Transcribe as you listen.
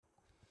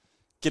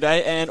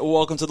G'day and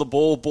welcome to the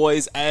Ball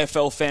Boys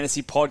AFL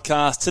Fantasy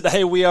Podcast.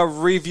 Today we are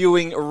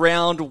reviewing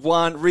round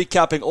one,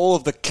 recapping all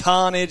of the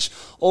carnage,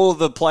 all of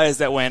the players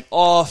that went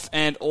off,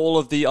 and all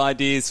of the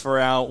ideas for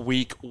our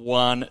week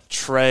one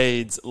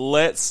trades.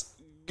 Let's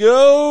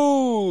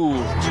go!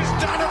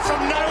 Just done it from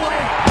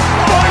nowhere.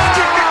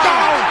 Hoisting the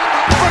goal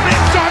from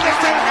inside the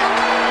centre.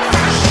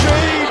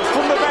 Sheed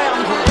from the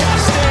boundary.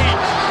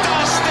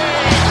 Dusty.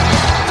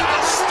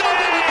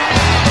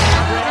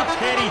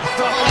 Petty.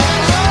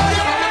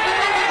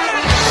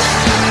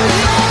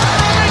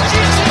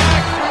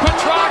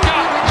 Petrarca.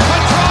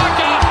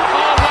 Oh,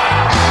 wow.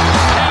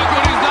 How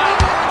good is that?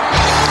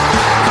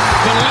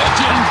 The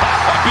legend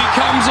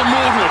becomes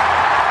immortal.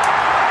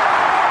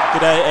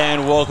 G'day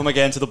and welcome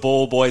again to the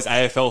Ball Boys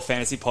AFL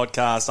Fantasy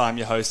Podcast. I'm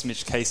your host,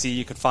 Mitch Casey.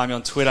 You can find me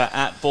on Twitter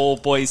at Ball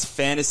Boys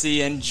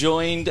Fantasy, and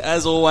joined,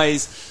 as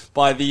always,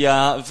 by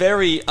the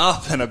very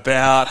up and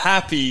about,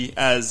 happy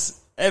as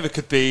ever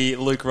could be,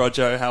 Luke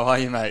Rojo. How are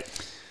you, mate?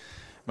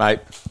 Mate,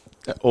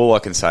 all I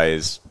can say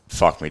is,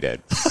 fuck me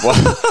dead.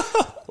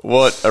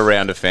 What a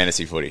round of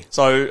fantasy footy.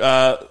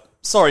 So,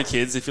 sorry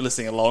kids if you're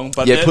listening along,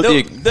 but Yeah,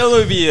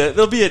 there'll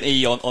be an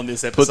E on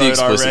this episode. Put the I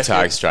explicit reckon.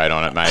 tag straight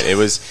on it, mate. It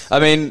was, I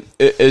mean,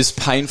 as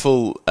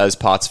painful as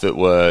parts of it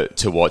were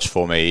to watch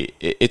for me,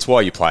 it's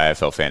why you play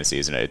AFL fantasy,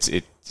 isn't it?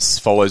 It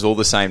follows all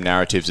the same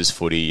narratives as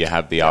footy. You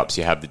have the ups,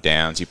 you have the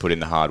downs, you put in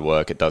the hard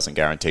work. It doesn't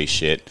guarantee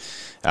shit.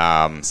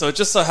 So it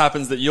just so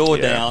happens that your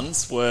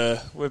downs were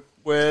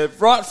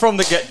right from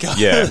the get-go.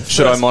 Yeah.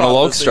 Should I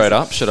monologue straight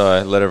up? Should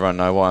I let everyone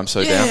know why I'm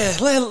so down? Yeah,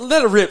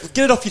 let it rip.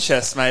 Get it off your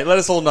chest, mate. Let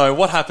us all know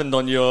what happened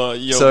on your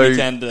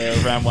weekend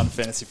round one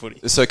fantasy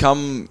footy. So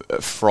come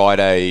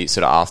Friday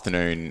sort of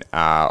afternoon,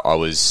 I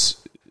was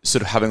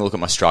sort of having a look at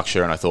my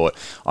structure and I thought,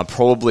 I'm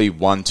probably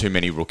one too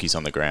many rookies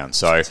on the ground.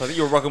 So I think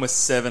you were rocking with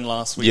 7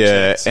 last week.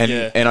 Yeah,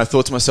 and I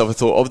thought to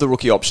myself, of the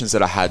rookie options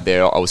that I had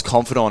there, I was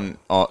confident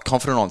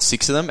on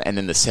 6 of them, and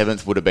then the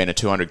 7th would have been a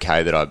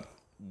 200k that I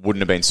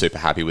wouldn't have been super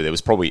happy with. It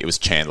was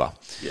Chandler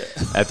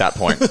at that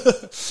point.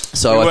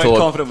 So you I thought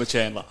confident with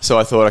Chandler. So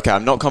I thought, okay,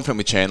 I'm not confident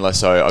with Chandler,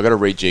 so I got to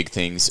rejig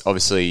things.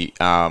 Obviously,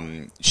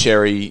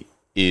 Sherry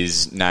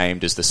is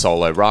named as the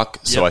solo ruck,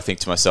 so I think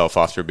to myself,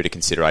 after a bit of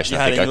consideration,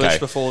 You I had think, English okay,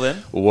 before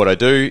then? well, what I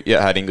do, I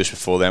had English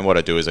before then. What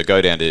I do is I go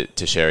down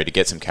to Sherry to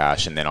get some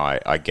cash, and then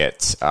I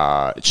get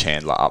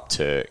Chandler up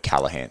to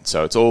Callahan.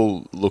 So it's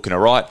all looking all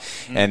right.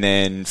 And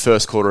then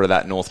first quarter of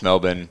that North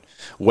Melbourne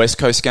West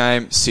Coast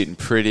game, sitting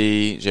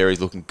pretty. Jerry's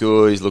looking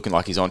good. He's looking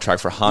like he's on track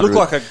for 100.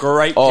 Looked like a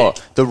great Oh,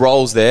 pick. the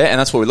roll's there, and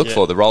that's what we look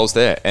for. The roll's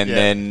there. And Yeah.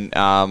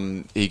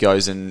 then he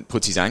goes and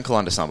puts his ankle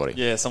under somebody.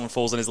 Yeah, someone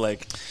falls on his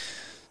leg.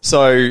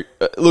 So,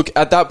 look,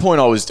 at that point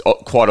I was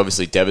quite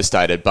obviously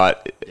devastated,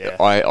 but Yeah.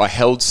 I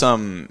held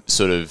some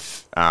sort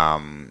of,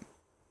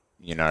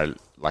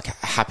 like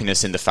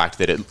happiness in the fact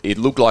that it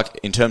looked like,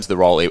 in terms of the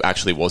role, it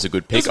actually was a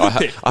good pick. It was a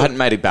good pick. I hadn't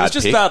made a bad It was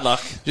just pick. bad luck.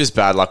 Just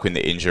bad luck with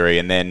the injury,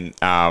 and then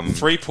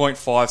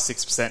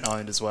 3.56%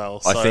 owned as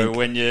well. I So think-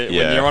 when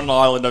you're on an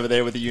island over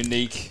there with a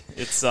unique,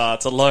 it's a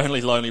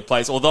lonely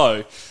place.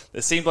 Although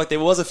there seemed like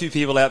there was a few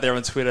people out there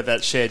on Twitter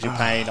that shared your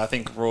pain. I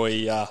think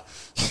Roy,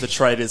 the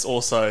traders,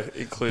 also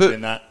included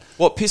in that.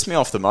 What pissed me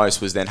off the most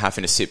was then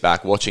having to sit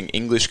back watching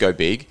English go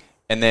big,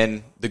 and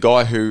then the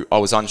guy who I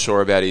was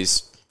unsure about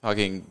his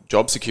fucking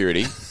job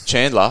security,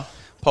 Chandler,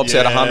 pops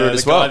out 100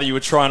 as the well. guy that you were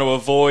trying to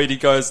avoid, he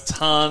goes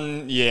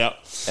ton,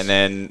 And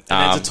then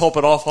And to top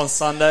it off on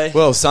Sunday,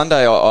 well,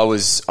 Sunday I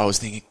was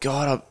thinking,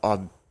 God,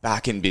 I'm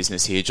back in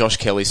business here. Josh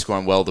Kelly's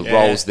scoring well. The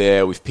role's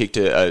there. We've picked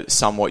a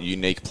somewhat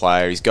unique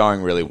player. He's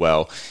going really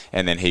well.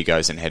 And then he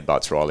goes and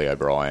headbutts Riley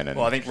O'Brien. And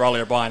well, I think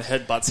Riley O'Brien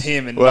headbutts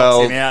him and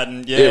knocks him out.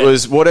 And it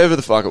was whatever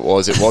the fuck it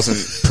was. It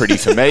wasn't pretty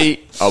for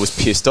me. I was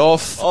pissed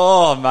off.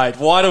 Oh, mate,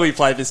 why do we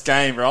play this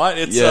game, right?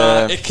 It's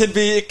it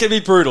can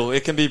be brutal.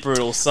 It can be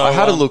brutal. So I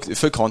had a look,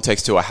 for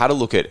context too, I had a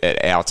look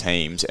at our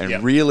teams,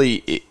 and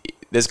really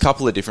there's a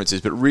couple of differences,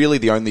 but really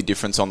the only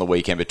difference on the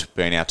weekend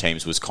between our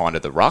teams was kind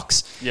of the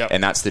rucks.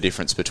 And that's the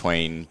difference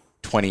between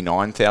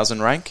 29,000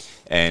 rank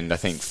and I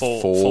think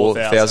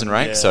 4,000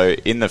 rank. Yeah. So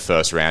in the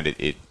first round,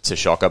 it's a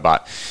shocker,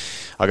 but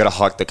I got to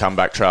hike the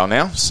comeback trail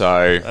now.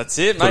 So that's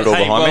it, put mate. it all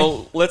behind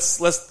me. Let's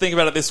think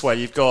about it this way.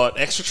 You've got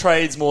extra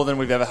trades more than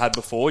we've ever had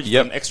before. You've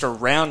got an extra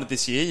round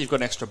this year. You've got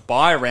an extra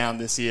buy round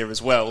this year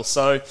as well.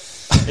 So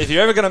if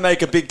you're ever going to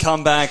make a big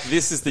comeback,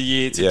 this is the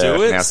year to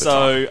do it.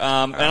 So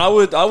and I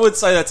would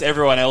say that to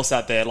everyone else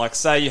out there. Like,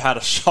 say you had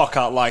a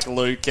shocker like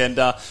Luke, and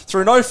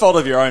through no fault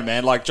of your own,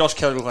 man. Like, Josh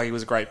Kelly looked like he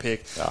was a great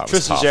pick.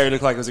 Tristan Jerry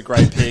looked like he was a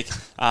great pick.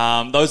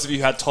 Those of you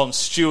who had Tom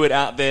Stewart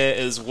out there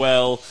as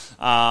well.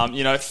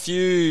 A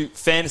few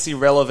fantasy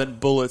relevant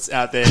bullets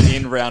out there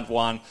in round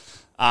one.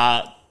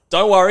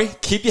 Don't worry,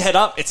 keep your head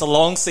up. It's a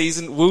long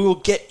season. We will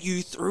get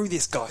you through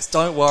this, guys.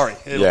 Don't worry.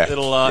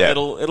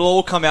 It'll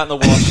all come out in the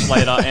wash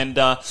later.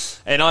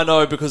 And I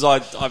know, because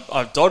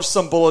I've dodged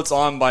some bullets.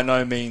 I'm by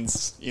no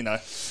means,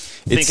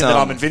 thinking that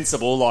I'm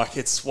invincible. Like,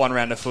 it's one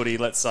round of footy.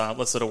 Let's sort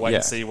of wait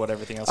and see what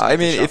everything else. I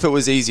mean, if it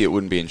was easy, it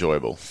wouldn't be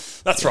enjoyable.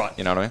 That's right.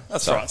 You know what I mean?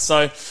 That's right.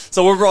 So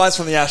we'll rise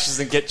from the ashes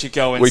and get you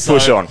going. We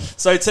push on.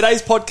 So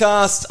today's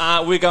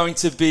podcast, we're going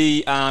to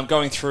be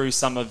going through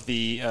some of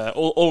the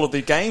all of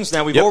the games.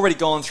 Now, we've already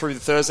gone through the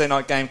Thursday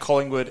night game,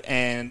 Carlton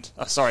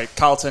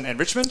and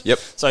Richmond. Yep.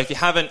 So if you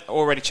haven't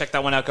already checked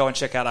that one out, go and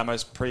check out our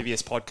most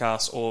previous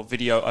podcast or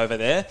video over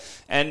there.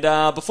 And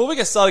before we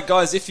get started,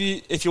 guys, if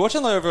you're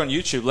watching over on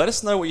YouTube, let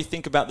us know what you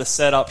think about the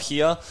setup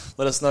here.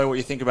 Let us know what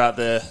you think about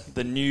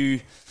the new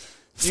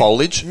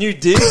foliage, new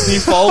digs, new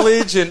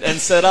foliage, and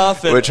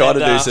setup. And, we're trying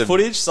to do some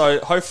footage. So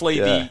hopefully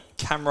the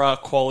camera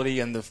quality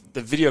and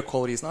the video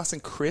quality is nice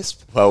and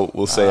crisp. Well,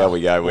 we'll see how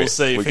we go. We'll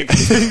see.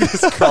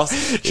 Fingers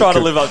crossed. Try to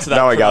live up to that.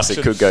 Knowing us,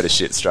 it could go to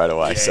shit straight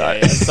away.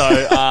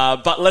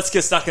 But let's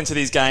get stuck into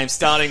these games,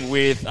 starting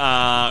with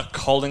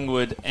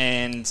Collingwood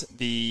and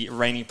the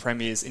reigning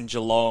premiers in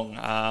Geelong.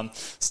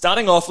 Let's start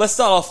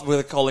off with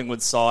the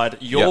Collingwood side.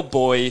 Your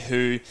boy,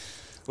 who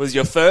was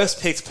your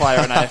first picked player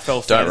in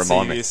AFL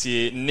Fantasy this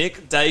year.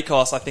 Nick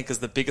Daicos, I think, is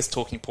the biggest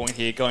talking point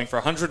here, going for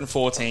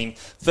 114,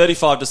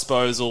 35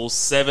 disposals,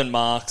 7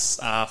 marks,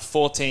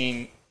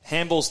 14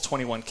 handballs,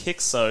 21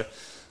 kicks, so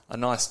a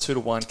nice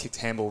 2-to-1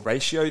 kick-to-handball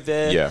ratio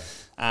there.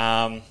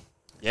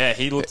 Yeah.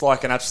 He looked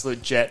like an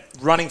absolute jet,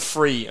 running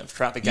free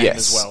throughout the game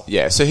as well.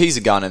 Yeah, so he's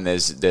a gun, and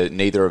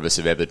neither of us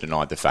have ever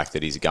denied the fact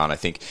that he's a gun. I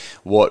think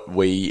what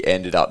we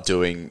ended up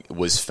doing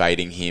was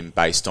fading him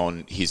based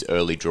on his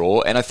early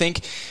draw. And I think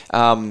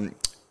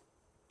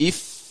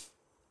if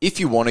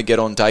you want to get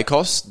on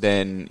Daicos,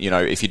 then,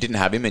 if you didn't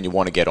have him and you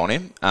want to get on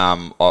him,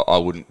 I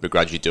wouldn't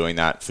begrudge you doing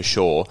that for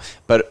sure.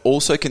 But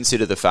also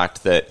consider the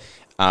fact that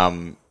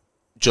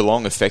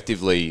Geelong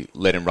effectively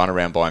let him run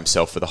around by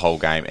himself for the whole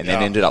game and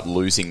then ended up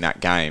losing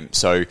that game.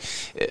 So,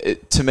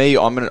 to me,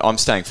 I'm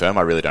staying firm.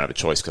 I really don't have a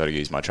choice because I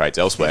use my trades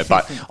elsewhere,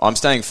 but I'm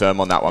staying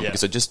firm on that one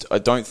because I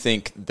don't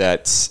think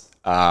that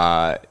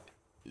that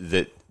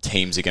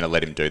teams are going to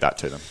let him do that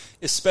to them.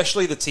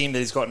 Especially the team that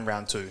he's got in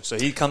round 2. So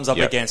he comes up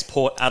against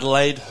Port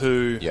Adelaide,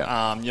 who,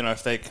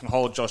 if they can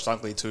hold Josh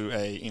Dunkley to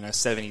a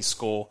 70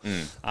 score,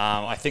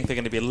 I think they're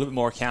going to be a little bit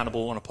more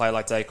accountable on a player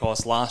like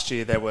Daicos. Last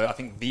year, they were, I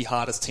think, the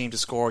hardest team to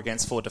score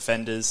against for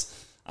defenders.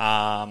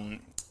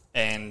 And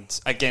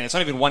again, it's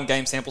only been one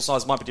game sample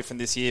size. Might be different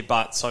this year,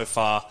 but so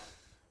far,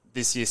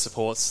 this year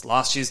supports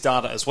last year's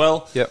data as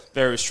well.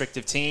 Very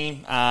restrictive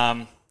team.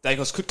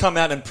 Daicos could come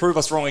out and prove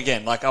us wrong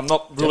again. Like, I'm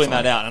not ruling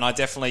that out, and I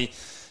definitely,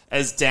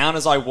 as down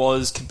as I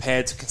was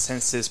compared to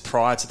consensus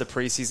prior to the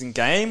preseason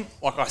game,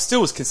 like, I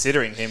still was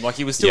considering him. Like,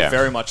 he was still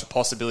very much a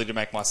possibility to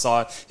make my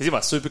side. He's in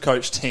my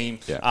Supercoach team.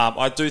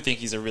 I do think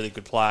he's a really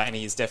good player, and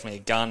he is definitely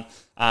a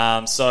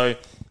gun. So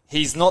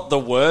he's not the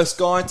worst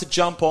guy to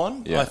jump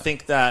on. I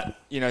think that,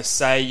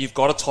 say you've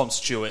got a Tom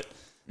Stewart,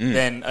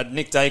 then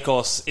Nick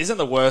Daicos isn't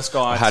the worst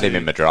guy. I had him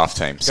in my draft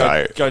team,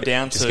 so go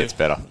down it just gets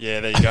better. Yeah,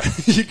 there you go.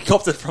 You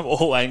copped it from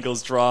all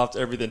angles, draft,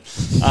 everything.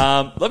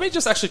 Let me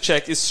just actually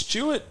check. Is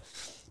Stewart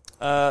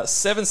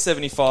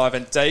 775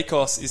 and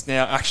Daicos is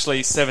now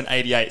actually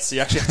 788? So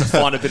you actually have to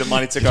find a bit of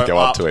money to go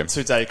up to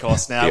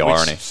Daicos now. The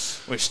irony.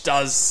 Which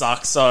does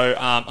suck. So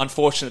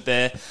unfortunate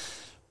there.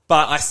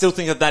 But I still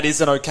think that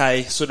is an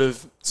okay sort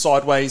of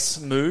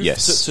sideways move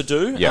to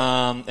do.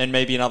 And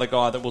maybe another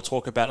guy that we'll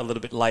talk about a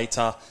little bit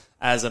later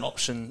as an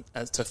option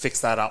to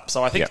fix that up.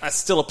 So I think that's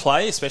still a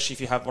play, especially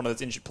if you have one of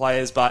those injured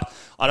players. But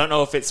I don't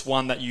know if it's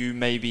one that you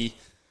maybe,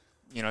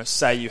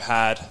 say you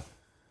had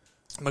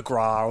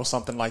McGrath or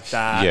something like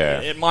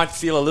that. It might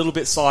feel a little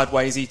bit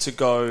sidewaysy to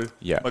go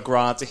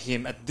McGrath to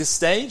him at this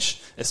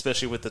stage,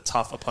 especially with the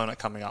tough opponent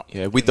coming up.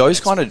 Yeah, with those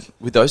kind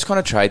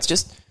of trades,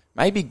 just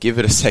maybe give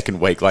it a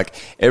second week. Like,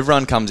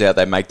 everyone comes out,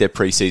 they make their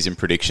preseason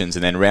predictions,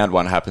 and then round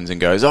 1 happens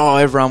and goes, oh,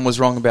 everyone was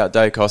wrong about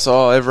Daicos.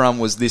 Oh, everyone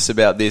was this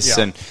about this.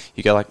 And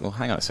you go like, well,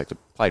 hang on a second.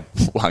 Played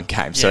one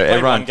game. So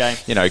everyone,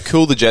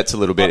 cool the jets a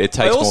little bit. It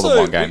takes more than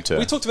one game to...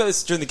 We talked about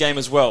this during the game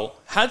as well.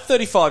 Had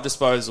 35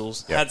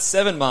 disposals, had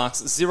 7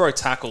 marks, 0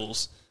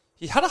 tackles.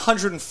 He had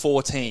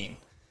 114.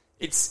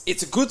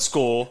 It's a good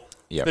score,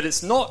 but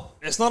it's not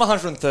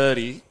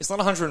 130. It's not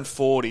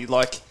 140.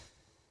 Like,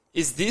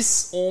 is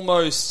this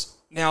almost...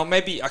 Now,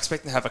 maybe I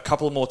expect him to have a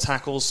couple more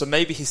tackles, so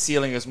maybe his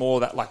ceiling is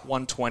more that,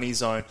 120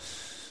 zone.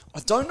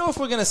 I don't know if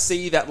we're going to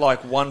see that,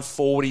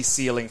 140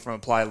 ceiling from a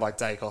player like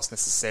Daicos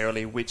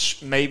necessarily,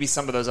 which maybe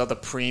some of those other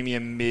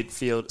premium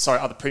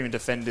other premium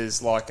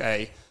defenders like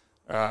a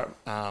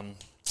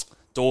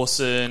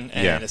Dawson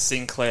and a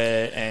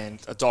Sinclair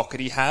and a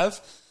Doherty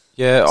have.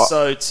 Yeah.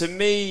 So, to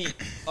me,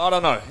 I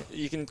don't know.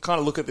 You can kind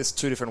of look at this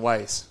 2 different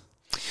ways.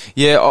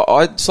 Yeah,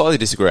 I slightly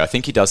disagree. I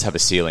think he does have a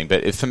ceiling,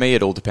 but for me,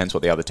 it all depends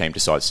what the other team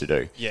decides to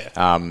do.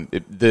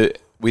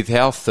 With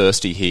how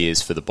thirsty he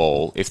is for the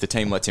ball, if the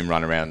team lets him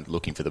run around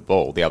looking for the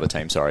ball, the other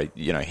team,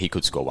 he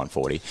could score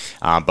 140.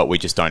 But we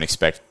just don't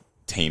expect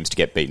teams to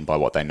get beaten by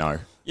what they know.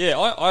 Yeah,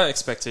 I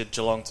expected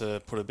Geelong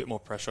to put a bit more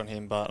pressure on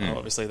him, but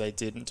obviously they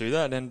didn't do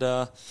that, and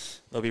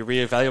they'll be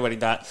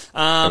reevaluating that.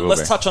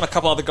 Let's touch on a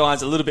couple other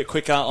guys a little bit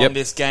quicker on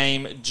this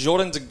game.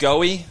 Jordan De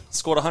Goey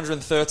scored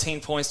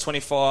 113 points,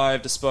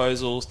 25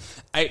 disposals,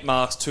 8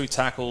 marks, 2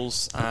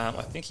 tackles.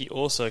 I think he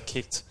also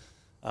kicked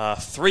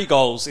 3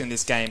 goals in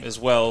this game as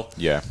well.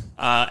 Yeah.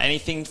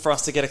 Anything for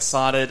us to get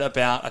excited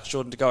about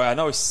Jordan De Goey? I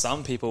know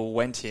some people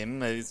went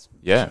him. He's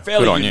good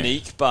fairly on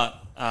unique, you. But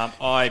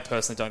I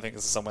personally don't think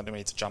this is someone that we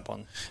need to jump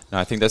on. No,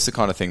 I think that's the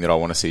kind of thing that I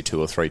want to see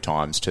 2 or 3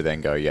 times to then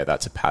go, yeah,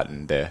 that's a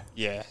pattern there.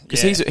 Yeah.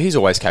 Because he's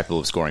always capable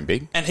of scoring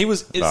big. And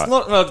it's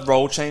not a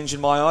role change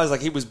in my eyes. Like,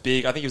 he was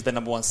big. I think he was the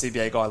number 1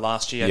 CBA guy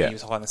last year. I think he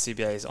was high in the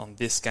CBAs on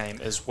this game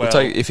as well.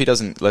 If he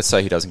doesn't, let's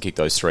say he doesn't kick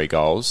those 3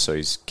 goals, so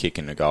he's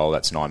kicking a goal,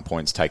 that's 9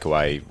 points. Take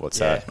away, what's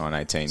that? 9,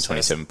 18, so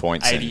 27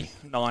 points. 80,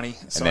 90.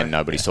 And then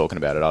nobody's talking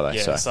about it, are they?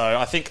 Yeah, so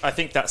I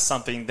think that's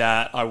something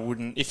that I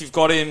wouldn't... If you've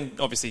got him,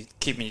 obviously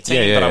keep him in your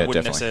team, but I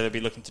wouldn't necessarily be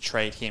looking to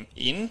trade him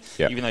in,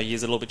 even though he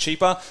is a little bit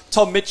cheaper.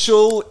 Tom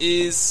Mitchell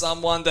is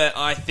someone that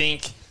I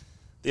think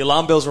the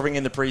alarm bells were ringing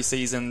in the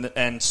preseason,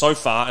 and so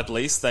far, at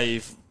least,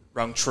 they've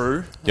rung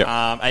true.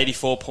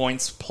 84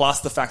 points,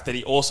 plus the fact that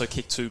he also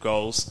kicked 2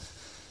 goals.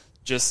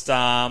 Just,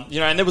 and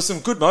there was some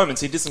good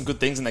moments. He did some good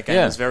things in that game.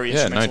 It was very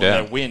instrumental in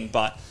their win,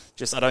 but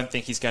I don't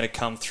think he's going to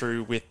come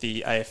through with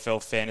the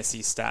AFL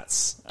fantasy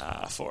stats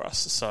for us.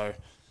 So,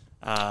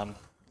 I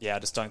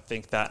just don't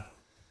think that...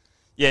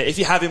 Yeah, if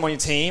you have him on your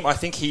team, I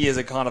think he is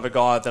a kind of a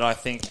guy that I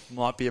think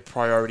might be a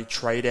priority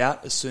trade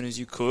out as soon as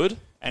you could.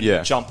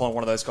 And jump on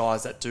one of those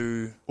guys that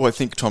do... Well, I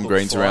think Tom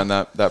Green's around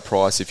that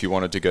price if you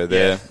wanted to go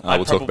there.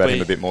 We'll talk about him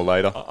a bit more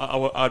later.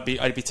 I'd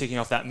be ticking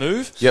off that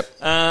move. Yep.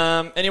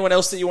 Anyone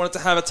else that you wanted to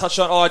have a touch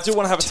on? I do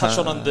want to have a touch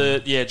on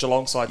the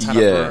Geelong side, Tanner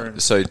Bruhn.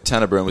 So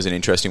Tanner Bruhn was an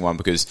interesting one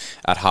because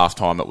at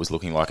halftime it was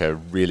looking like a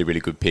really, really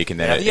good pick. And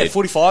then he had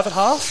 45 at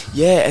half.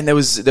 Yeah, and there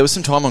was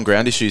some time on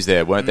ground issues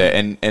there, weren't there?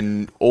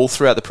 And all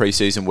throughout the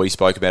preseason we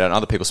spoke about it, and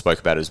other people spoke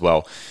about it as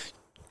well.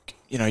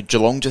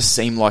 Geelong just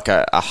seemed like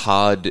a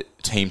hard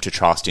team to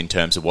trust in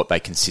terms of what they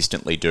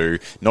consistently do,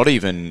 not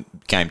even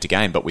game to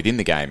game, but within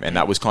the game. And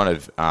that was kind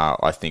of,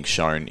 I think,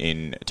 shown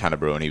in Tanner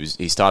Bruhn.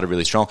 He started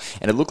really strong,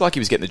 and it looked like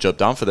he was getting the job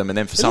done for them. And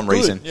then for some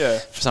reason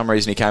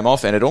he came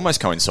off, and it almost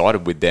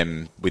coincided with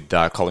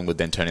Collingwood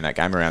then turning that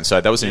game around.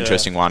 So that was an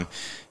interesting one.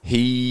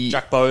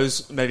 Jack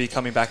Bowes maybe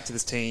coming back to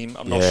this team.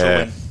 I'm not sure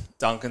when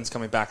Duncan's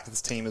coming back to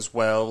this team as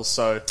well.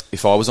 So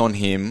if I was on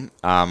him,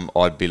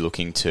 I'd be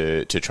looking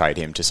to trade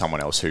him to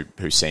someone else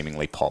who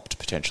seemingly popped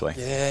potentially.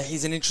 Yeah,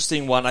 he's an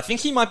interesting one. I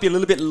think he might be a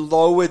little bit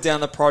lower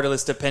down the priority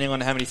list depending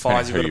on how many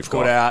fires you've got to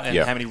put out and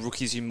how many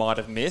rookies you might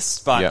have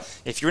missed. But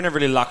if you're in a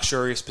really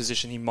luxurious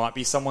position, he might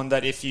be someone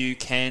that if you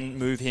can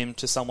move him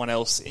to someone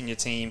else in your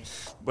team,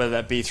 whether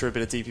that be through a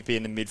bit of DPP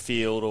in the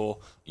midfield or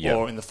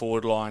in the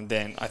forward line,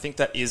 then I think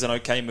that is an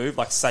okay move.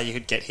 Like, say you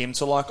could get him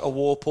to like a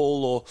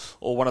Warpool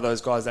or one of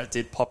those guys that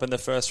did pop in the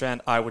first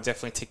round, I would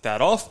definitely tick that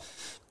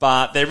off.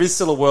 But there is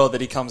still a world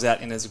that he comes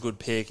out in as a good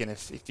pick, and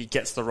if he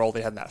gets the role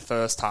they had in that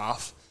first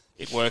half,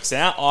 it works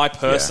out. I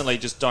personally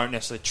just don't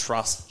necessarily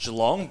trust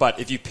Geelong, but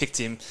if you picked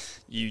him,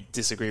 you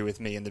disagree with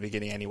me in the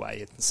beginning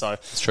anyway. So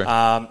it's true.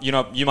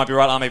 You might be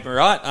right, I may be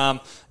right.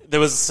 There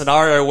was a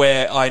scenario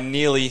where I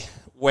nearly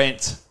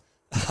went...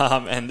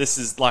 and this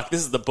is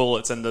the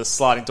bullets and the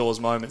sliding doors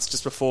moments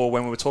just before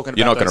when we were talking about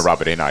You're not going to rub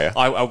it in, are you?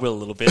 I will a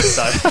little bit,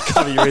 so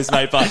cover your ears,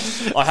 mate.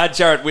 But I had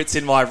Jarrett Witts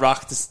in my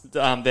ruck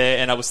there,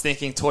 and I was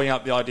toying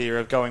up the idea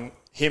of going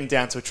him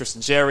down to a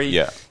Tristan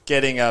Jerry,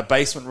 getting a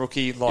basement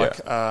rookie like...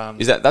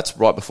 Is that's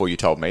right before you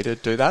told me to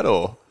do that,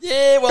 or...?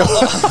 Yeah, well...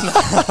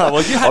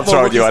 you had I'm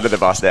throwing you under the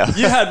bus now.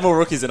 You had more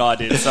rookies than I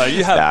did, so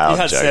you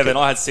had 7,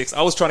 I had 6.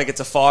 I was trying to get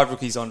to 5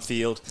 rookies on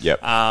field. Yep.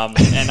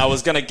 And I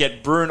was going to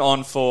get Bruhn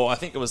on for, I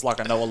think it was like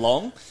a Noah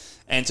Long.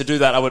 And to do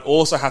that, I would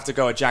also have to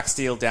go a Jack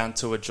Steele down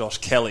to a Josh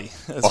Kelly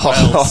as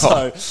well. So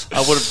I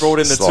would have brought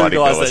in the 2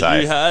 guys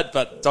that you had,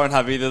 but don't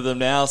have either of them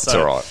now. So it's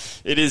all right.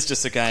 It is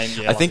just a game.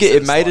 Yeah, I think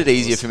it made it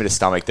easier for me to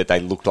stomach that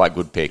they looked like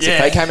good picks.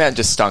 If they came out and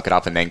just stunk it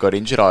up and then got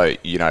injured, I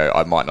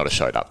might not have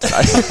showed up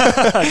today.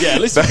 At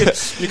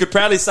least you could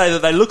proudly say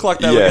that they look like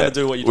they were going to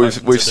do what you told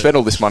them We've spent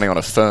all this money on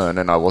a Fern,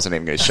 and I wasn't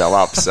even going to show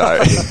up.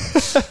 So,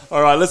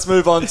 all right, let's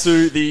move on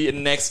to the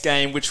next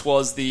game, which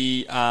was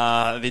the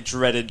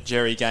dreaded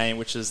Jerry game,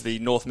 which is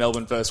the North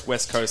Melbourne versus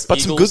West Coast But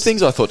Eagles. Some good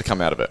things I thought to come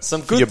out of it.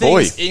 Some good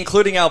things,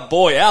 including our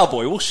boy.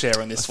 We'll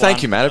share in this one.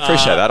 Thank you, man. I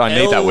appreciate that. I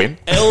need that win.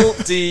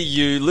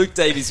 LDU, Luke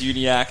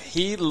Davies-Uniacke.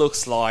 He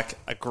looks like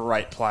a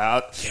great player.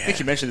 I think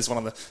you mentioned this one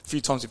of the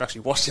few times we've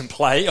actually watched him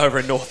play over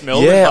in North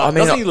Melbourne. Yeah,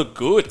 doesn't he look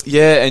good?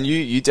 Yeah, and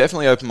you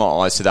definitely opened my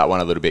eyes to that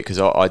one a little bit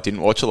because I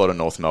didn't watch a lot of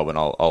North Melbourne,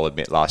 I'll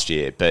admit, last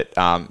year. But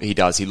he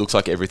does. He looks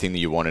like everything that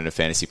you want in a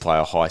fantasy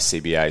player. High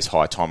CBAs,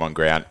 high time on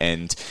ground.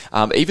 And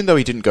even though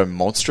he didn't go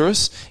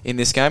monstrous in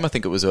this game, I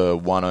think it was a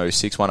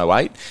 106,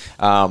 108.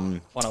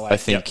 108, I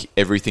think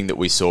everything that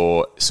we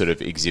saw sort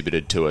of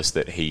exhibited to us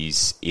that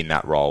he's in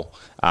that role.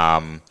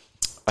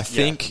 I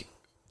think...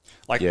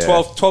 Like Yeah.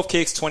 12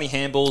 kicks, 20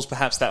 handballs,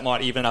 perhaps that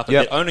might even up a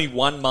Yep. bit. Only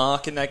one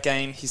mark in that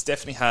game. He's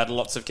definitely had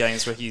lots of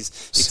games where he's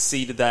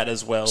exceeded that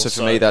as well. So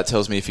for me, that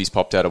tells me if he's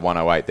popped out of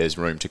 108, there's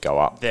room to go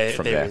up from there.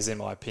 There is, in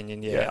my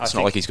opinion, yeah. It's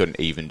not like he's got an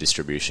even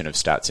distribution of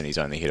stats and he's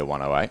only hit a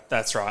 108.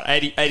 That's right,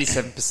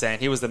 87%.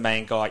 He was the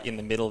main guy in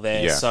the middle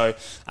there. Yeah. So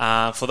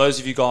for those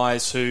of you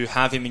guys who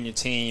have him in your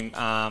team,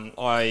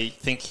 I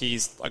think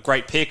he's a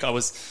great pick. I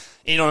was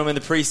in on him in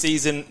the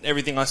preseason.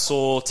 Everything I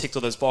saw ticked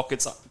all those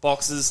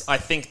boxes. I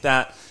think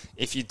that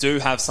if you do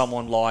have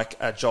someone like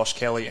Josh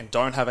Kelly and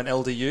don't have an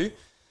LDU,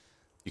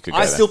 You could go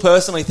I there. still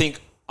personally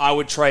think I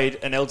would trade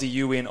an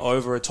LDU in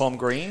over a Tom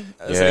Green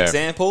as an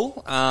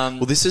example.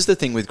 Well, this is the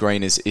thing with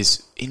Green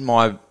is in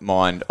my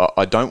mind,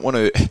 I don't want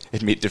to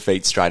admit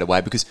defeat straight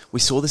away because we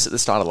saw this at the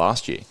start of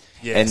last year.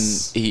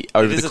 Yes. And he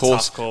It is a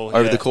tough call,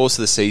 the course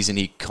of the season,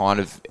 he kind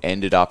of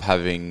ended up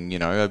having,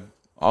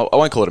 I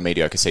won't call it a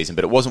mediocre season,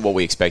 but it wasn't what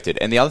we expected.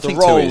 And the other thing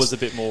role too is was a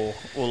bit more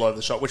all over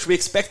the shop, which we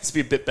expect to be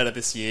a bit better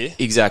this year.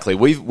 exactly.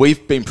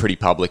 We've been pretty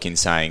public in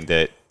saying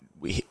that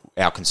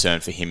our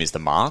concern for him is the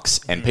marks,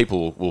 and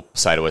people will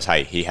say to us,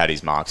 "Hey, he had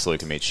his marks,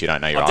 Luka Mitch. You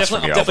don't know your ass from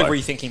I'm your definitely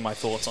elbow." rethinking my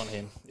thoughts on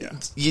him. Yeah.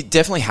 You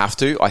definitely have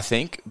to, I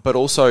think, but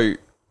also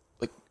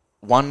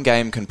one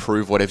game can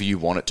prove whatever you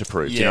want it to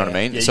prove. Do you know what I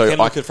mean? Yeah, you can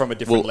look at it from a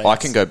different lens. I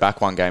can go back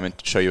one game and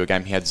show you a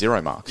game he had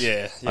 0 marks.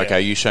 Yeah.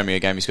 Okay, you show me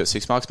a game he's got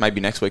 6 marks. Maybe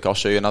next week I'll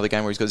show you another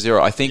game where he's got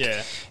 0. I think,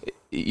 Yeah.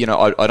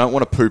 I don't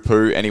want to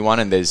poo-poo anyone,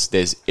 and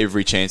there's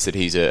every chance that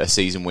he's a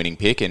season-winning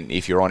pick, and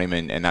if you're on him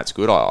and that's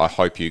good, I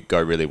hope you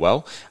go really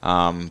well.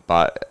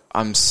 But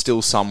I'm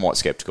still somewhat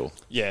sceptical.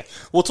 Yeah.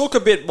 We'll talk a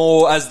bit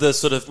more as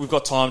we've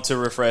got time to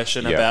refresh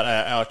and Yeah. about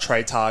our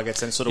trade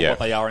targets and sort of what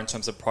they are in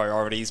terms of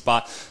priorities.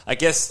 But I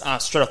guess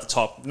straight off the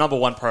top, number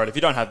one priority, if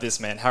you don't have this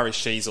man, Harry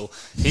Sheezel,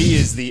 he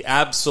is the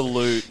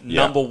absolute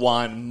number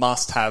one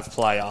must-have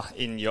player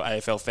in your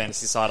AFL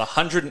fantasy side.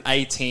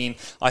 118.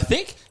 I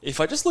think, if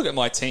I just look at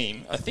my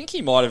team, I think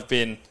he might have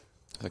been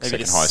Like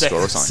maybe second highest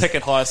scorer or something.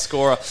 second highest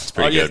scorer.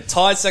 pretty good.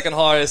 Tied second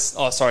highest.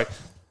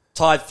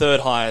 Tied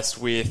third highest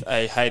with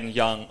a Hayden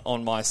Young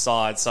on my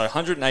side. So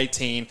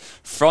 118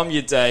 from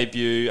your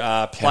debut.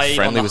 Played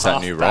friendly on the was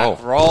that new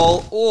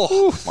role.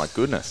 Oh. My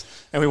goodness.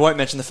 And we won't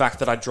mention the fact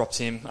that I dropped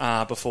him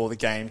before the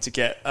game to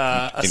get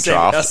a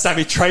draft.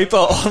 Sammy Draper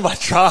on my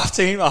draft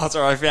team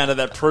after I found out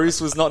that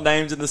Bruce was not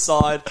named in the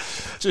side.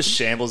 Just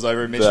shambles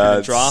over in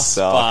the draft.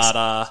 Sucks.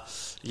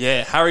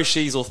 But Harry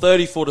Sheezel,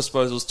 34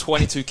 disposals,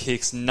 22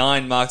 kicks,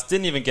 9 marks.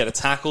 Didn't even get a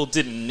tackle.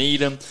 Didn't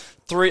need him.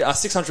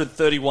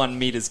 631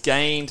 metres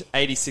gained,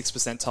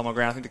 86% time on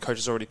ground. I think the coach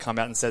has already come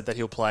out and said that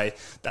he'll play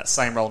that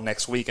same role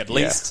next week at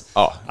least.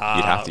 Oh,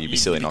 you'd have to. You'd be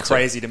silly not to.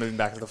 Crazy to move him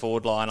back to the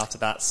forward line after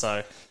that.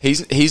 So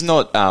He's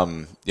not,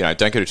 don't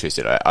get it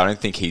twisted. I don't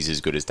think he's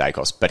as good as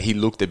Dacos, but he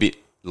looked a bit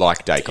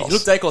like Dacos. he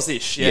looked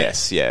Dacos-ish, yeah.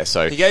 Yes, yeah.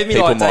 So He gave me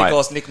people like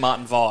Dacos, Nick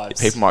Martin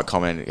vibes. People might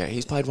comment,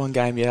 he's played one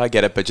game, yeah, I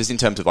get it, but just in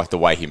terms of like the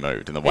way he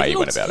moved and the way he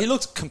went about it. He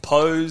looked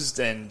composed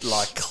and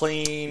like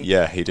clean.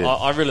 Yeah, he did.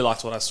 I really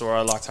liked what I saw.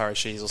 I liked Harry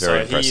Sheezel.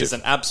 Very He is impressive.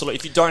 an absolute...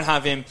 If you don't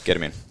have him, Get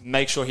him in.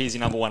 make sure he's your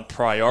number one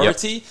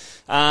priority.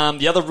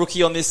 The other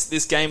rookie on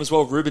this game as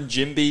well, Ruben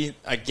Jimby,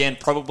 again,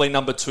 probably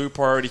number 2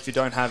 priority if you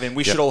don't have him.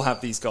 We should all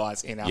have these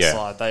guys in our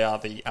side. They are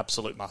the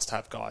absolute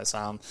must-have guys.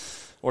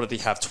 What did he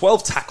have?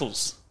 12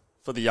 tackles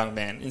for the young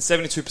man. In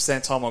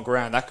 72% time on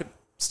ground, that could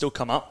still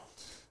come up.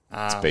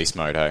 It's beast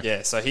mode, hey?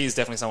 Yeah, so he's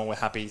definitely someone we're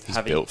happy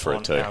having built for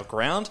on it too. our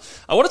ground.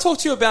 I want to talk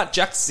to you about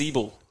Jack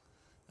Zeebull.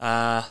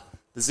 The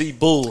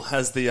Z-Bull,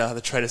 as the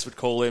traders would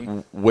call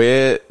him.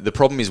 The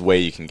problem is where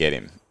you can get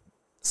him.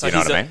 So You know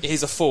he's what I mean?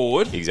 He's a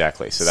forward.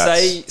 Exactly. So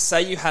that's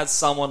Say you had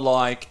someone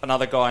like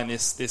another guy in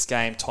this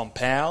game, Tom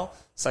Powell.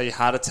 Say you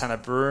had a Tanner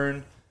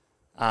Bruin.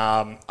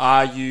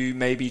 Are you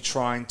maybe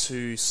trying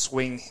to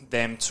swing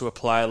them to a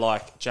player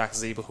like Jack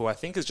Zeebull, who I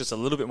think is just a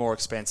little bit more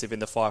expensive in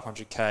the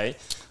 500k?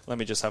 Let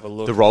me just have a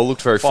look. the role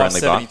looked very friendly,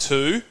 but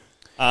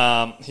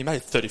 572. He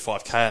made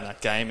 35k in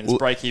that game, and his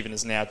break-even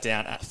is now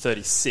down at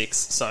 36.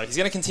 So he's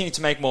going to continue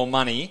to make more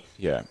money.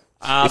 yeah.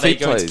 Are If they he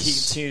going to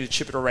plays- continue to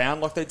chip it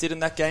around like they did in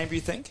that game, do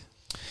you think?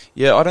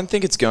 Yeah, I don't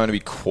think it's going to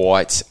be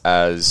quite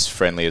as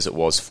friendly as it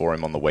was for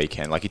him on the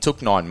weekend. Like, he took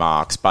 9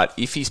 marks, but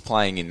if he's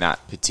playing in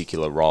that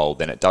particular role,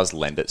 then it does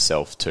lend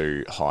itself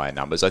to higher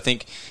numbers. I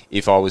think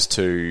if I was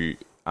to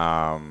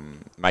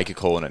make a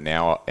call on it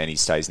now and he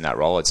stays in that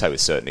role, I'd say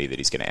with certainty that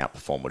he's going to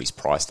outperform what he's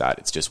priced at.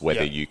 It's just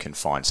whether you can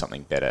find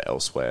something better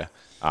elsewhere,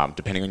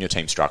 depending on your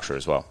team structure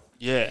as well.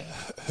 Yeah.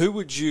 Who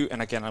would you...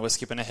 And again, we're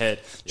skipping ahead.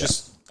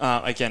 Just,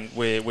 again,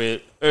 we're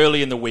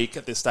early in the week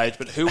at this stage,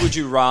 but who would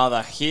you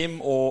rather,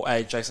 him or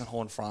a Jason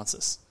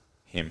Horne-Francis?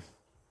 Him.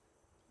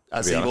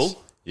 As to be honest. Zeebull?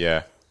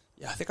 Yeah.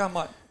 Yeah, I think I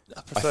might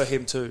prefer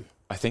him too.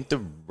 I think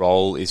the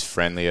role is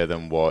friendlier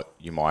than what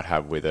you might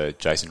have with a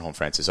Jason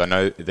Horne-Francis. I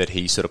know that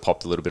he sort of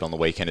popped a little bit on the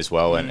weekend as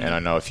well, and I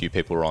know a few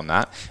people are on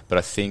that. But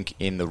I think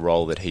in the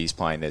role that he's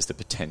playing, there's the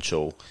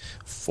potential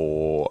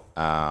for...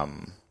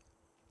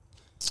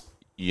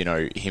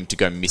 him to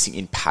go missing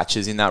in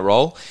patches in that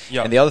role.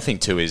 Yep. And the other thing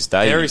too is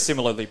Very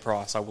similarly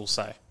priced, I will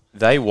say.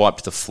 they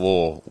wiped the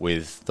floor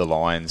with the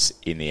Lions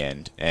in the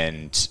end,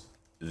 and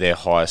their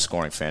highest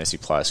scoring fantasy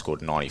player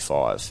scored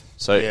 95.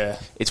 So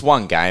it's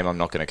one game. I'm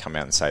not going to come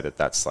out and say that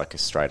that's like a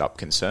straight up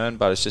concern,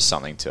 but it's just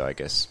something to, I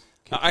guess.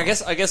 I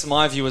guess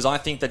my view is I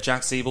think that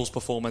Jack Siebel's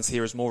performance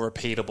here is more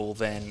repeatable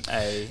than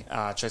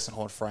a Jason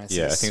Horne-Francis.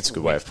 Yeah, I think it's a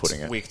good way of putting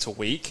it. Week to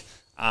week.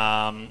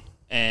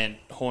 And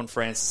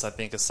Horne-Francis, I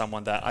think, is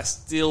someone that I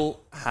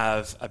still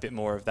have a bit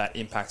more of that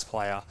impact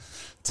player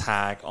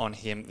tag on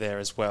him there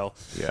as well.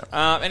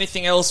 Yeah.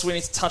 Anything else we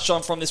need to touch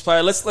on from this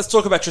player? Let's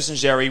talk about Tristan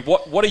Xerri.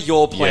 What are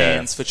your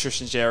plans for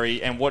Tristan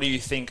Xerri, and what do you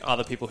think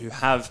other people who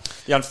have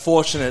the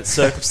unfortunate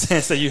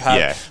circumstance that you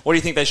have, what do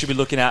you think they should be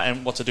looking at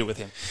and what to do with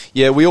him?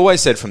 Yeah, we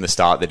always said from the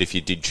start that if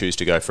you did choose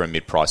to go for a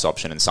mid-price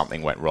option and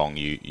something went wrong,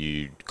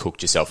 you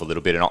cooked yourself a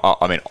little bit. And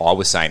I mean, I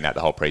was saying that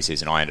the whole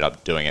preseason. I ended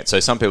up doing it. So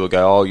some people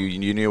go, oh,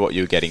 you knew what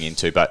you were getting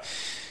into, but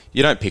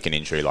you don't pick an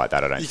injury like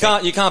that, I don't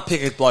think. You can't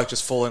pick a bloke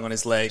just falling on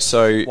his leg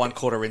so, 1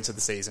 quarter into the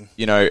season.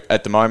 You know,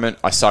 at the moment,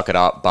 I suck it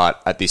up,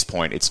 but at this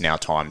point, it's now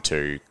time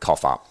to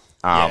cough up.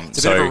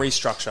 It's a bit of a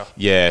restructure.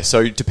 Yeah,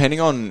 so depending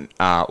on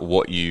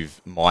what you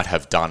might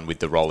have done with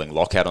the rolling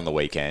lockout on the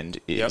weekend,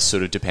 it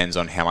sort of depends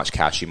on how much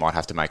cash you might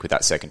have to make with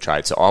that second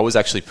trade. So I was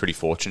actually pretty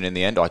fortunate in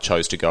the end. I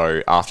chose to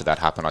go, after that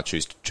happened, I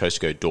chose to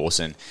go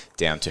Dawson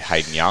down to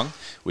Hayden Young,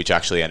 which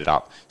actually ended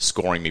up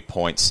scoring me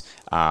points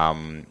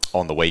on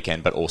the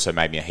weekend, but also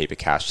made me a heap of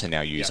cash to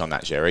now use on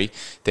that Xerri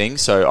thing.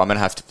 So I'm going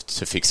to have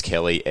to fix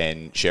Kelly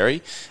and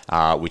Xerri,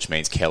 which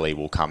means Kelly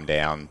will come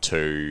down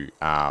to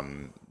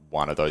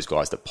one of those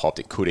guys that popped.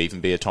 It could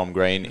even be a Tom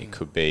Green. It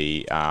could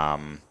be... who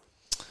am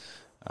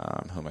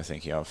I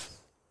thinking of?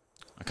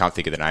 I can't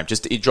think of the name.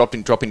 Just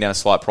dropping down a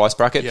slight price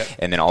bracket,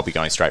 and then I'll be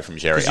going straight from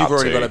Xerri up to... You've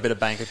already got a bit of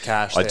bank of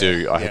cash I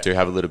do. I do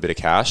have a little bit of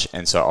cash,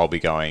 and so I'll be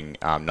going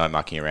no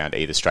mucking around,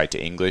 either straight to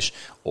English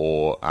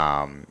or,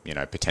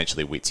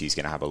 potentially Witsy's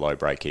going to have a low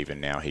break even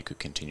now. He could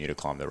continue to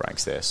climb the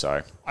ranks there.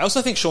 So I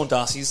also think Sean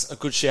Darcy's a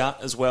good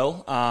shout as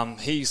well.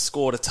 He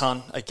scored a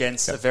ton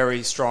against a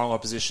very strong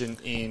opposition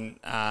in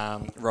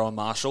Rowan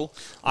Marshall.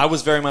 I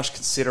was very much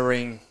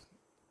considering...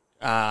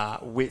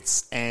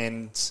 Wits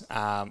and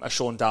a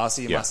Sean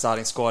Darcy in my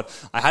starting squad.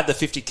 I had the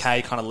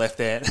 50k kind of left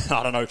there.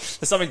 I don't know.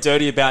 There's something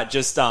dirty about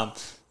just having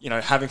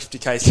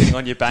 50k sitting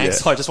on your bank.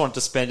 So I just wanted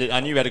to spend it.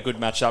 I knew you had a good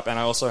matchup, and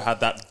I also had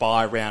that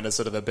bye round as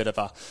sort of a bit of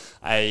a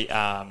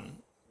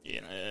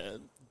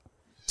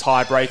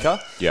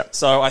tiebreaker. Yeah.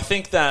 So I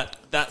think that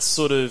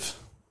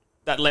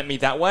lent me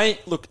that way.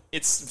 Look,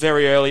 it's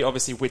very early.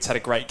 Obviously, Wits had a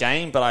great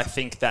game, but I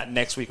think that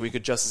next week we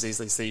could just as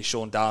easily see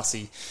Sean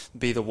Darcy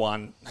be the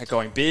one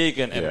going big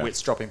and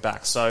Wits dropping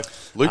back. So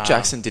Luke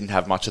Jackson didn't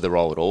have much of the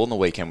role at all on the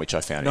weekend, which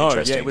I found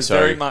interesting. Yeah, it was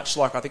very much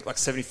like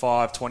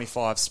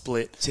 75-25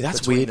 split. See, that's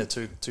between weird.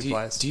 The two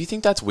players. Do you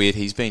think that's weird?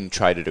 He's been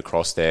traded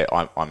across there.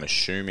 I'm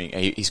assuming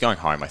he's going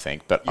home, I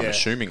think, but I'm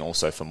assuming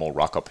also for more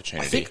ruck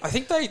opportunity. I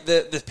think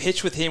the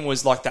pitch with him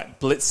was like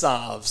that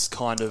Blitzarves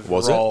kind of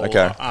was role. It?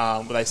 Okay.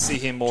 Where they see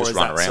him more just as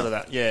that around. sort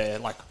of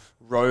that, like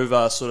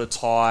rover sort of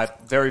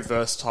type, very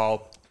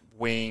versatile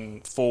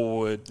wing,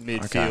 forward,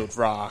 midfield,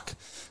 ruck.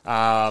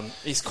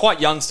 He's quite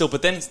young still,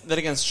 but then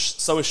again,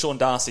 so is Sean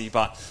Darcy.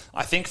 But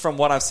I think from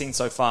what I've seen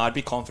so far, I'd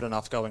be confident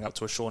enough going up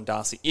to a Sean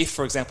Darcy if,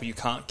 for example, you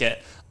can't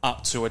get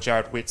up to a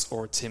Jared Witts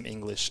or a Tim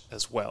English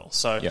as well.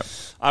 So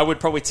I would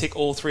probably tick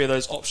all three of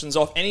those options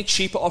off. Any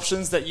cheaper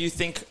options that you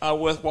think are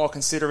worthwhile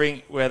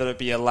considering, whether it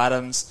be a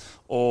Laddams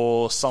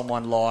or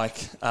someone like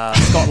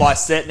Scott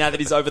Lysette now that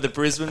he's over the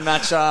Brisbane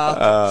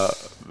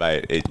matchup?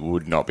 Mate, it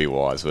would not be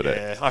wise, would it?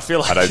 Yeah, I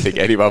feel like... I don't think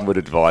anyone would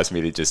advise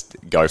me to just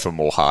go for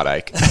more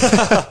heartache.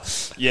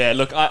 Yeah,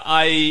 look,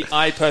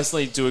 I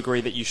personally do agree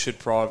that you should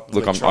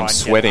probably I'm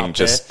sweating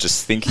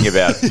just thinking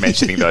about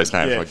mentioning those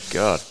names. My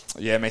God.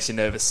 Yeah, it makes you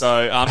nervous. So,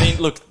 I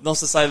mean, look, not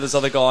to say those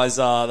other guys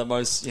are the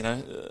most,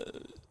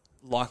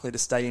 likely to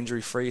stay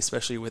injury-free,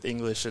 especially with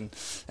English and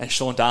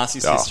Sean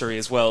Darcy's history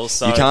as well.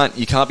 So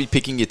you can't be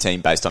picking your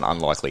team based on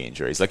unlikely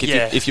injuries. Like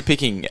if you're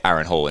picking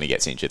Aaron Hall and he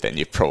gets injured, then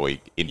you're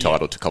probably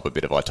entitled to cop a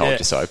bit of I told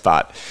you so.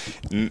 But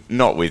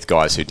not with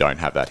guys who don't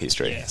have that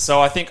history. Yeah. So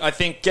I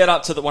think get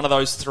up to one of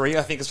those three.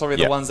 I think is probably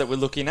the ones that we're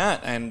looking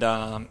at, and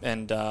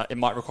it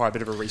might require a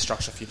bit of a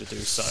restructure for you to do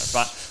so.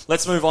 But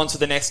let's move on to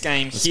the next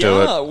game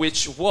here,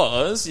 which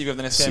was you got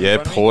the next game.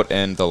 Yeah, Port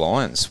and the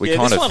Lions. This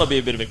one will be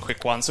a bit of a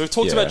quick one. So we've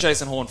talked about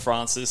Jason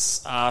Horne-Francis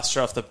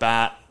straight off the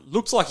bat.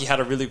 Looks like he had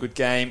a really good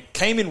game.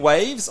 Came in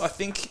waves, I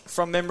think,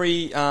 from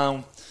memory.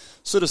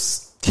 Sort of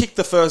kicked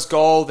the first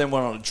goal, then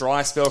went on a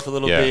dry spell for a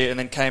little bit, and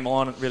then came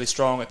on really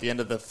strong at the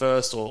end of the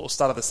first or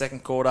start of the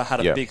second quarter.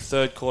 Had a big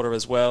third quarter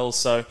as well.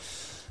 So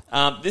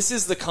this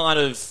is the kind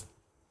of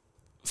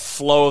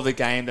flow of the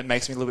game that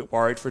makes me a little bit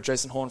worried for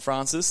Jason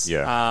Horne-Francis.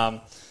 Yeah.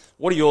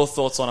 What are your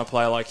thoughts on a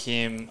player like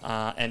him?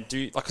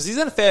 Because he's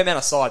in a fair amount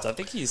of sides. I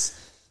think he's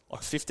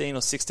like 15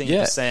 or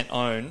 16%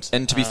 owned.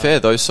 And to be fair,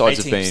 those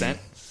sides have 18%. been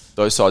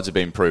those sides have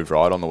been proved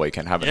right on the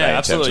weekend, haven't they? In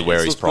Absolutely. terms of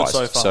where he's priced.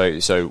 So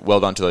far. So well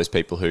done to those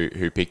people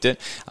who picked it.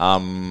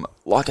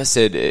 Like I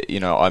said,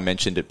 I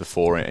mentioned it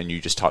before, and you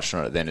just touched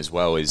on it then as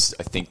well. Is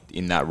I think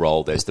in that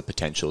role there's the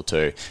potential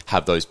to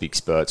have those big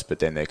spurts, but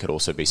then there could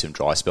also be some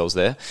dry spells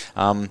there.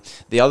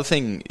 The other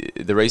thing,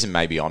 the reason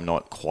maybe I'm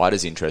not quite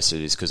as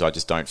interested is because I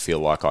just don't feel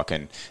like I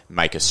can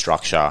make my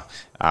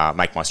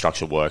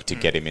structure work to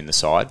get him in the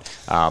side,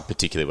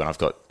 particularly when I've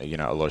got a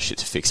lot of shit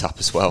to fix up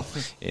as well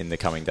in the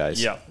coming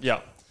days.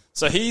 Yeah.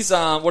 So he's,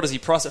 what is he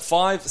priced at?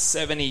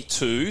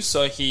 572.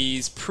 So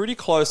he's pretty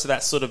close to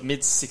that sort of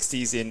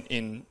mid-60s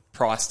in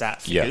price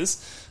stat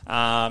figures,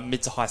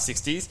 mid to high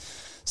 60s.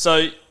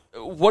 So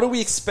what do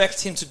we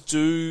expect him to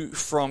do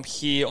from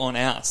here on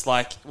out?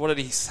 Like, what did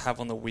he have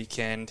on the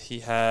weekend? He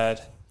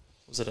had,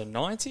 was it a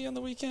 90 on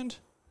the weekend?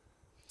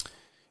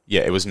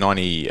 Yeah, it was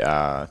 92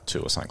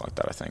 or something like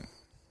that, I think.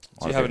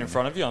 Do you have it in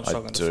front of you? I'm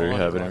struggling to find it. I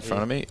do have it in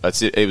front of me.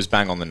 It was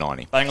bang on the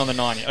 90. Bang on the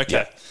 90. Okay.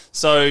 Yeah.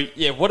 So,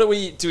 what do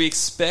we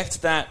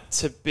expect that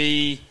to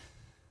be?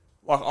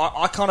 Like,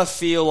 I kind of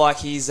feel like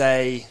he's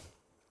a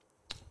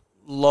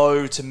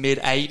low to mid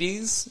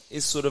 80s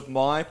is sort of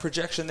my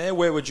projection there.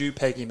 Where would you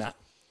peg him at?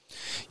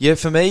 Yeah,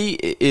 for me,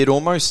 it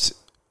almost...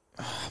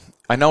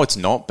 I know it's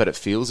not, but it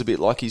feels a bit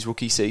like his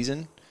rookie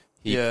season.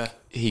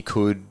 He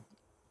could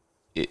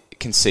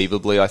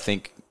conceivably, I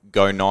think,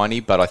 go 90,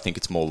 but I think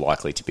it's more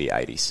likely to be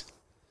 80s.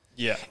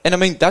 Yeah. And I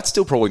mean, that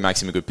still probably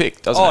makes him a good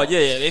pick, doesn't it? Oh, yeah.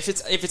 If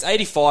it's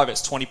 85,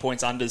 it's 20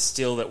 points under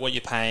still that what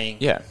you're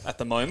paying at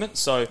the moment.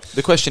 So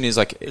the question is,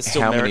 like,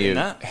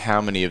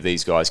 how many of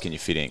these guys can you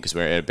fit in? Because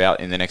we're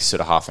in the next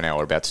sort of half an hour,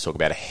 we're about to talk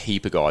about a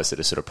heap of guys that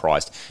are sort of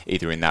priced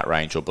either in that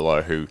range or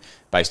below who,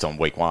 based on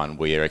week one,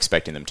 we are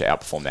expecting them to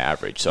outperform their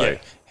average. So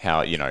how,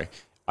 are you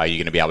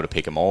going to be able to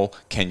pick them all?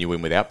 Can you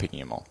win without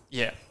picking them all?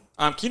 Yeah.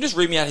 Can you just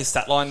read me out his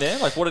stat line there?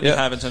 Like, what did he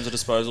have in terms of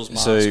disposals,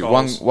 marks, so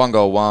goals? one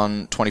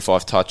goal,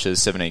 25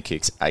 touches, 17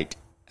 kicks, 8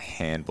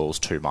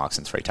 handballs, 2 marks,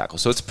 and 3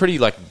 tackles. So it's a pretty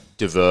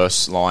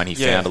diverse line. He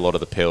found a lot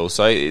of the pills.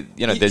 So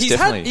there's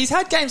definitely he's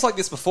had games like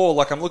this before.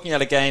 Like, I'm looking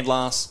at a game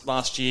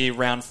last year,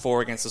 round 4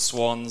 against the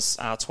Swans,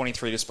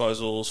 23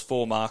 disposals,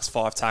 4 marks,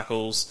 5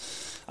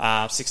 tackles.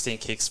 16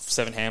 kicks,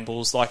 7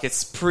 handballs. Like,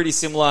 it's pretty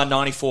similar,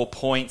 94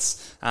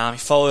 points. He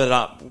followed it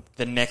up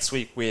the next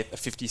week with a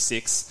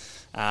 56.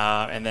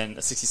 And then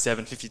a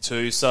 67,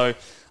 52. So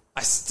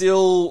I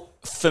still,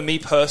 for me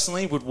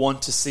personally, would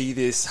want to see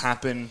this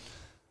happen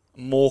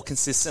more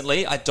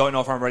consistently. I don't know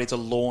if I'm ready to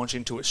launch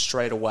into it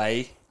straight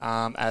away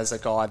as a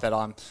guy that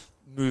I'm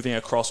moving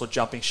across or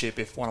jumping ship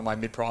if one of my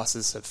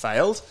mid-prices have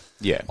failed.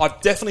 Yeah. I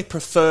definitely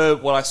prefer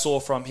what I saw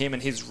from him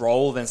and his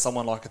role than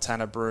someone like a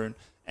Tanner Bruhn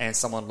and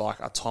someone like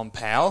a Tom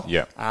Powell.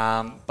 Yeah.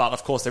 But,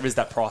 of course, there is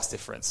that price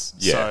difference.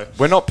 Yeah. So,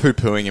 we're not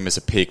pooh-poohing him as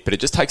a pick, but it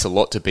just takes a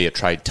lot to be a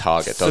trade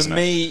target, doesn't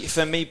it?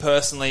 For me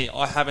personally,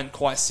 I haven't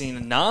quite seen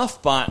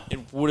enough, but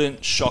it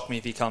wouldn't shock me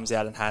if he comes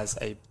out and has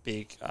a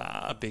big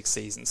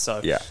season. So,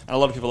 and a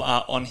lot of people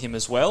are on him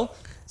as well.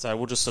 So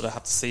we'll just sort of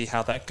have to see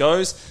how that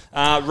goes.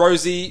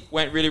 Rosie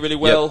went really, really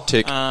well. Yep,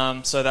 tick.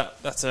 So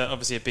that's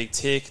obviously a big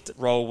tick. The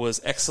role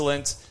was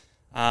excellent.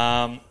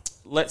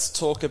 Let's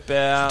talk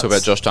about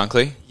Josh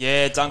Dunkley.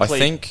 Yeah,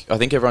 Dunkley. I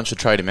think everyone should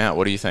trade him out.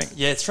 What do you think?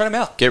 Yeah, let's trade him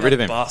out. Get rid of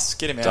him.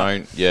 Get him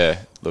out.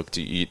 Look,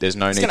 there's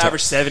no need. He's going to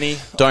average 70.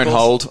 Don't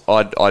hold.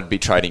 I'd be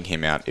trading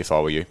him out if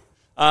I were you.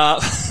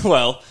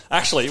 Well,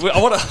 actually, I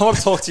want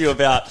to talk to you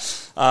about.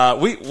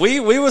 We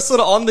were sort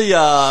of on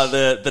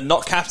the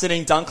not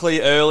captaining Dunkley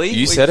early.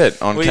 You said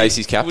it on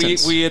Casey's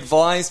captains. We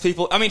advised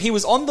people. I mean, he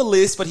was on the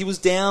list, but he was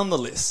down the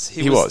list.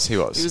 He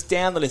was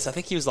down the list. I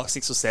think he was like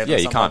 6 or 7. Yeah, or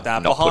you something can't like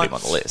that. not put him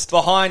on the list.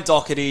 Behind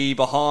Doherty,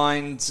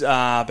 behind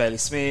Bailey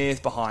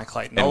Smith, behind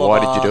Clayton and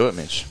Oliver. why did you do it,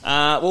 Mitch?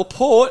 Well,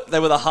 Port, they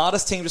were the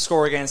hardest team to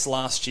score against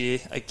last year.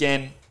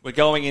 Again, we're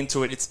going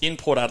into it. It's in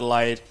Port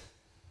Adelaide.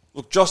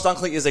 Look, Josh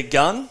Dunkley is a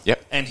gun,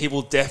 and he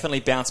will definitely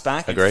bounce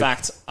back. Agreed. In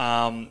fact,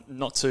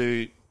 not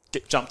to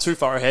jump too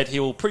far ahead, he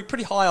will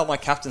pretty high on my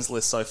captain's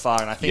list so far,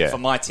 and I think for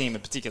my team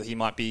in particular, he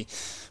might be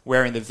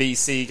wearing the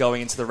VC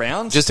going into the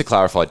round. Just to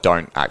clarify,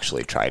 don't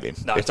actually trade him.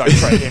 No, don't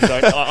trade him.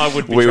 I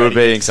would be. We were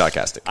being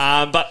sarcastic.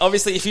 But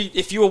obviously,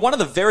 if you were one of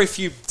the very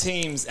few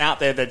teams out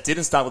there that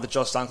didn't start with the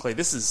Josh Dunkley,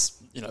 this is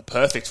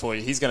perfect for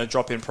you. He's going to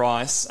drop in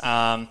price.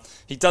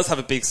 He does have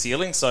a big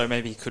ceiling, so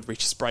maybe he could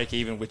reach his break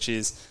even, which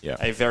is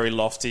a very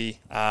lofty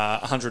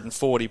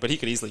 140, but he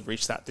could easily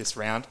reach that this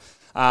round.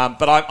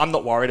 But I'm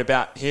not worried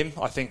about him.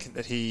 I think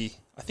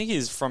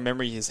he's, from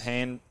memory, his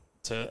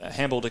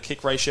handball to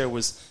kick ratio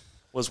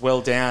was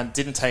well down.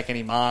 Didn't take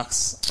any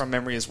marks from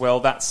memory as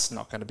well. That's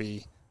not going to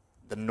be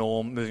the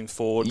norm moving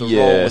forward. The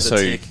role was a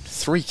tick.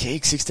 3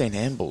 kicks, 16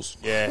 handballs.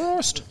 Yeah.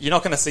 Christ. You're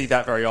not going to see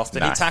that very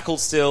often. No. He tackled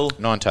still.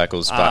 9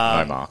 tackles,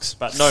 but no marks.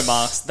 But no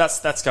marks.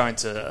 That's going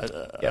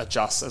to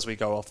adjust as we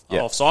go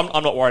off. So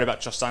I'm not worried about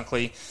Josh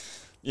Dunkley.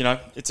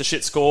 It's a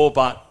shit score,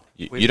 but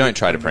you don't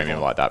trade a premium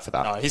like that for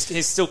that. No,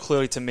 he's still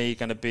clearly, to me,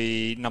 going to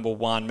be number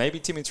 1. Maybe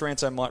Timmy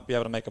Taranto might be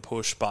able to make a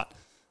push, but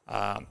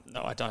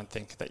no, I don't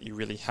think that you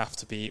really have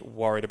to be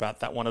worried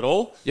about that one at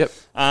all. Yep.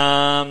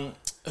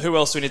 Who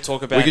else do we need to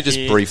talk about? We could just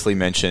here? briefly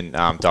mention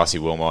Darcy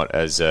Wilmot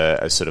as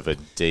sort of a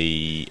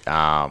D.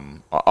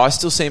 I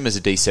still see him as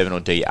a D7 or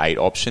D8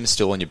 option,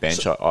 still on your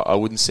bench. I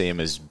wouldn't see him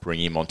as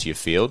bringing him onto your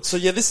field. So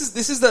yeah, this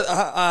is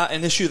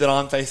an issue that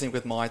I'm facing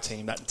with my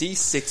team. That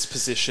D6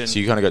 position. So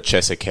you kind of got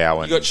Chesser,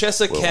 Cowan. You got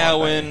Chesser,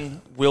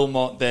 Cowan,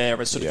 Wilmot there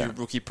as sort of your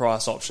rookie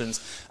price options.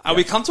 Are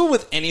we comfortable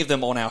with any of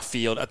them on our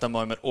field at the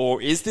moment, or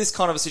is this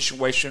kind of a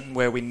situation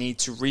where we need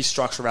to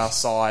restructure our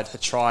side to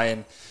try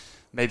and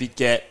maybe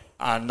get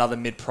another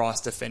mid-price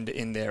defender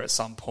in there at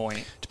some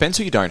point? Depends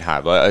who you don't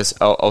have.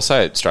 I'll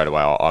say it straight away.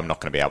 I'm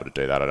not going to be able to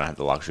do that. I don't have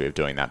the luxury of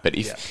doing that. But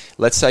if,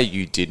 let's say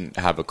you didn't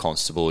have a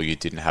Constable, or you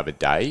didn't have a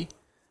Day,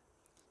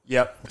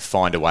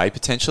 find a way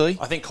potentially.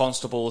 I think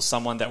Constable is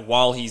someone that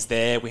while he's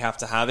there, we have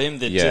to have him.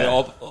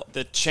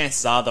 The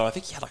chances are, though, I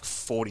think he had like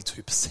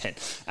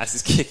 42% as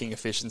his kicking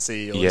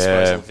efficiency or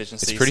disposal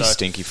efficiency. It's pretty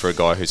stinky for a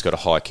guy who's got a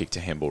high kick to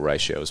handball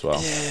ratio as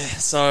well. Yeah,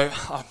 so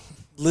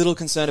little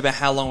concerned about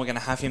how long we're going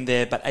to have him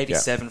there, but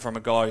 87 from a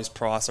guy who's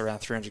priced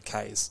around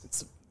 300k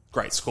it's a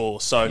great score.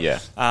 So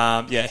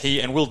he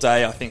and Will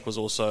Day I think was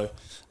also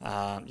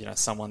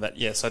someone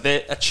that so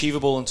they're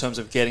achievable in terms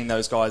of getting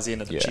those guys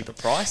in at a cheaper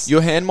price.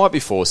 Your hand might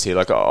be forced here.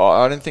 Like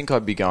I don't think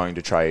I'd be going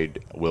to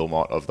trade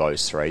Wilmot of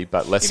those three,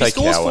 but let's say if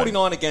he scores Cowan,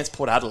 49 against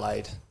Port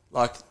Adelaide.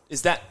 Like,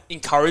 is that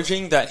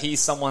encouraging that he's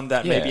someone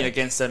that maybe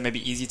against a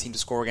maybe easier team to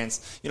score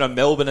against?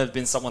 Melbourne have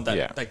been someone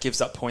that gives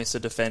up points to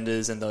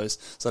defenders and those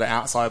sort of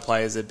outside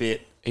players a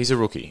bit. He's a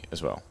rookie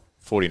as well.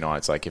 49,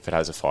 it's like if it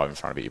has a 5 in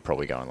front of it, you're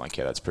probably going like,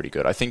 that's pretty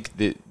good. I think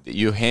that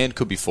your hand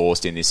could be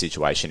forced in this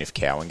situation if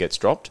Cowan gets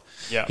dropped.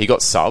 Yeah. He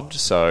got subbed,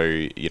 so,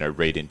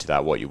 read into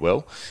that what you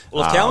will.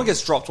 Well, if Cowan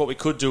gets dropped, what we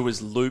could do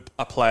is loop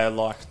a player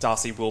like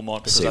Darcy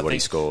Wilmot because he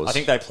scores. I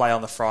think they play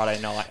on the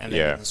Friday night and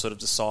then you can sort of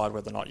decide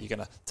whether or not you're going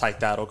to take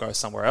that or go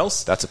somewhere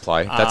else. That's a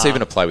play. That's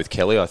even a play with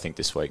Kelly, I think,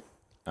 this week.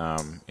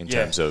 In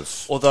terms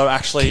of although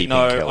actually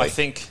no, Kelly, I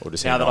think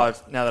now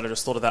that I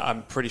just thought of that,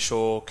 I'm pretty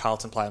sure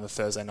Carlton play on the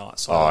Thursday night.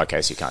 So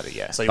okay, so you can't do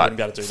so you wouldn't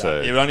be able to do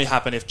that. It would only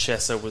happen if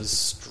Chesser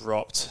was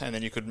dropped, and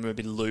then you could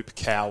maybe loop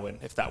Cowan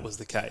if that was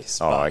the case.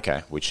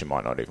 Okay, which you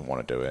might not even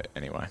want to do it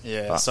anyway.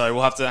 Yeah, so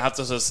we'll have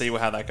to sort of see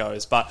how that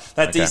goes. But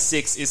that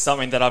D6 is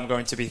something that I'm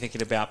going to be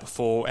thinking about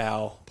before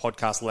our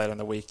podcast later in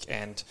the week,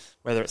 and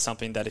whether it's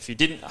something that if you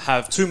didn't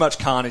have too much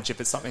carnage, if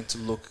it's something to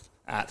look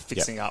at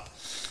fixing up.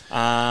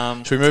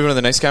 Should we move on to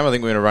the next game? I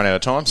think we're going to run out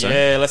of time. So.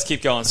 Yeah, let's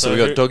keep going. So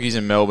we've got Doggies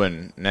in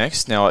Melbourne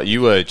next. Now,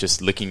 you were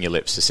just licking your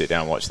lips to sit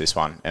down and watch this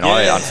one. And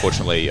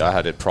unfortunately, I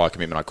had a prior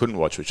commitment I couldn't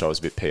watch, which I was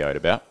a bit PO'd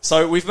about.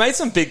 So we've made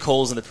some big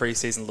calls in the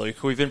preseason,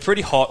 Luke. We've been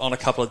pretty hot on a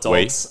couple of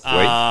dogs.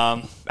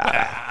 Don't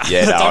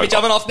be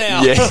jumping off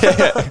now.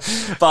 Yeah.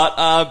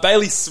 But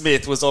Bailey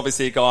Smith was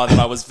obviously a guy that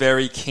I was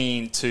very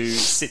keen to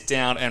sit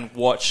down and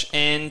watch.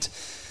 And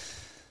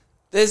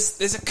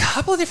there's a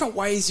couple of different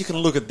ways you can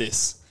look at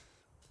this.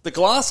 The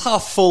glass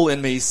half full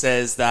in me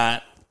says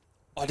that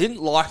I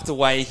didn't like the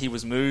way he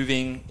was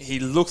moving. He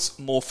looks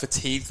more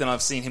fatigued than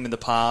I've seen him in the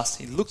past.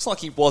 He looks like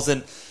he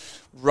wasn't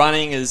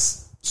running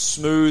as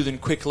smooth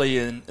and quickly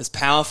and as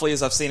powerfully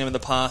as I've seen him in the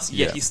past.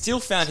 Yet he still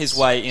found his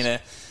way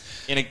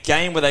in a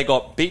game where they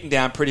got beaten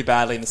down pretty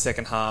badly in the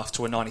second half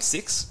to a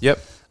 96. Yep.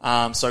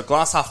 So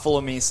glass half full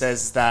of me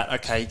says that,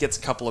 okay, he gets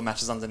a couple of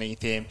matches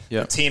underneath him.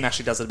 Yep. The team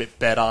actually does it a bit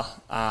better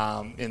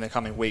in the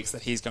coming weeks,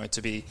 that he's going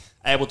to be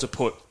able to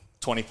put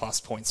 20-plus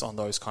points on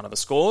those kind of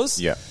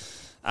scores. Yeah.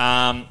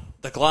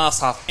 The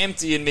glass half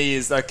empty in me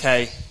is,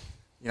 okay,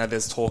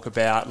 there's talk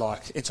about,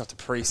 into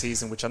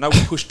preseason, which I know we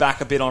pushed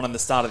back a bit on in the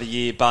start of the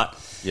year, but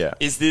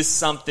is this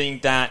something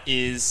that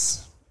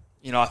is,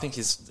 I think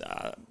his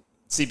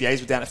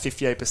CBAs were down at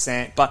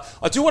 58%, but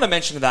I do want to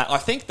mention that I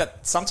think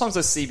that sometimes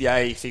those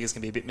CBA figures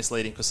can be a bit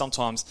misleading, because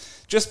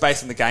sometimes, just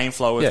based on the game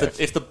flow,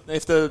 if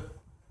the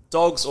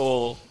Dogs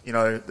or,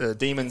 the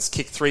Demons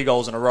kick 3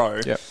 goals in a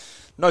row,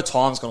 no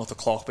time's gone off the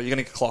clock, but you're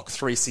going to clock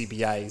 3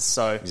 CBAs.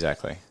 So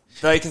exactly,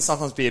 they can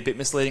sometimes be a bit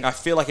misleading. I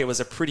feel like it was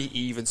a pretty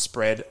even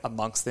spread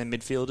amongst their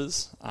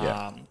midfielders,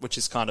 which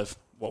is kind of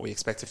what we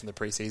expected from the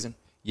preseason.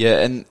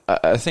 Yeah, and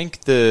I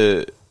think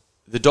the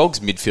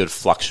Dogs' midfield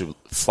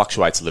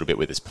fluctuates a little bit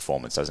with its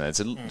performance, doesn't it?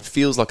 It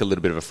feels like a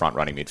little bit of a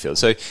front-running midfield.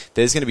 So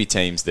there's going to be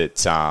teams that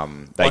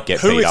they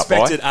get beat up by. Who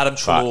expected Adam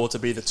Treloar to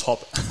be the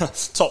top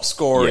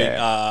scoring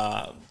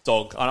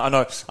dog? I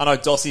know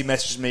Dossie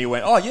messaged me and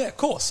went, oh yeah, of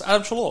course,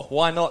 Adam Treloar.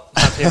 Why not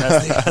have him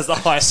as the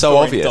highest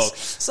scoring dog?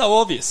 So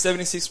obvious.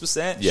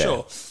 76%,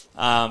 sure.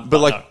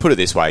 But put it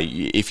this way,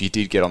 if you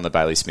did get on the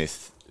Bailey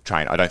Smith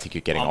train, I don't think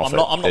you're getting off it. I'm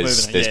not moving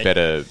it. There's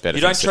better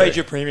you don't trade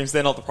your premiums.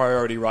 They're not the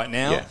priority right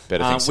now. Yeah,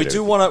 better things we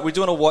do want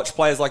to watch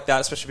players like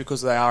that, especially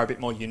because they are a bit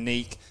more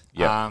unique.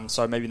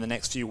 So maybe in the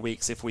next few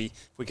weeks, if we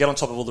get on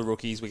top of all the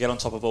rookies, we get on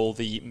top of all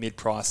the mid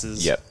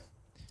prices.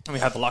 and we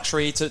have the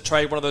luxury to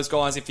trade one of those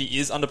guys if he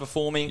is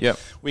underperforming, Yep.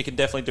 we can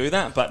definitely do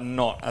that, but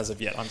not as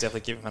of yet. I'm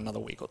definitely giving him another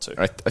week or two.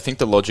 I think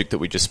the logic that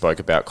we just spoke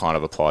about kind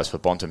of applies for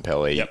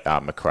Bontempelli, Yep.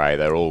 McRae.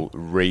 They're all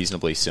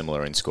reasonably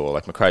similar in score.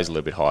 Like McRae's a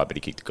little bit higher, but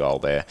he kicked a goal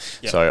there.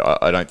 Yep. So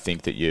I don't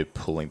think that you're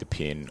pulling the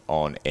pin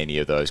on any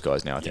of those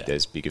guys now. I think Yeah.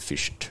 there's bigger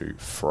fish to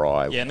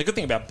fry. Yeah, and the good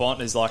thing about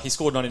Bont is like he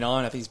scored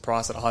 99. I think he's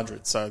priced at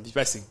 100. So he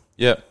basically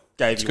Yeah.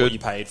 gave It's you good. what you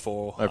paid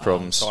for. No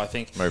problems. So I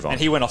think Move on. And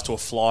he went off to a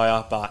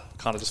flyer, but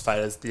kind of just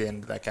faded at the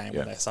end of that game Yeah.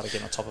 when they started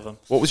getting on top of him.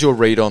 What was your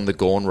read on the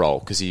Gawn roll?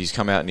 Because he's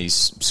come out and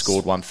he's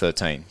scored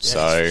 113. Yeah,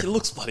 So he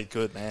looks bloody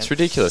good, man. it's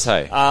ridiculous,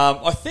 hey?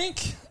 I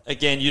think,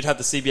 again, you'd have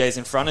the CBAs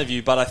in front of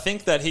you, but I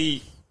think that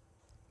he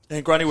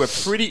and Grundy were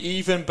pretty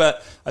even,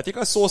 but I think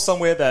I saw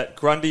somewhere that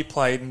Grundy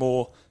played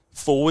more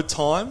forward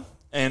time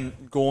and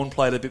Gawn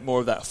played a bit more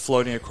of that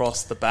floating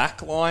across the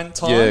back line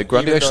time. Yeah,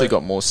 Grundy even actually though-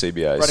 got more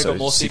CBAs. Grundy So got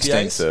more 16,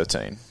 CBAs?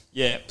 13.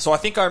 Yeah, so I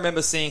think I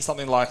remember seeing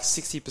something like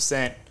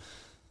 60%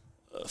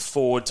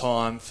 forward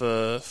time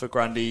for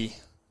Grundy.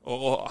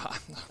 Or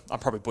I'm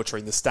probably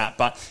butchering the stat,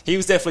 but he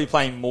was definitely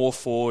playing more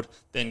forward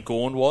than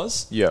Gawn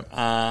was.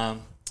 Yeah.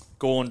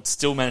 Gawn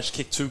still managed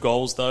to kick 2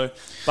 goals, though.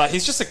 But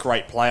he's just a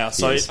great player.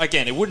 So, He is.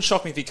 again, it wouldn't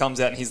shock me if he comes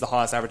out and he's the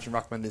highest averaging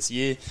ruckman this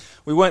year.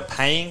 We weren't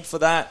paying for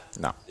that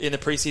No. in the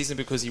preseason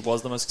because he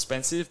was the most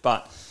expensive.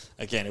 But,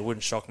 again, it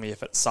wouldn't shock me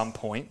if at some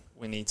point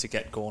we need to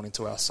get Gawn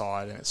into our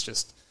side and it's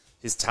just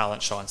his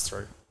talent shines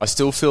through. I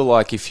still feel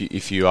like if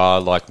you are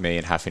like me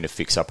and having to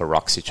fix up a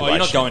ruck situation... Oh, you're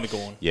not going to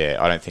Gawn. Yeah,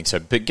 I don't think so.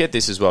 But get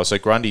this as well. So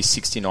Grundy's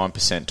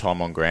 69% time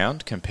on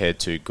ground compared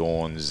to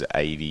Gawn's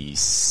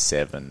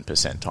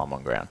 87% time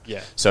on ground.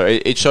 Yeah. So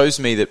it shows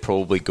me that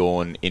probably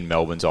Gawn, in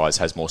Melbourne's eyes,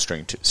 has more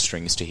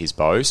strings to his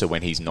bow. So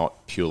when he's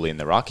not purely in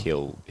the ruck,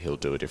 he'll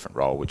do a different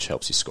role, which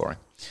helps his scoring.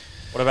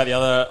 What about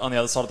on the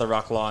other side of the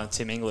ruck line,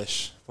 Tim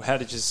English? Well, how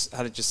did you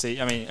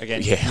see? I mean,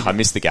 again, Yeah, I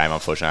missed the game,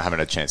 unfortunately. I haven't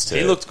had a chance to...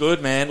 he looked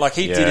good, man. Like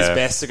he did his Yeah.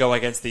 best to go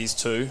against these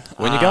two.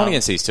 When you're going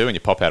against these two and you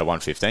pop out at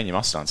 115, you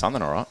must have done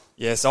something all right.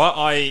 Yeah, so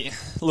I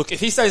look,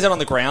 if he stays out on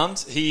the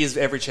ground, he has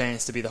every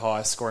chance to be the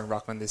highest scoring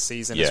ruckman this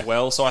season Yeah. as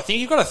well. So I think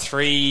you've got a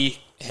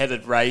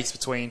 3-headed race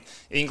between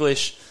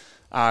English,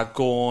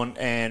 Gawn,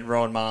 and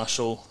Rowan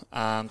Marshall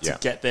to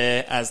get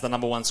there as the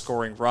number 1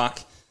 scoring ruck.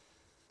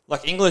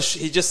 Like English,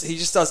 he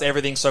just does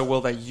everything so well.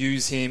 They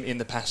use him in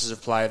the patches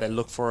of play. They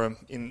look for him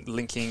in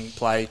linking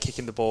play,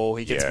 kicking the ball.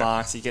 He gets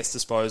marks, he gets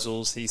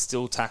disposals, he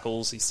still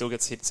tackles, he still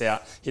gets hit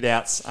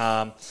outs.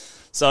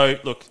 So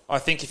look, I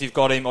think if you've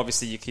got him,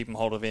 obviously you keep him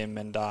hold of him,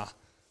 and a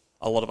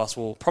lot of us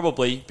will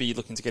probably be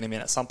looking to get him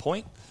in at some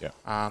point.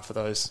 Yeah. For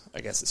those,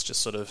 I guess it's just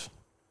sort of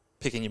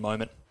picking your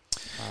moment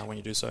when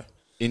you do so.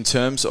 In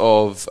terms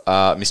of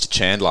Mr.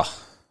 Chandler,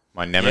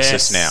 my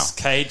nemesis now.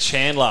 Cade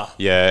Chandler.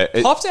 Yeah.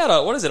 Popped out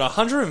at,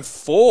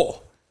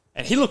 104.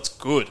 And he looked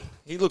good.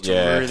 He looked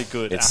really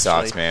good, It actually.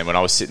 sucks, man. When I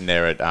was sitting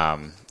there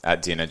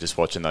at dinner just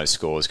watching those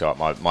scores go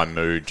up, my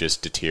mood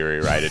just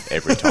deteriorated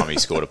every time he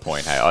scored a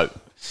point. Hey,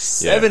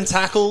 7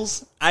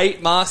 tackles,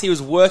 8 marks. He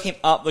was working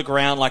up the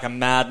ground like a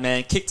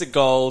madman. Kicked a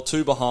goal,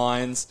 2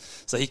 behinds.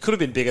 So he could have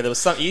been bigger. There was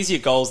some easier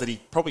goals that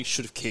he probably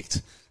should have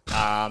kicked.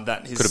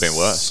 That his Could have been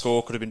worse.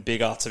 Score could have been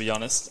bigger, to be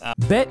honest.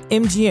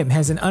 BetMGM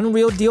has an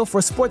unreal deal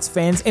for sports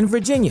fans in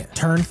Virginia.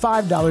 Turn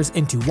 $5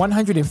 into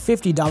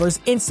 $150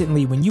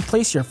 instantly when you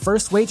place your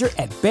first wager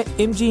at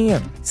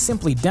BetMGM.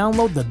 Simply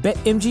download the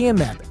BetMGM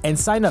app and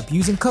sign up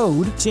using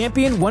code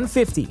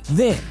Champion150.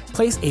 Then,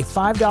 place a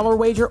 $5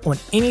 wager on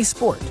any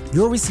sport.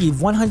 You'll receive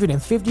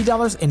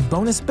 $150 in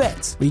bonus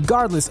bets,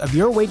 regardless of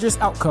your wager's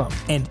outcome.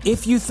 And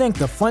if you think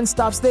the fun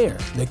stops there,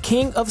 the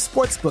king of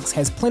sportsbooks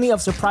has plenty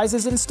of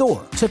surprises in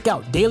store. Check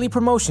out daily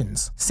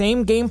promotions,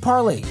 same-game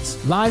parlays,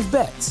 live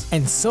bets,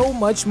 and so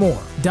much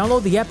more.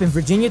 Download the app in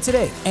Virginia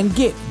today and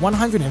get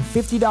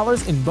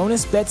 $150 in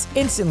bonus bets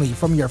instantly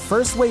from your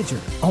first wager.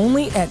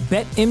 Only at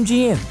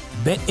BetMGM.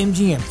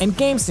 BetMGM and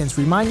GameSense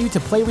remind you to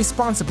play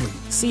responsibly.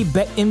 See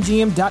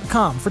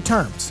BetMGM.com for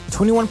terms.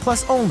 21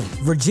 plus only.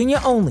 Virginia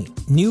only.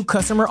 New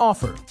customer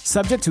offer.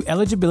 Subject to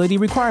eligibility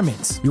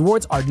requirements.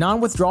 Rewards are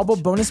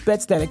non-withdrawable bonus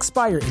bets that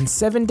expire in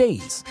 7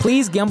 days.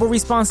 Please gamble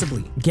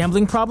responsibly.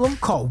 Gambling problem?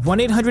 Call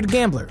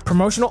 1-800-GAMBLER.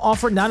 Promotional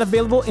offer not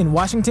available in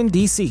Washington,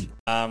 D.C.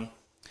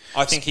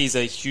 I think he's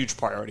a huge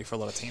priority for a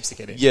lot of teams to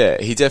get in. Yeah,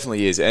 he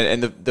definitely is.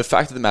 And the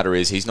fact of the matter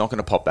is he's not going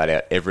to pop that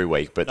out every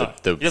week. But No,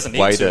 he doesn't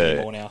need to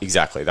anymore now.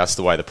 Exactly. That's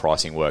the way the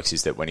pricing works,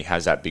 is that when he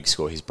has that big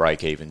score, his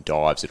break-even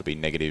dives, it'll be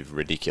negative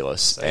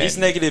ridiculous. So he's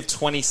negative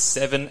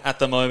 27 at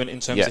the moment in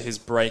terms of his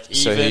break-even.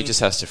 So he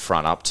just has to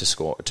front up to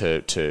score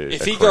to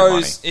if he accrue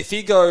goes, money. if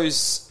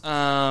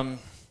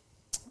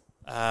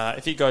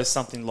he goes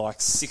something like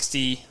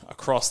 60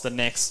 across the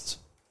next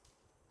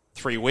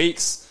 3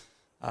 weeks,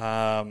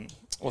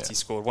 what's he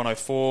scored?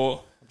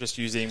 104. I'm just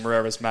using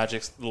Moreira's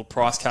Magic's little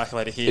price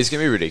calculator here. It's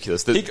going to be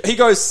ridiculous. He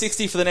goes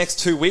 60 for the next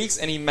 2 weeks,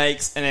 and he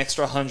makes an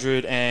extra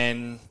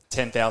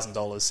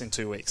 $110,000 in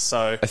 2 weeks.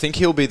 So I think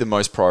he'll be the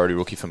most priority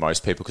rookie for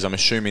most people, because I'm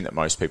assuming that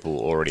most people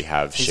already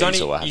have he's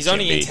Sheezel or have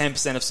only in Jimmy.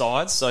 10% of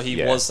sides, so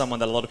he was someone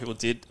that a lot of people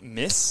did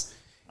miss.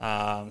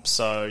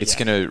 It's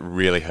going to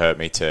really hurt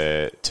me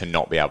to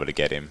not be able to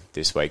get him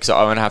this week. So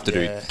I'm going to have to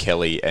do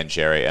Kelly and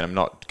Jerry, and I'm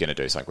not going to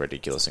do something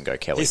ridiculous and go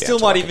Kelly. He still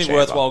might even be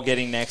worthwhile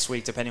getting next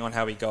week, depending on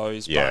how he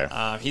goes. Yeah.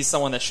 But he's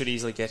someone that should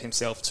easily get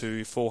himself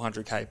to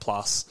 400k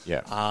plus.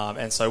 Yeah.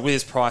 And so with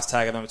his price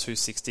tag at number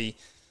 260,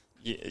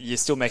 you're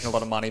still making a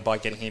lot of money by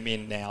getting him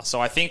in now. So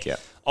I think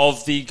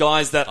of the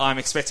guys that I'm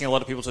expecting a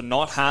lot of people to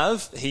not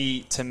have,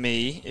 he, to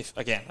me, if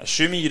again,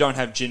 assuming you don't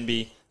have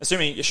Jinbi,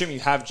 assuming you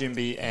have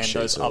Jinbi and Sheezel,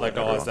 those other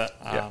guys that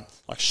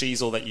like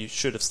Sheezel that you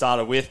should have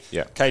started with,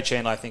 Kade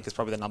Chandler I think is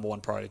probably the number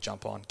one priority to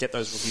jump on. Get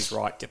those rookies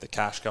right, get the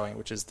cash going,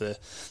 which is the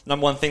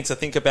number one thing to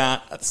think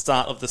about at the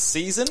start of the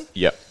season.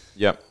 Yep.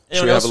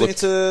 Anyone else we need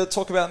to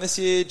talk about this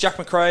year? Jack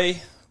McRae.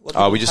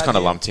 We just kind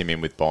of lumped him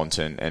in with Bont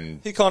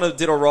and he kind of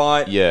did all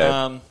right.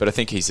 Yeah, but I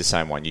think he's the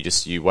same one.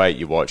 You wait,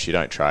 you watch, you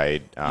don't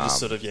trade. You just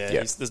sort of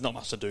there's not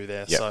much to do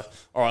there. So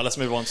all right, let's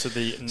move on to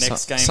the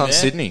next game.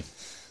 Sydney.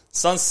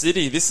 Sun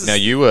City. This is now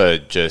you were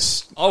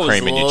just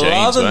creaming your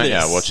jeans, weren't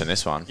you, watching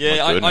this one?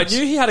 Yeah, I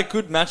knew he had a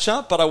good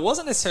matchup, but I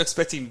wasn't necessarily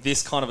expecting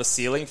this kind of a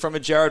ceiling from a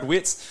Jared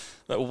Witts.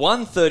 But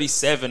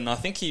 137, I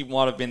think he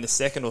might have been the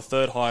second or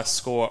third highest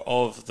score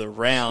of the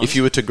round. If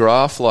you were to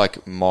graph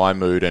like my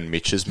mood and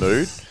Mitch's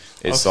mood,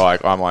 it's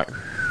like I'm like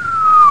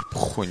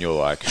when you're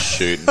like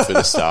shooting for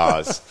the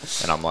stars,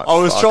 and I'm like, I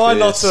was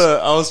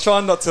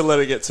trying not to let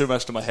it get too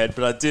much to my head,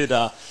 but I did.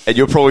 And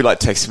you're probably like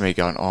texting me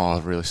going, "Oh,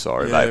 I'm really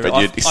sorry, mate,"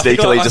 but you'd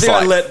sneakily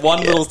I let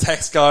one little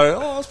text go.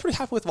 Oh, I was pretty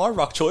happy with my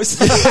ruck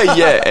choice. and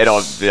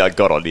I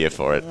got on here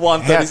for it.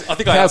 130. I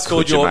think I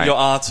outscored your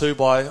R2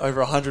 by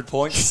over 100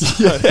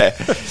 points.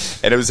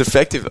 And it was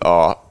effective.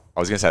 I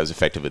was going to say it was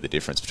effective with the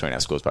difference between our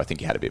scores, but I think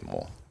you had a bit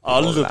more.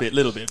 A little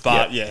bit.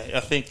 But I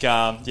think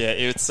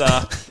it's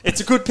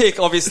a good pick,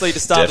 obviously, to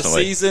start the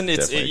season.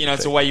 It's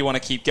it's a way you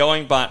want to keep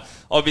going, but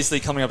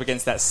obviously coming up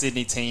against that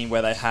Sydney team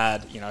where they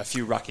had a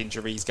few ruck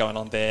injuries going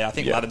on there. I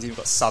think Laddams even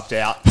got subbed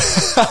out. The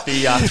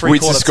 3/4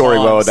 Witts is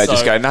scoring well. They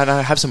just go no,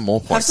 have some more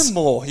points. Have some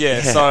more,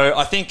 So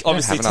I think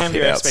obviously temper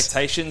your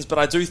expectations, but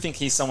I do think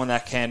he's someone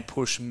that can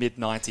push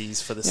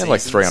mid-90s for the season. Like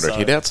 300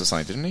 hit-outs or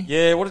something, didn't he?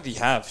 Yeah, what did he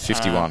have?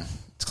 51.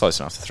 It's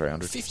close enough to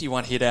 300.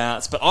 51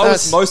 hit-outs. But I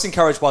was most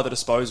encouraged by the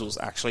disposals,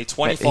 actually.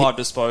 25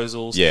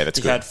 disposals. Yeah, that's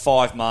good. He had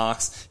 5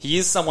 marks. He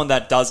is someone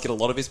that does get a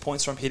lot of his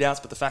points from hit-outs,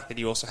 but the fact that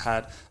he also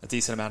had a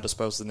decent amount of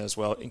disposals in there as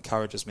well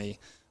encourages me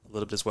a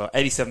little bit as well.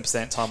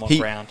 87% time on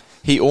ground.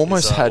 He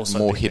almost had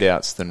more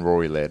hit-outs than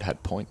Rory Laird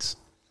had points.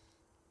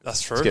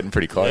 That's true. It's getting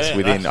pretty close.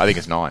 I think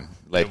it's 9.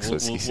 We'll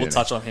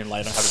touch on him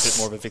later and have a bit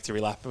more of a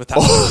victory lap with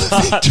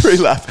that. Victory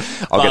lap.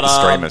 I'll get the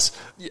streamers.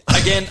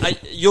 Again,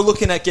 you're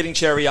looking at getting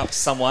Cherry up to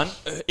someone.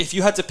 If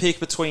you had to pick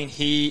between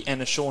he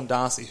and a Sean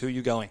Darcy, who are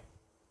you going?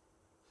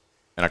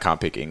 And I can't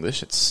pick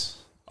English.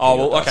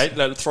 Okay.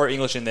 Let's throw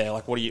English in there.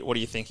 Like, what are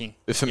you thinking?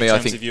 For me, I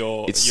think of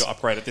your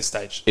upgrade at this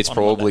stage. It's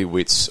probably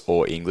Witts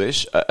or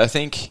English. I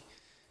think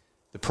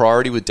the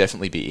priority would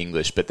definitely be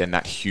English, but then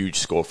that huge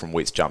score from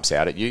Witts jumps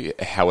out at you.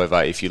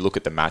 However, if you look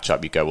at the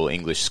matchup, you go, well,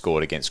 English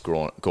scored against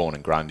Gawn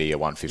and Grundy at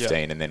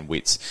 115, and then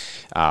Witts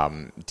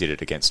did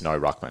it against no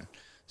ruckman.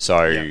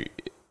 So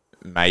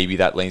maybe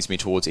that leans me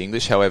towards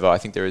English. However, I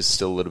think there is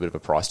still a little bit of a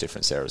price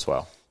difference there as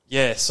well.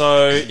 Yeah,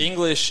 so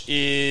English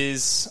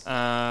is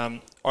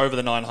over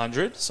the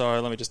 900. So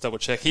let me just double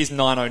check. He's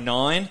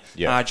 909.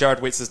 Yeah.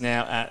 Jared Witts is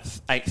now at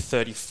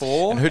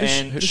 834. And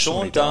who does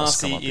Sean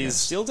Darcy is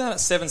still down at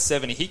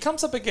 770. He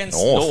comes up against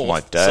North.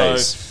 My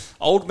days. So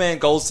old man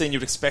Goldstein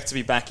you'd expect to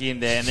be back in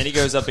there. And then he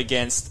goes up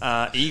against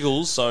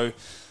Eagles. So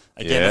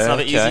again, that's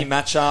another easy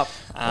matchup.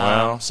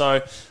 Wow.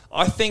 So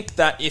I think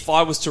that if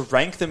I was to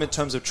rank them in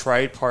terms of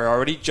trade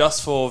priority,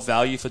 just for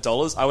value for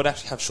dollars, I would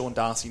actually have Sean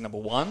Darcy number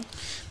 1.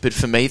 But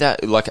for me,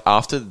 that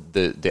after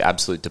the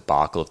absolute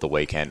debacle of the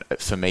weekend,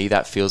 for me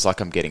that feels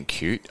like I'm getting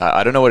cute.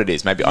 I don't know what it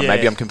is. Maybe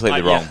I'm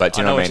completely wrong. But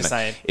do you know what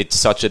I mean? It's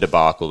such a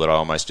debacle that I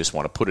almost just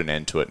want to put an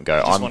end to it and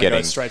go. I'm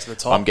getting straight to the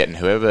top. I'm getting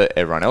whoever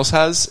everyone else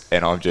has,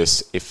 and I'm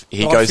just if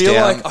he goes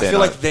down. I feel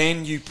like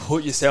then you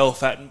put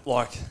yourself at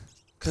like.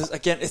 Because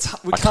again,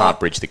 I can't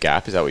bridge the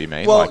gap. Is that what you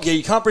mean? Well,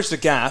 you can't bridge the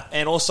gap,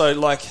 and also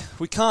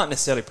we can't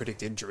necessarily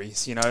predict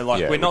injuries.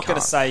 We're not going to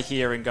say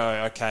here and go,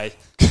 okay,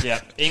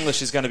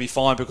 English is going to be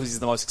fine because he's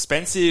the most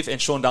expensive, and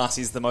Sean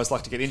Darcy is the most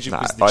likely to get injured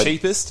because he's the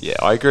cheapest. Yeah,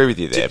 I agree with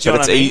you there,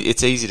 but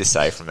it's easy to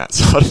say from that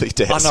side of the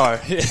desk. I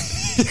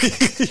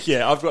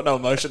know. I've got no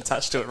emotion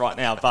attached to it right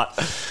now, but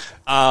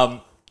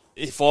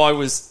if I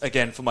was,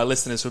 again, for my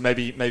listeners who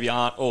maybe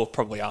aren't, or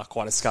probably are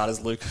quite as scarred as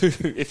Luke,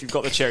 if you've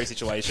got the Cherry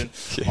situation,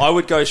 I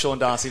would go Sean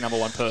Darcy number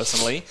 1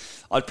 personally.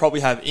 I'd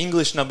probably have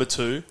English number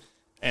 2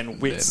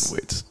 and Witts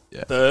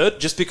third,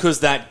 just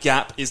because that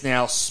gap is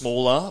now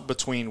smaller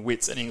between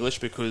Witts and English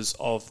because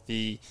of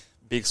the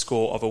big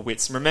score of a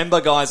Witts.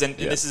 Remember, guys, and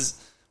this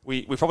is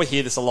we probably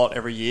hear this a lot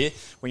every year.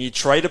 When you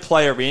trade a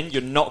player in,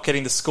 you're not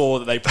getting the score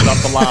that they put up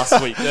the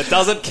last week. That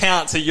doesn't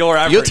count to your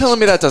average. You're telling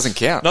me that doesn't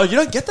count? No, you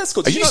don't get that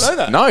score. Did you not know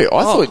that? No, I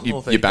thought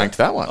you banked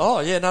that one. Oh,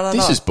 yeah, no.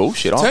 This is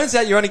bullshit. Turns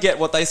out you only get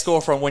what they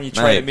score from when you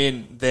trade them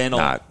in. Then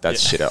that's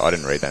shit. I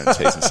didn't read that in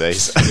T's and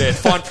C's. Yeah,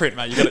 fine print,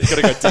 mate. You got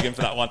to go digging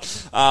for that one.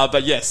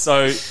 But yes,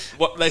 so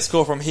what they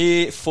score from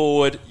here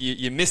forward,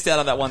 you missed out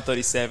on that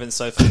 137.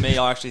 So for me,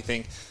 I actually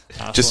think.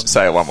 Just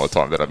say it one more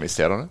time that I missed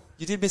out on it.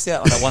 You did miss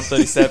out on that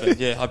 137.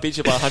 Yeah, I beat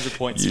you by 100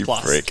 points you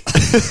plus. Prick.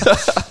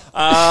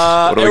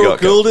 What do we got?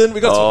 Goulden. We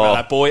got to talk about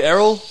that boy,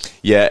 Errol.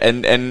 Yeah,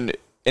 and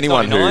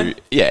anyone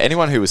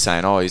 99? who was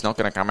saying, he's not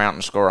going to come out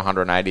and score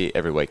 180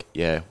 every week.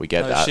 Yeah, we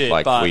get that. Shit,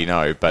 we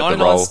know, but 99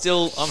 the role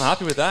still, I'm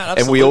happy with that.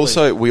 Absolutely.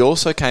 Absolutely. And we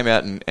also came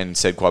out and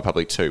said quite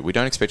public too. We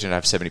don't expect him to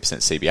have 70%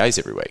 CBAs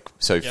every week.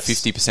 So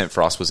 50%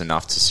 for us was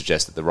enough to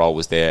suggest that the role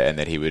was there and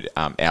that he would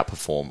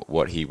outperform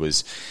what he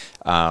was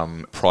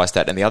priced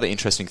at. And the other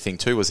interesting thing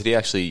too was that he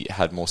actually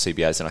had more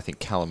CBAs than I think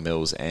Callum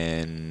Mills,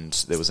 and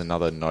there was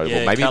another notable.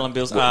 Yeah, maybe Callum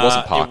Mills. It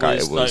wasn't Parker.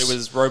 It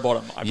was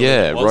Rowbottom.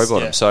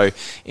 Rowbottom. Yeah. So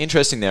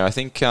interesting there. I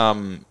think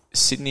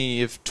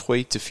Sydney have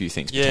tweaked a few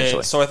things potentially.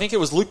 Yeah, so I think it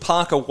was Luke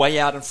Parker way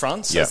out in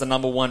front as the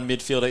number one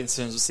midfielder in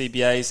terms of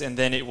CBAs, and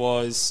then it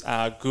was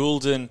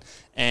Goulden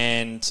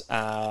and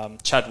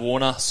Chad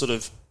Warner sort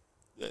of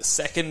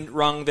second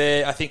rung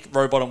there. I think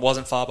Rowbottom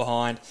wasn't far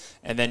behind,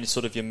 and then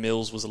sort of your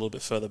Mills was a little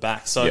bit further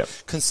back. So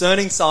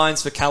concerning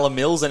signs for Callum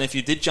Mills, and if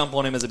you did jump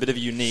on him as a bit of a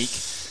unique,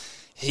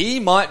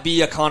 he might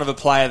be a kind of a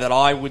player that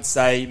I would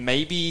say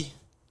maybe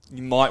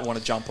you might want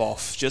to jump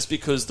off just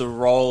because the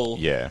role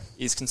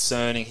is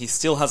concerning. He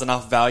still has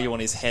enough value on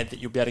his head that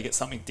you'll be able to get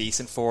something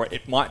decent for it.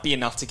 It might be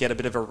enough to get a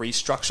bit of a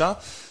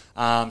restructure.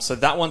 So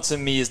that one to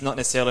me is not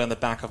necessarily on the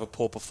back of a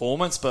poor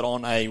performance, but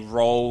on a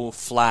role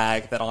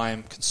flag that I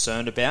am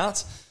concerned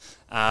about,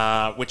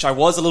 which I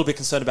was a little bit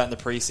concerned about in the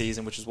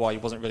preseason, which is why he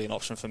wasn't really an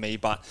option for me.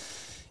 But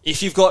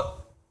if you've got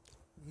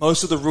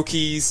most of the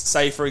rookies,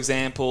 say for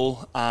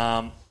example,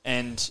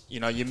 and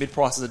your mid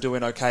prices are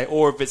doing okay,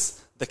 or if it's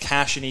the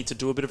cash you need to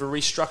do a bit of a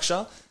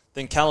restructure,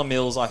 then Callum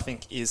Mills I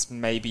think is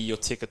maybe your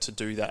ticket to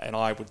do that, and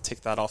I would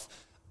tick that off,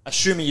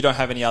 assuming you don't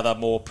have any other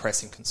more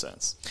pressing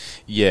concerns.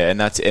 Yeah, and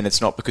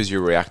it's not because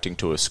you're reacting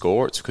to a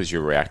score; it's because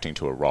you're reacting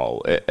to a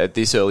role. At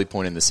this early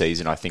point in the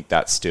season, I think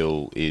that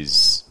still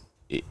is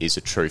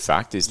a true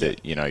fact.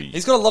 That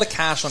he's got a lot of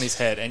cash on his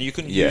head, and you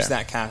can use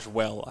that cash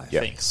well. I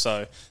think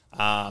so.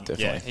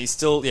 He's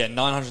still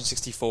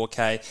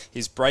 964k.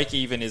 His break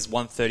even is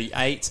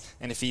 138,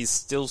 and if he's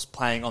still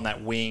playing on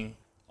that wing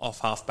off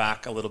half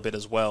back a little bit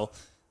as well,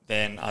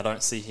 then I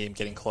don't see him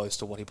getting close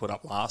to what he put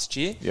up last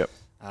year.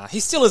 He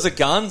still is a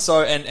gun,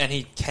 so and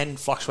he can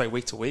fluctuate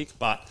week to week,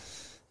 but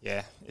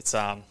it's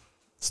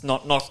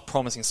not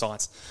promising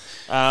signs.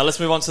 Let's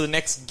move on to the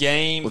next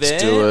game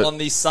on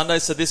the Sunday.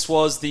 So this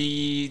was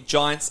the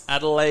Giants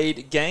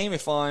Adelaide game,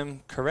 if I'm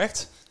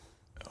correct.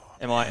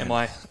 Am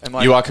I?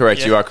 You are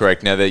correct. Yeah. You are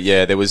correct. Now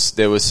that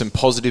there was some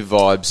positive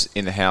vibes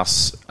in the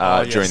house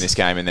during this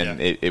game, and then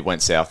it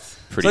went south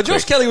pretty quick. So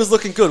Josh Kelly was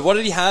looking good. What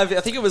did he have?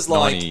 I think it was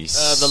like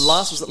the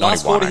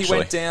last quarter he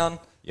went down.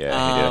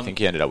 Yeah, he did. I think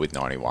he ended up with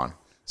 91.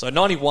 So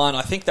 91,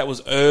 I think that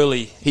was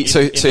early. He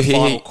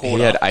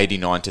had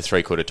 89 to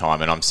 3/4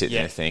 time, and I'm sitting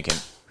there thinking,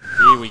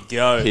 Here we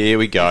go.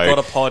 We've got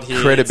a pod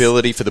here.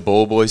 Credibility for the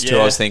Ball Boys too.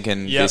 I was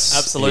thinking he's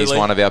absolutely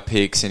one of our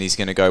picks, and he's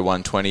going to go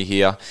 120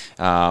 here.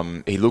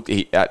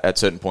 At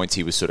certain points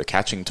he was sort of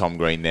catching Tom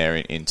Green there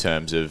in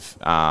terms of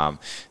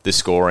the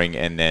scoring,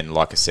 and then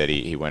like I said,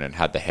 he went and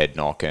had the head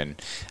knock,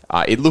 and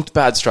it looked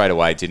bad straight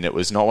away, didn't it? It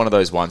was not one of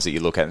those ones that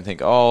you look at and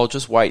think, oh,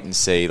 just wait and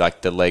see.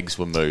 Like the legs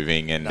were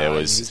moving, and there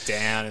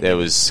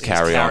was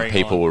carry on.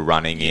 People were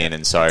running in,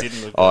 and so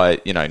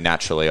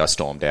naturally I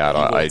stormed out.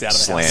 I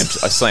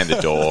slammed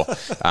the door.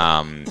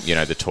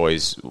 The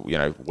toys,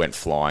 went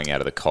flying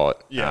out of the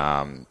cot.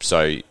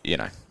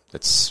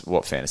 That's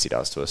what fantasy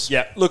does to us.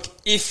 Yeah, look,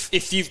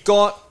 if you've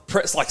got,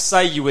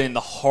 say you were in the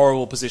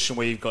horrible position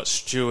where you've got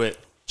Stewart,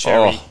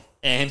 Cherry,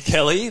 and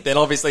Kelly, then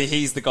obviously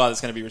he's the guy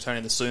that's going to be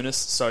returning the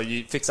soonest. So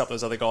you fix up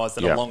those other guys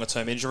that are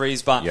longer-term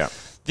injuries. But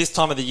this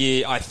time of the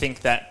year, I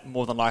think that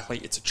more than likely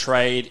it's a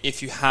trade.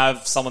 If you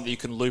have someone that you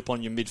can loop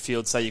on your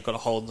midfield, say you've got a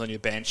Holdens on your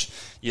bench,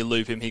 you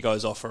loop him, he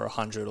goes off for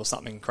 100 or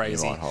something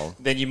crazy.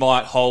 Then you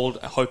might hold,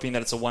 hoping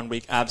that it's a 1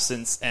 week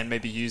absence, and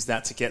maybe use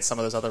that to get some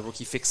of those other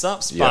rookie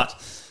fix-ups. But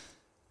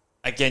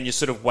again, you're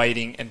sort of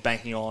waiting and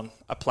banking on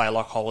a player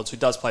like Hollins, who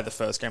does play the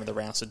first game of the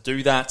round, so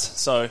do that.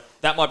 So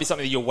that might be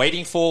something that you're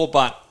waiting for,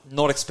 but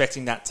not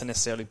expecting that to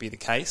necessarily be the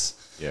case.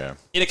 Yeah.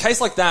 In a case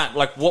like that,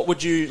 what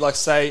would you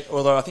say?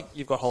 Although I think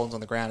you've got Hollins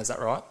on the ground, is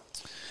that right?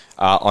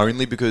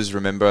 Only because,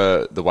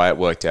 remember, the way it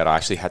worked out, I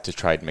actually had to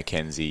trade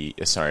Mackenzie.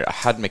 Sorry, I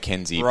had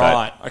Mackenzie,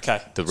 right? But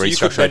okay. The so you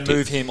could then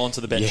move him onto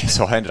the bench. Yeah,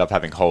 so I ended up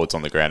having Hollins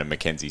on the ground and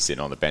Mackenzie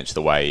sitting on the bench.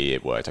 The way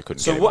it worked, I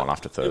couldn't get him on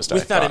after Thursday.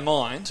 With that in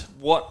mind,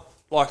 what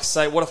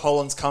if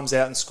Hollins comes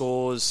out and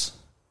scores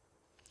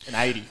an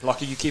 80? Are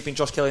you keeping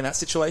Josh Kelly in that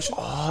situation?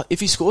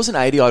 If he scores an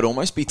 80, I'd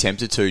almost be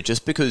tempted to,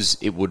 just because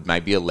it would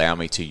maybe allow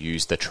me to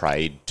use the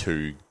trade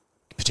to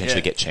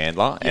potentially get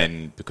Chandler,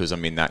 and because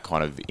I'm in that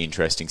kind of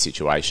interesting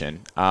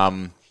situation.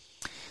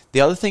 The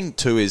other thing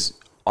too is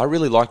I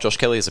really like Josh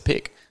Kelly as a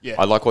pick. Yeah.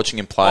 I like watching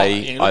him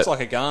play. He looks like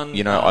a gun.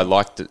 I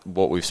liked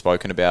what we've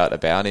spoken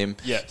about him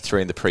through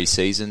in the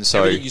preseason.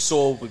 So everything you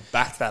saw would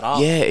back that up.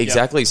 Yeah,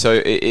 exactly. So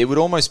it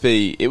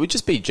would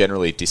just be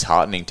generally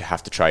disheartening to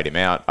have to trade him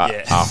out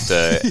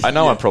after. I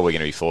know I'm probably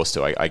going to be forced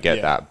to. I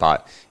get that,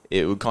 but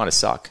it would kind of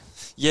suck.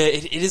 Yeah,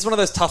 it is one of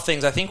those tough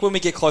things. I think when we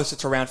get closer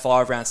to round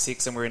 5, round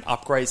 6, and we're in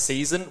upgrade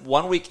season,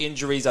 1 week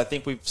injuries, I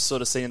think we've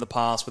sort of seen in the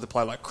past with a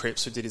player like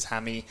Cripps who did his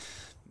hammy,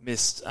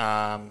 missed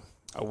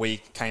a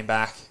week, came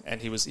back, and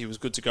he was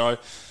good to go.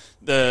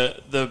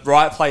 The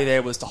right play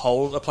there was to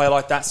hold a player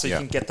like that so you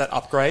can get that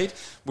upgrade.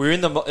 We're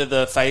in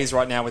the phase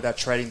right now with our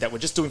trading that we're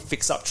just doing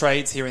fix-up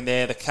trades here and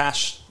there.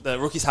 The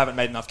rookies haven't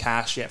made enough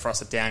cash yet for us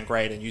to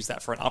downgrade and use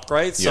that for an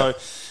upgrade. So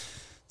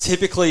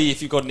typically,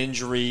 if you've got an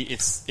injury,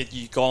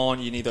 you're gone.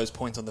 You need those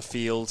points on the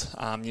field.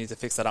 You need to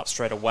fix that up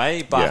straight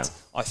away. But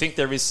I think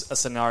there is a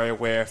scenario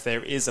where if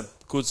there is a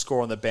good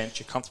score on the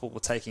bench, you're comfortable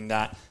with taking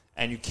that,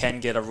 and you can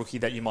get a rookie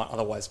that you might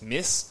otherwise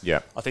miss.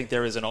 Yeah, I think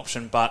there is an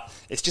option, but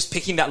it's just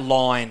picking that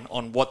line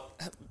on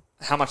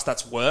how much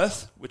that's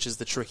worth, which is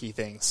the tricky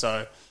thing.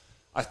 So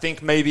I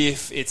think maybe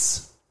if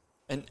it's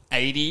an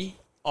 80,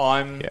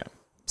 I'm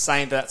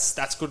saying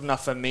that's good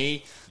enough for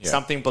me. Yeah.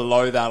 Something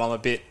below that, I'm a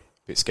bit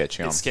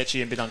sketchy and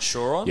a bit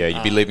unsure on. Yeah,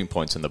 you'd be leaving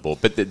points on the board,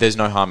 but there's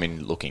no harm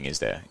in looking, is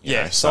there? You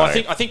know, so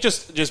I think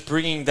just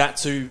bringing that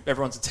to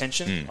everyone's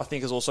attention, I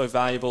think is also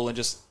valuable, and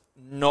just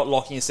not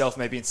locking yourself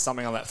maybe into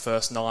something on that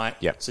first night,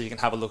 so you can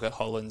have a look at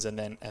Hollands and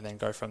then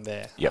go from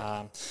there.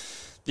 Yep.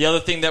 The other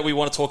thing that we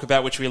want to talk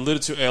about, which we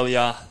alluded to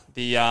earlier,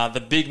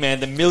 the big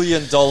man, the $1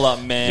 million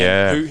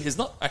man, who is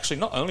not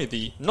the only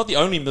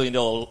 $1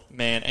 million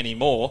man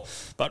anymore,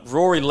 but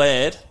Rory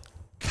Laird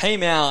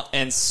came out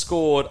and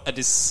scored a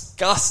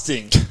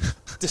disgusting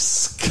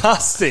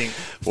 57.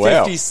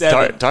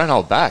 Don't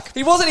hold back.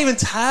 He wasn't even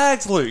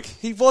tagged, Luke.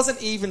 He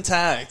wasn't even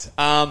tagged.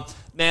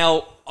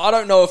 Now, I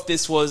don't know if there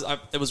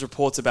was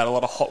reports about a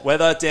lot of hot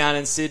weather down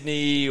in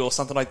Sydney or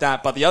something like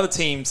that, but the other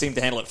team seemed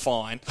to handle it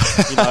fine.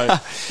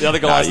 The other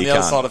guys on the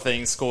other side of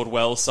things scored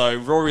well. So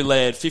Rory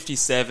Laird,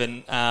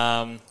 57.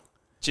 I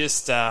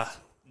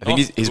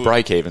think his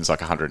break even's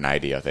like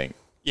 180, I think.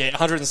 Yeah,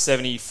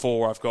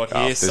 174 I've got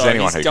here. So he's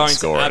going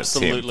to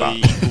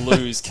absolutely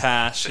lose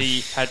cash. He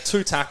had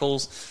 2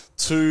 tackles,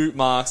 2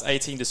 marks,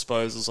 18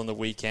 disposals on the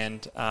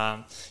weekend.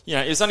 It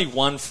was only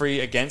 1 free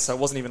against, so it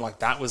wasn't even like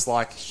that was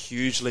like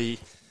hugely,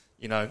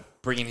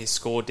 bringing his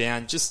score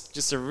down.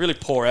 Just a really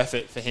poor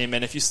effort for him.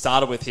 And if you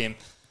started with him,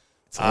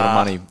 it's a lot of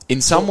money.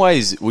 In some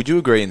ways, would you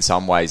agree? In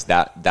some ways,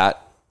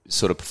 that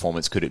sort of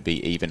performance, could it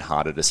be even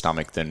harder to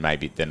stomach than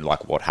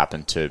like what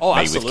happened to me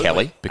absolutely. with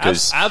Kelly?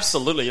 Because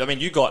absolutely. I mean,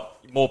 you got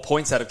more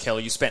points out of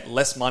Kelly. You spent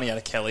less money out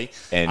of Kelly.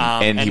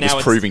 And he was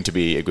proving to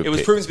be a good pick. It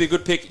was proving to be a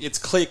good pick. It's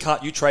clear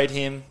cut. You trade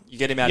him, you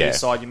get him out of your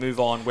side, you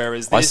move on.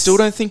 Whereas this, I still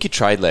don't think you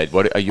trade Laird.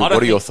 What are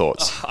your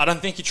thoughts? I don't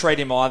think you trade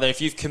him either.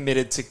 If you've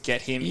committed to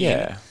get him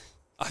in,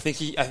 I think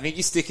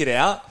you stick it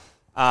out.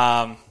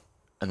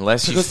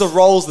 Because the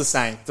role's the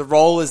same. The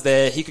role is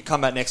there. He could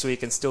come back next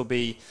week and still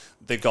be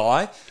the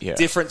guy. Yeah.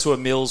 Different to a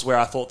Mills where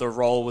I thought the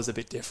role was a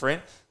bit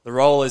different. The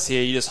role is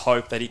here. You just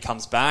hope that he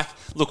comes back.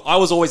 Look, I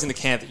was always in the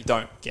camp that you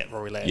don't get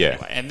Rory Laird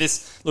anyway. And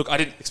I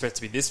didn't expect it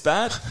to be this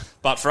bad.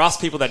 But for us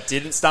people that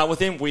didn't start with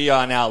him, we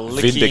are now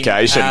licking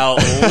our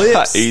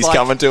lips. He's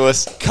coming to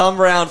us. Come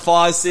round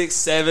 5, 6,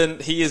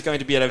 7, he is going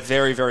to be at a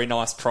very, very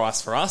nice price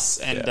for us.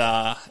 And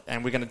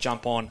we're going to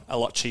jump on a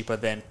lot cheaper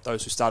than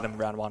those who started him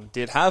round 1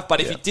 did have.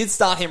 But if you did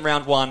start him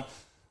round 1,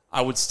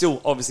 I would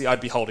still, obviously,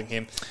 I'd be holding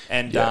him.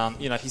 And,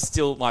 he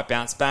still might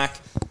bounce back.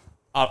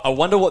 I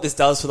wonder what this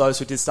does for those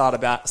who did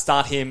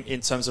start him in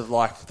terms of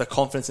like the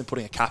confidence in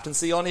putting a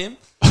captaincy on him.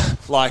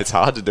 Like it's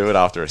hard to do it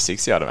after a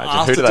 60, I'd imagine.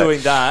 After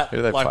doing that, who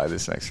do they play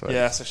this next week?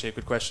 Yeah, that's actually a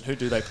good question. Who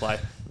do they play?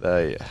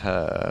 They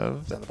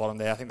have down the bottom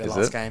there. I think their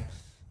last game.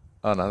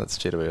 Oh no, that's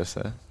GWS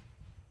there.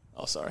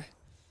 Oh, sorry.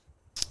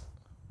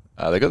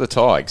 They got the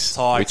Tigers.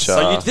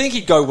 So you'd think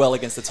he'd go well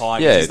against the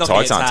Tigers. Yeah, the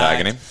Tigers aren't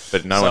tagging him,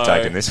 but no one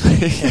tagged him this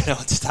week. No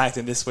one's tagged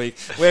him this week.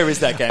 Where is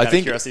that game? Out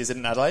of curiosity, is it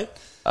in Adelaide?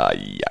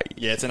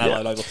 Yeah, it's in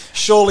Adelaide Oval.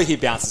 Surely he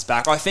bounces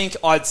back. I think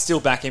I'd still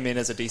back him in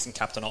as a decent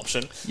captain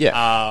option.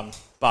 Yeah.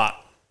 But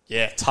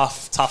yeah,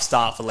 tough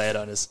start for Laird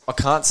owners. I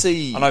can't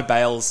see. I know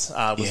Bales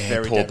was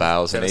very poor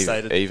Bales,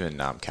 devastated. And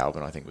even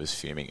Calvin, I think, was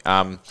fuming.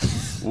 I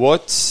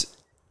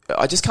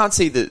just can't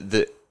see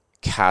the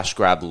cash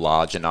grab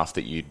large enough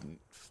that you'd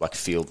like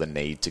feel the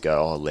need to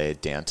go Laird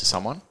down to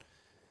someone.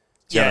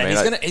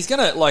 He's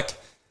gonna like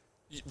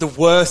the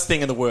worst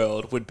thing in the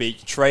world would be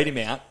you trade him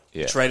out.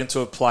 Yeah. Trade him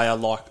to a player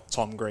like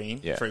Tom Green,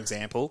 for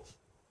example.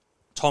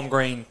 Tom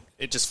Green,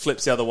 it just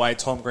flips the other way.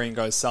 Tom Green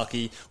goes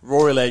sucky.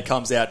 Rory Laird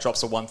comes out,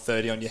 drops a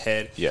 130 on your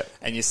head,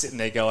 and you're sitting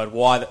there going,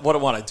 "What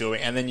am I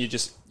doing?" And then you've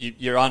just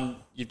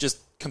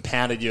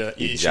compounded your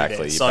issue Exactly,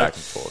 there. you're So, back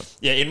and forth.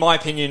 yeah, in my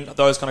opinion,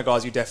 those kind of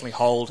guys you definitely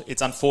hold.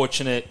 It's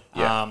unfortunate.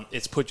 Yeah.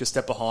 It's put you a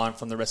step behind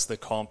from the rest of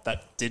the comp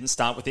that didn't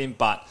start with him,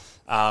 but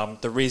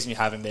the reason you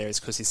have him there is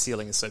because his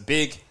ceiling is so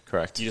big.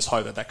 Correct. You just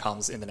hope that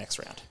comes in the next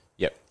round.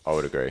 Yep, I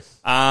would agree.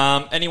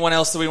 Anyone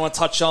else that we want to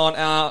touch on?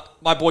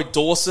 My boy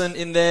Dawson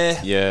in there.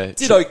 Yeah.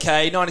 Did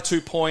okay,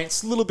 92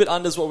 points. A little bit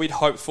under what we'd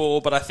hoped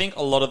for, but I think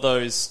a lot of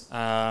those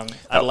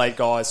Adelaide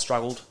guys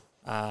struggled.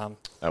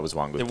 That was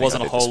one good There thing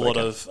wasn't I a did this whole lot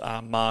weekend.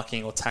 of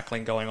marking or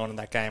tackling going on in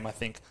that game. I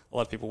think a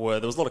lot of people were.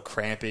 There was a lot of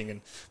cramping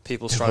and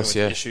people struggling with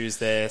yeah. issues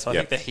there. So I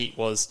Yep. think the heat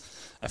was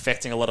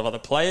affecting a lot of other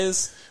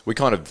players. We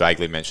kind of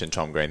vaguely mentioned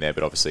Tom Green there,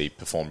 but obviously he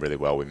performed really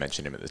well. We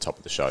mentioned him at the top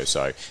of the show.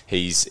 So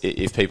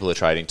if people are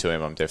trading to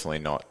him, I'm definitely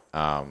not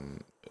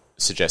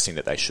suggesting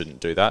that they shouldn't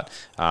do that.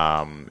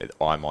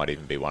 I might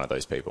even be one of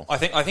those people. I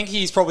think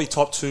he's probably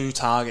top 2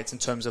 targets in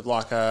terms of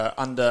like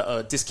under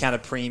a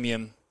discounted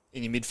premium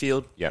in your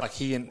midfield. Yep. Like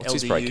he and What's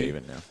his LDU break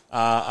even now?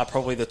 are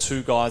probably the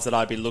 2 guys that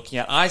I'd be looking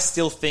at. I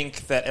still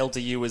think that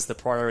LDU is the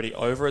priority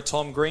over a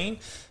Tom Green.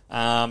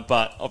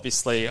 But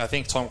obviously, I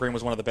think Tom Green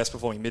was one of the best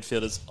performing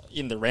midfielders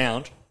in the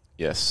round.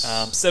 Yes.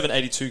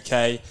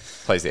 782k.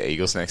 Plays the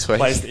Eagles next week.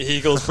 Plays the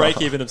Eagles,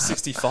 break even of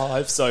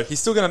 65. So he's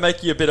still going to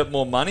make you a bit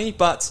more money.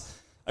 But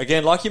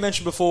again, like you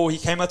mentioned before, he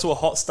came out to a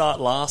hot start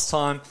last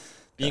time.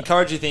 The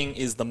encouraging thing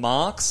is the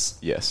marks.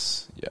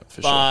 Yes. Yeah,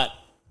 for sure. But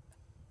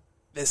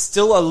there's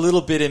still a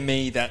little bit in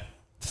me that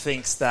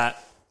thinks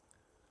that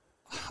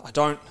I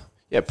don't...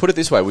 Yeah, put it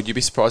this way. Would you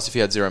be surprised if he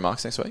had 0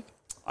 marks next week?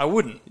 I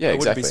wouldn't. Yeah, I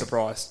wouldn't be exactly.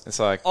 surprised. It's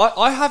like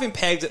I have him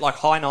pegged at like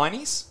high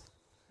 90s.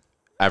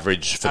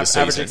 average for the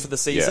season. Averaging for the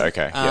season. Yeah,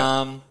 okay.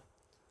 Yeah.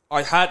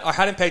 I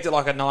had him pegged at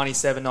like a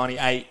 97,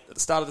 98 at the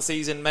start of the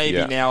season. Maybe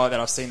Yeah. now that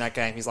I've seen that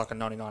game, he's like a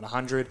 99,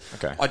 100.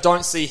 Okay. I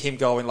don't see him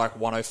going like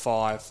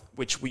 105,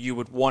 which you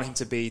would want him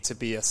to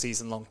be a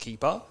season-long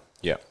keeper.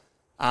 Yeah.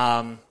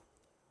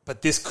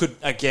 But this could,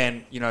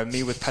 again,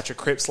 me with Patrick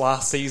Cripps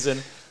last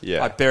season.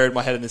 Yeah. I buried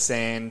my head in the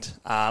sand.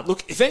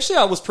 Look, eventually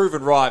I was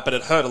proven right, but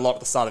it hurt a lot at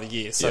the start of the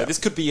year. So Yeah. this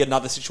could be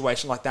another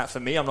situation like that for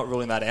me. I'm not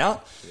ruling that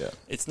out. Yeah.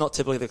 It's not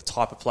typically the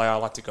type of player I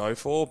like to go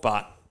for,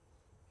 but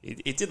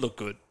it did look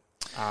good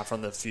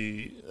from the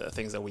few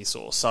things that we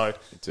saw. So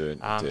It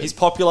did. he's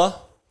popular.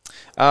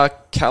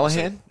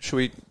 Callahan, should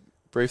we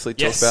briefly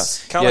talk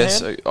Yes, about? Callahan.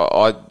 Yes,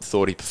 I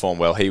thought he performed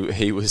well.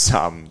 He was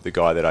the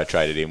guy that I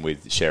traded in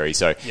with Sherry.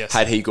 So Yes.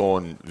 had he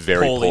gone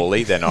very Poorly.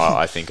 poorly, then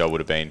I think I would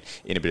have been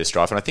in a bit of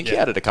strife. And I think he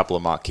Yeah. added a couple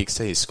of mark kicks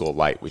to his score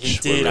late, which He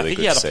were did. really I think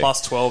good he had to a see.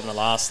 plus 12 in the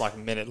last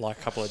minute, like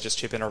a couple of just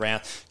chipping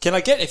around. Can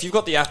I get, if you've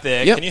got the app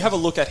there, Yep. can you have a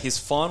look at his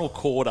final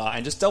quarter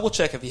and just double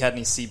check if he had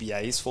any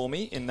CBAs for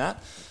me in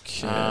that?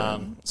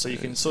 So you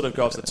can sort of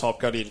go up to the top,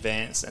 go to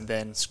advanced, and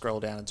then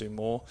scroll down and do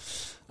more.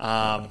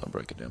 I'll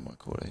break it down my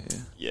quarter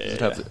here. Yeah.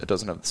 It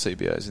doesn't have the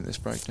CBAs in this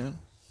breakdown.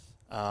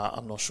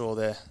 I'm not sure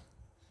there.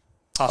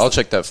 I'll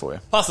check that for you.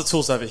 Pass the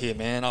tools over here,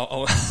 man.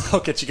 I'll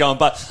get you going.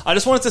 But I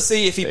just wanted to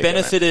see if he There you go,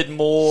 benefited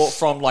more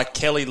from like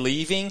Kelly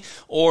leaving,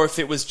 or if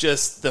it was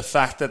just the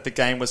fact that the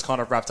game was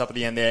kind of wrapped up at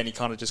the end there, and he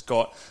kind of just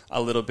got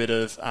a little bit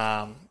of.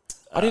 I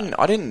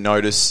didn't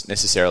notice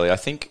necessarily. I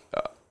think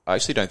I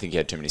actually don't think he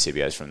had too many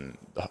CBAs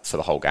for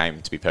the whole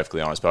game, to be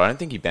perfectly honest. But I don't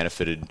think he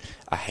benefited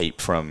a heap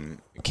from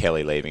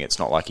Kelly leaving. It's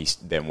not like he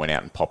then went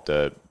out and popped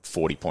a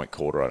 40-point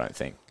quarter. I don't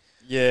think.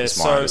 Yeah, That's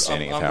my so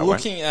understanding of how I'm it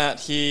went. looking at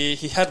he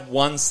had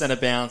one centre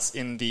bounce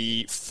in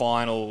the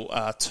final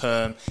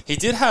term. He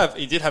did have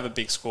a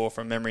big score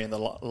from memory in the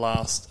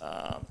last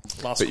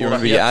quarter. you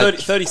remember He you had add-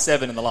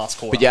 37 in the last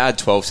quarter. But you add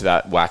 12 to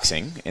that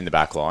waxing in the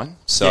back line.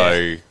 So,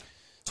 Yeah.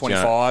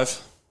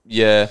 25.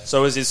 yeah.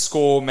 So is his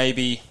score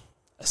maybe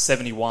a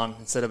 71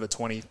 instead of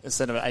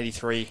an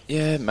 83?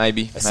 Yeah,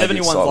 maybe. A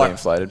 71's slightly like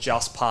inflated.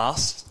 just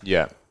past.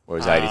 Yeah.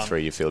 Whereas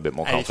 83 you feel a bit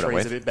more confident 83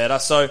 is with. a bit better.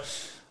 So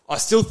I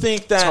still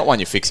think that... It's not one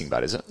you're fixing,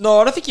 but is it? No,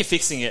 I don't think you're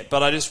fixing it,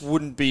 but I just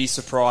wouldn't be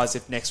surprised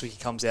if next week he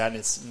comes out and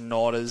it's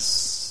not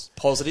as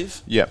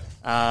positive. Yeah.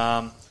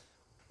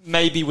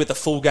 Maybe with a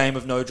full game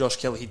of no Josh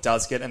Kelly, he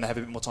does get, and they have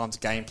a bit more time to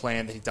game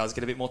plan, that he does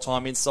get a bit more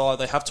time inside.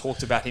 They have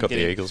talked about him Got the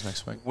getting Eagles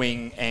next week.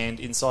 wing and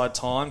inside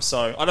time,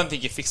 so I don't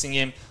think you're fixing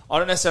him. I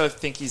don't necessarily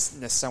think he's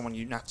someone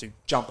you have to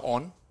jump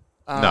on,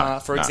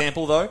 for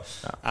example, though.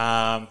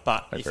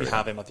 But if you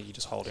have him, I think you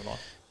just hold him on.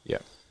 Yeah.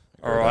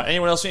 All right.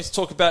 Anyone else we need to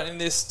talk about in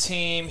this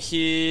team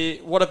here?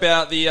 What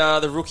about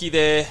the rookie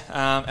there,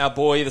 our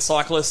boy, the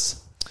cyclist?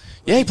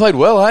 Yeah, he played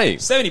well, hey?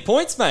 70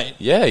 points, mate.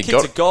 Yeah, he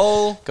kicked a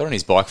goal. Got on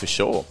his bike for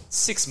sure.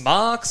 6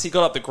 marks. He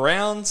got up the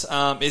ground.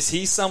 Is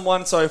he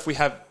someone? So if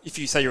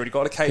you say you already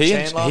got a Kate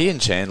Chandler, He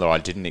and Chandler, I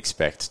didn't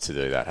expect to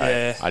do that.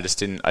 Hey? Yeah. I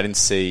didn't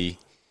see.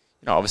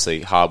 Obviously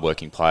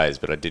hard-working players,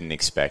 but I didn't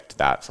expect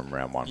that from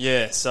round one.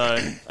 yeah. So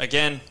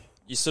again,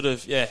 you sort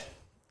of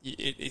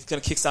it's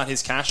going to kickstart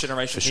his cash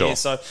generation For sure. here.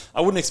 So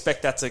I wouldn't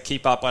expect that to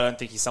keep up. I don't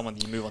think he's someone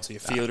that you move onto your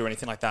field or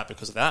anything like that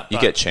because of that. You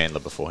But get Chandler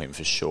before him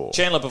for sure.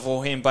 Chandler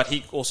before him, but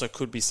he also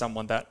could be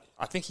someone that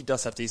I think he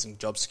does have decent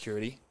job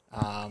security.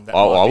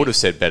 I would have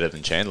said better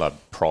than Chandler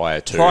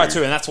prior to,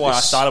 and that's why I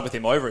started with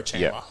him over at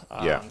Chandler.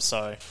 Yeah.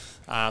 So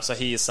So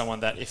he is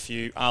someone that if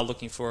you are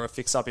looking for a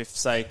fix-up, if,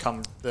 say,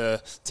 come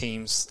the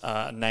team's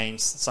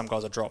names, some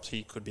guys are dropped,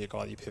 he could be a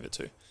guy that you pivot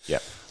to. Yeah.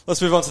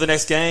 Let's move on to the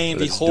next game.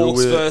 Let's the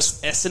Hawks do it.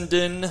 versus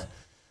Essendon.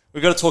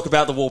 We've got to talk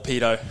about the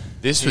Warpedo.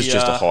 This was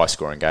just a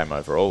high-scoring game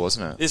overall,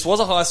 wasn't it? This was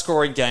a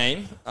high-scoring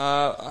game.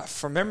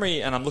 From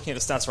memory, and I'm looking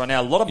at the stats right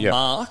now, a lot of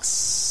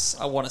marks,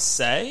 I want to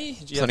say.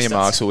 Plenty of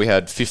marks. Well, we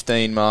had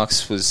 15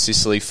 marks was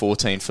Sicily,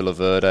 14 for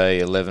Laverde,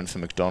 11 for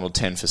McDonald,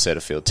 10 for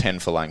Setterfield, 10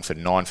 for Langford,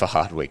 9 for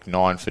Hardwick,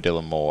 9 for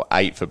Dylan Moore,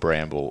 8 for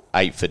Bramble,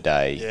 8 for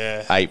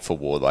Day, 8 for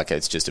Ward. Like,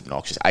 it's just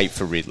obnoxious. 8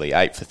 for Ridley,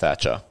 8 for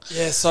Thatcher.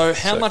 Yeah, so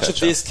how much of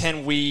this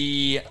can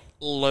we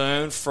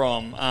learn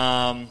from?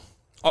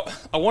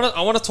 I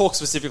want to talk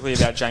specifically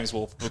about James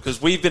Wolfe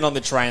because we've been on the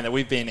train that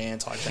we've been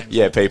anti-James.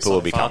 Yeah, people will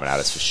be coming at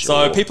us for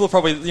sure. So people are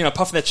probably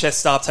puffing their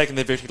chest up, taking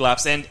their victory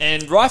laps,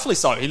 and rightfully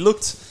so. He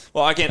looked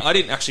well. Again, I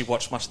didn't actually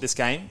watch much of this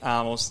game,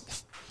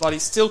 but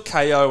he's still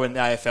KO in the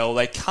AFL.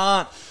 They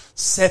can't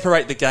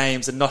separate the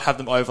games and not have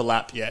them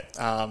overlap yet.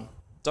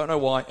 Don't know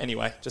why.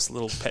 Anyway, just a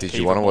little pet peeve. Did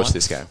you want to watch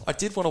this game? I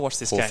did want to watch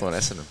this game. Hawthorn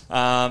Essendon.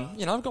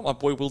 I've got my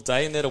boy Will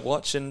Day in there to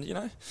watch,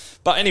 and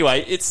but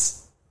anyway,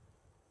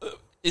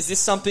 is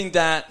this something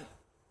that,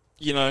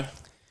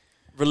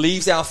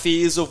 relieves our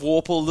fears of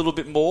Warple a little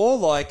bit more?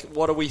 Like,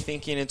 what are we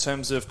thinking in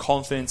terms of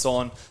confidence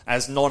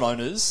as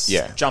non-owners,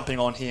 jumping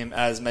on him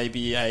as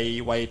maybe a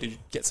way to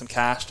get some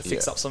cash to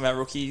fix up some of our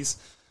rookies?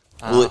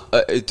 Well,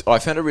 I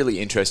found it really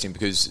interesting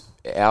because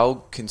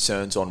our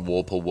concerns on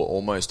Warple were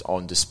almost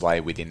on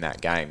display within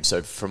that game.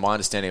 So from my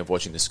understanding of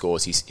watching the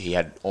scores, he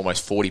had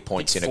almost 40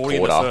 points in a quarter.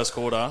 40 in the first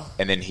quarter.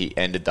 And then he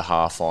ended the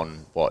half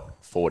on,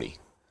 40?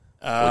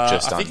 I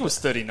think it was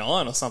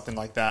 39 or something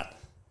like that.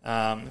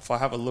 If I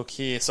have a look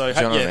here. So,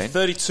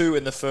 32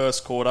 in the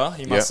first quarter.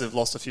 He must have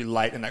lost a few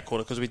late in that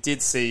quarter because we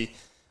did see,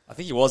 I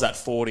think he was at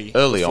 40.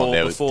 Early on,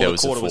 there was a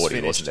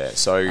 40, wasn't there?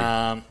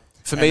 So,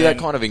 for me, that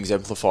kind of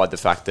exemplified the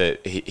fact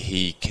that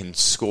he can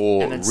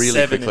score and then really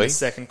 7 quickly. In the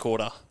second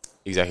quarter.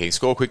 Exactly. He can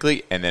score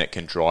quickly and then it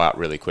can dry out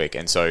really quick.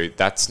 And so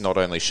that's not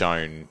only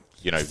shown,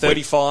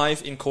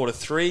 35 in quarter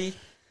 3.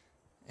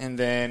 And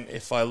then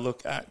if I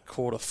look at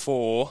quarter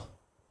 4...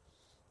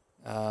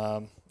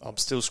 I'm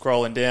still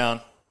scrolling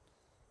down.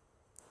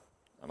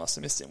 I must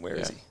have missed him. Where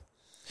is he?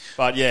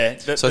 But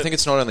so I think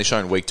it's not only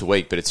shown week to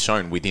week, but it's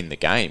shown within the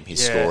game.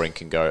 His scoring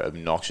can go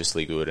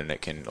obnoxiously good, and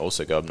it can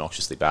also go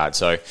obnoxiously bad.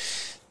 So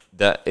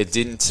that it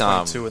didn't.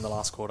 22 in the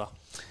last quarter.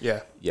 Yeah.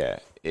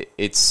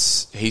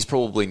 He's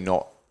probably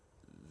not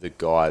the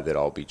guy that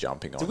I'll be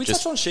jumping on. Did we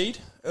touch on Sheed?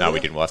 No, we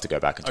didn't. We'll have to go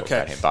back and talk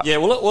about him. But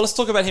let's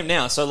talk about him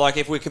now. So, like,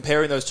 if we're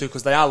comparing those two,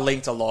 because they are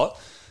linked a lot.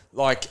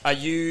 Like,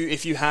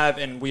 if you have,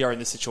 and we are in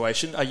this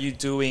situation, are you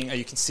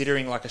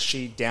considering like a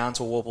Sheed down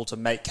to a Warple to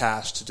make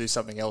cash to do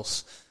something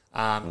else?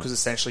 Because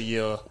essentially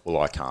you're...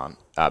 Well, I can't.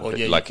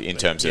 In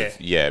terms of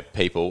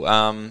people.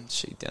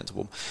 Sheed down to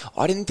Warple.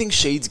 I didn't think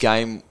Sheed's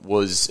game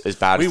was as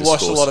bad as the We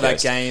watched a lot of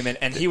that suggest. game,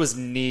 and he was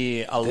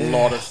near a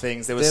lot of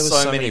things. There was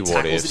so many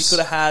tackles that he could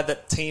have had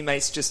that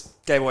teammates just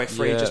gave away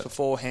free just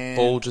beforehand.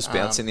 Ball just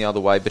bouncing the other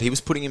way, but he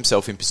was putting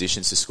himself in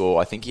positions to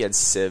score. I think he had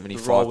 75%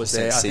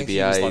 CBAs. I think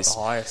he was like the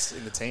highest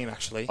in the team,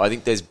 actually. I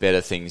think there's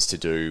better things to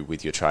do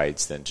with your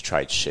trades than to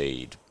trade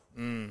Sheed.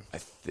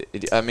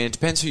 I mean, it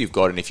depends who you've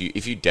got, and if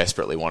you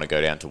desperately want to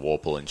go down to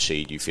Warple and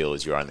Sheed, you feel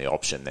is your only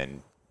option,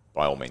 then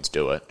by all means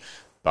do it.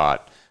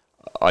 But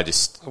I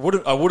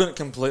wouldn't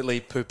completely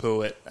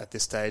poo-poo it at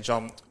this stage.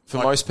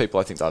 Most people,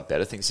 I think they have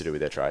better things to do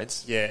with their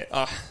trades.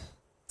 Yeah,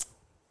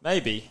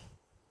 maybe.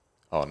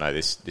 Oh no,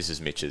 this is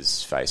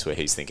Mitch's face where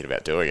he's thinking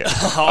about doing it.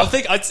 I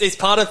think it's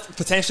part of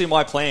potentially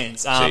my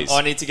plans.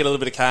 I need to get a little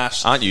bit of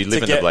cash. Aren't you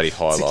living the bloody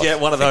high life? To get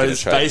one of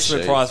those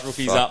basement price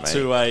rookies up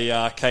to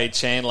a Cade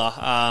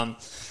Chandler.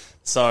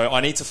 So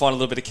I need to find a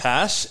little bit of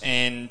cash,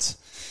 and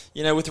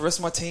with the rest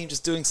of my team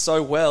just doing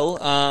so well.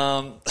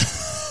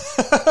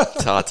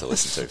 It's hard to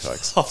listen to,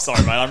 folks. I'm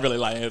sorry, mate. I'm really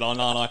laying it on,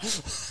 aren't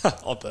I?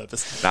 On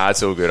purpose. Nah,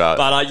 it's all good.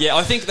 But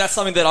I think that's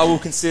something that I will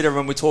consider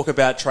when we talk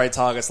about trade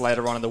targets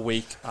later on in the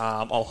week.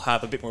 I'll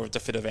have a bit more of a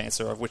definitive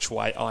answer of which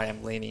way I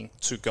am leaning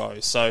to go.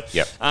 So,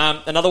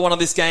 another one on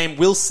this game,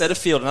 Will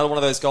Setterfield, another one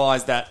of those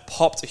guys that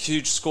popped a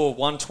huge score,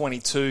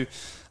 122.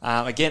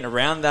 Again,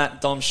 around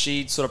that Dom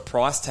Sheed sort of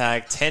price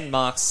tag, 10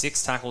 marks,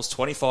 6 tackles,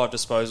 25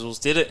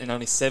 disposals. Did it in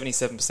only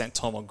 77%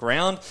 time on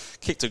ground.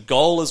 Kicked a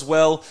goal as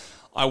well.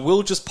 I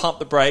will just pump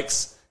the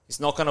brakes.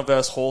 He's not going to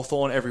verse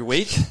Hawthorn every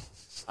week.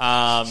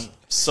 And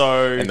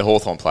the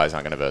Hawthorn players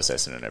aren't going to verse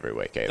Essendon every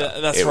week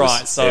either. That's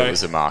right. So it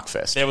was a mark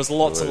fest. There was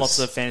lots and lots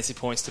of fantasy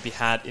points to be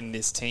had in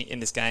this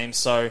game.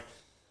 So,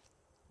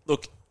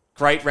 look,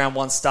 great round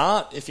 1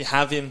 start. If you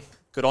have him,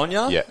 good on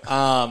you.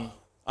 Yeah.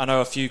 I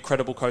know a few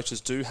credible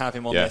coaches do have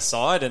him on their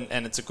side,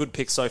 and it's a good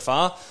pick so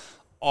far.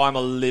 I'm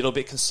a little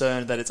bit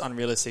concerned that it's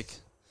unrealistic.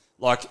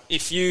 Like,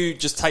 if you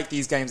just take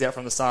these games out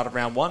from the start of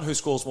round 1, who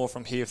scores more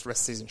from here for the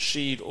rest of the season,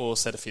 Sheed or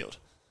Setterfield?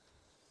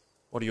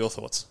 What are your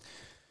thoughts?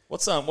 What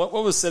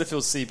was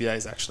Setterfield's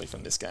CBAs actually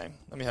from this game?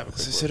 Let me have a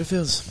quick look.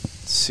 Setterfield's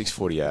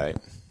 648.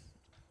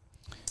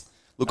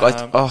 Look,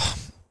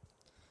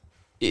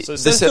 So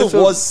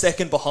Setterfield was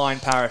second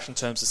behind Parrish in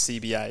terms of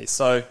CBA.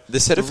 So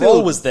the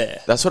role was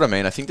there. That's what I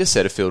mean. I think the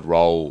Setterfield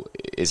role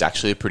is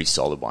actually a pretty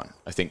solid one.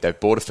 I think they've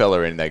brought a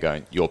fella in, they're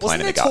going, you're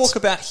playing in the guts. Wasn't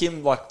there talk about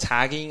him like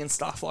tagging and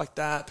stuff like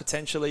that,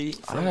 potentially,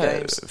 from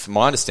games? From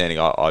my understanding,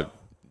 I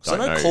don't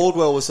know.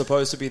 Caldwell was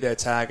supposed to be their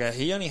tagger.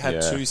 He only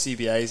had 2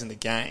 CBAs in the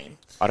game.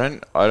 I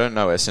don't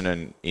know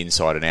Essendon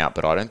inside and out,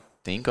 but I don't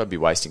think I'd be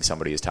wasting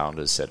somebody as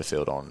talented as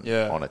Setterfield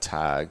on a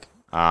tag.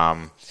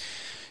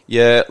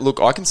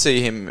 Look, I can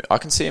see him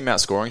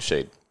outscoring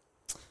Sheed.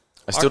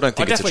 I still don't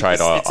think it's a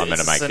trade I'm going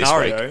to make this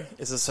week.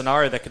 It's a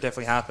scenario that could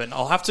definitely happen.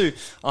 I'll have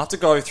to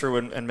go through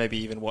and maybe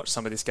even watch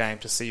some of this game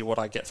to see what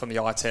I get from the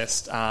eye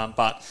test.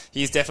 But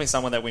he's definitely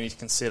someone that we need to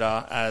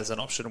consider as an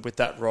option with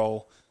that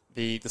role.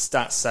 The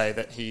stats say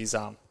that he's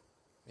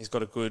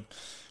got a good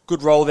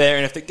role there,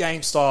 and if the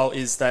game style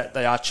is that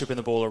they are chipping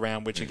the ball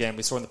around, which again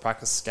we saw in the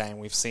practice game,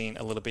 we've seen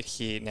a little bit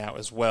here now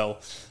as well,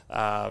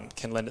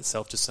 can lend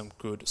itself to some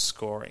good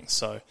scoring.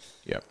 So,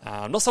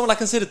 not someone I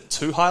considered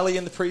too highly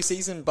in the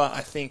preseason, but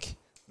I think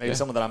maybe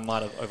someone that I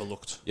might have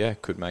overlooked. Yeah,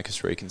 could make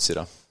us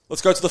reconsider.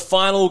 Let's go to the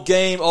final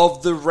game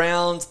of the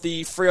round: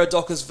 the Freo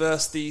Dockers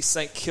versus the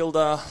St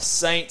Kilda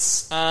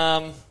Saints.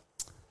 Our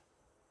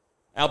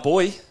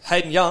boy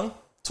Hayden Young.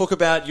 Talk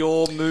about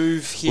your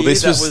move here. Well,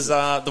 that was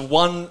the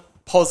one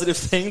positive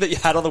thing that you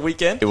had on the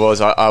weekend. It was.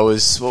 I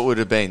was, what would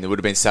it have been? It would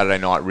have been Saturday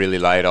night, really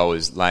late. I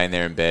was laying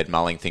there in bed,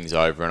 mulling things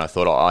over, and I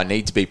thought, I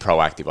need to be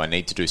proactive. I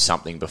need to do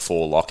something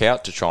before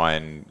lockout to try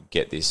and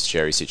get this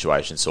Sherry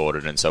situation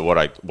sorted. And so what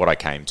I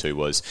came to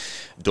was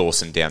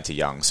Dawson down to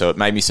Young. So it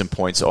made me some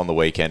points on the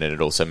weekend, and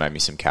it also made me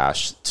some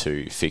cash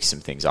to fix some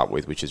things up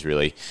with, which is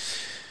really...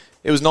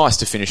 It was nice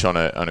to finish on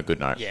a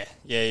good note.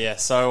 Yeah.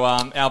 So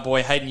our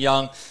boy Hayden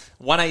Young...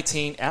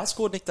 118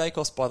 outscored Nick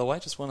Dacos, by the way.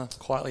 Just want to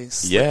quietly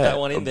slip that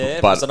one in there.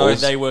 Because I know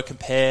they were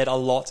compared a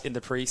lot in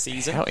the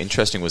preseason. How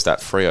interesting was that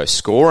Freo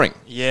scoring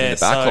in the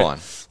back line?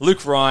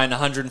 Luke Ryan,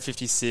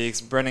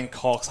 156. Brennan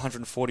Cox,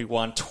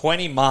 141.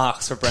 20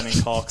 marks for Brennan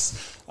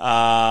Cox.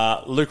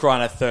 Luke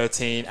Ryan at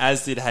 13,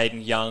 as did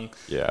Hayden Young.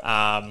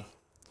 Yeah.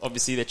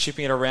 Obviously, they're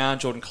chipping it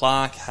around. Jordan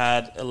Clark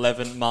had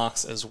 11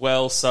 marks as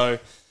well. So...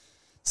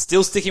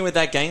 Still sticking with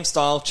that game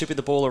style, chipping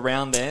the ball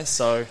around there.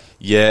 So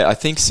yeah, I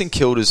think St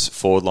Kilda's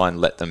forward line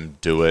let them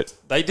do it.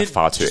 They did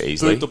far too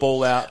easily. Boot the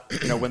ball out,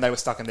 when they were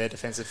stuck in their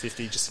defensive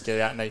 50, just to get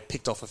it out, and they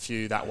picked off a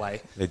few that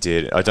way. They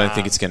did. I don't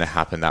think it's going to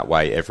happen that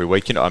way every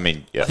week. I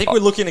think we're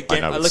looking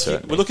again.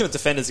 We're looking at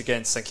defenders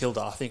against St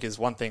Kilda. I think is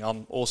one thing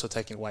I'm also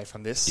taking away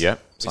from this. Yeah,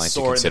 we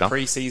saw it in the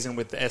preseason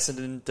with the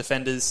Essendon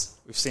defenders.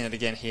 We've seen it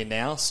again here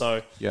now.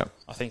 So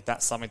I think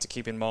that's something to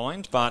keep in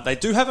mind. But they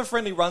do have a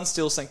friendly run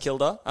still, St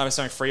Kilda.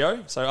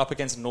 Freo. So up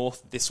against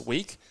North this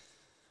week.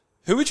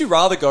 Who would you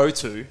rather go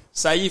to?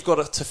 Say you've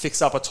got to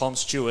fix up a Tom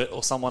Stewart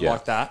or someone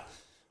like that.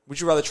 Would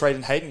you rather trade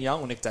in Hayden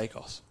Young or Nick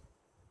Dacos?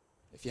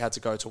 If you had to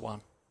go to one.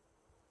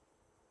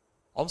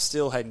 I'm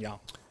still Hayden Young,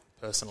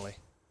 personally.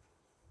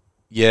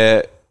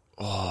 Yeah.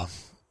 Oh.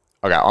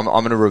 Okay, I'm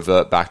going to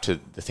revert back to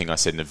the thing I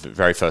said in the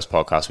very first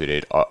podcast we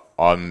did.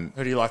 Who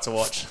do you like to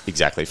watch?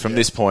 Exactly. From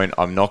this point,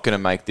 I'm not going to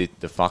make the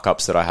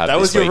fuck-ups that I had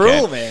this weekend. That was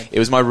your rule, man. It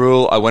was my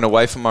rule. I went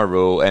away from my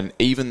rule, and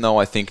even though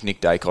I think Nick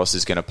Dacos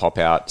is going to pop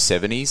out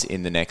 70s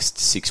in the next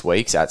 6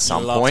 weeks at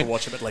some point... I love to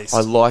watch him at least.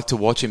 I like to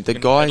watch him. The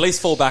guy... At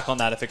least fall back on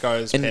that if it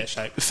goes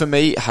pear-shaped. For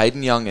me,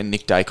 Hayden Young and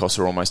Nick Dacos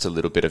are almost a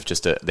little bit of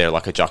just they're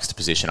like a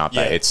juxtaposition, aren't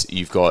they?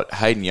 You've got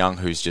Hayden Young,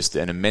 who's just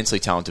an immensely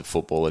talented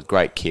footballer,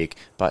 great kick,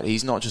 but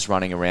he's not just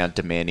running around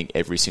demanding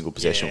every single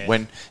possession. Yeah.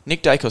 When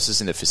Nick Dacos is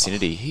in the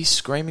vicinity, he's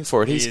screaming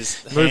for it.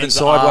 He's moving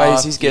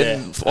sideways. He's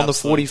getting on the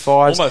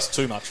 45s. Almost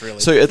too much, really.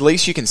 So at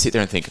least you can sit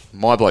there and think,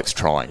 my bloke's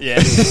trying. Yeah.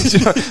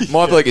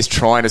 My bloke is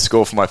trying to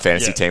score for my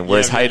fantasy team.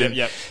 Whereas Hayden,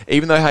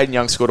 even though Hayden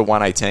Young scored a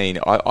 118,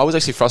 I was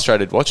actually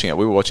frustrated watching it.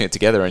 We were watching it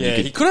together. And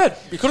he could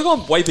have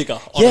gone way bigger,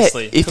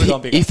 honestly.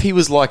 If he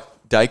was like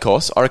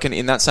Dacos, I reckon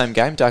in that same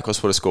game,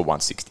 Dacos would have scored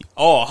 160.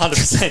 Oh,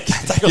 100%.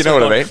 Dacos you know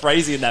what I mean?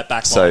 Crazy in that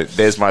back line. So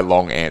there's my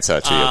long answer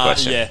to your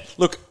question. Yeah.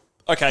 Look,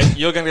 okay,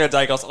 you're going to go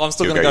Dacos. I'm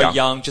still going to go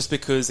Young just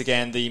because,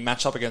 again, the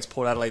matchup against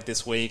Port Adelaide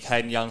this week,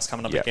 Hayden Young's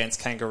coming up against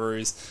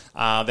Kangaroos.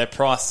 Their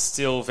price is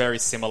still very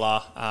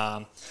similar.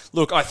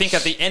 Look, I think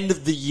at the end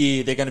of the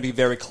year, they're going to be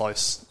very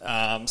close.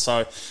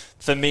 So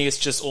for me, it's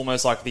just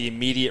almost like the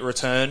immediate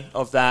return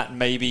of that.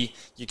 Maybe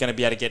you're going to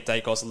be able to get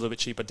Dacos a little bit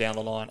cheaper down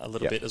the line a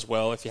little bit as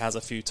well. If he has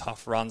a few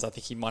tough runs, I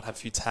think he might have a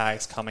few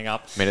tags coming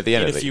up at the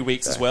end in a few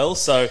weeks as well.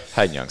 So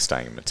Hayden Young's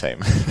staying in the team.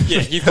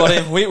 Yeah, you've got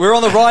him. We're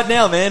on the ride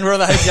now, man. We're on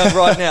the Hayden Young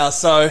ride now.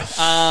 So,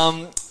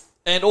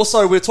 and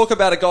also we'll talk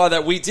about a guy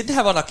that we didn't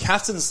have on our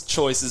captain's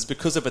choices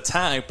because of a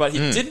tag, but he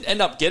didn't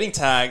end up getting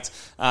tagged.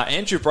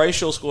 Andrew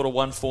Brayshaw scored a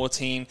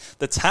 114.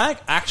 The tag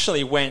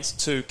actually went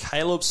to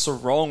Caleb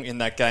Sarong in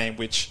that game,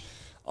 which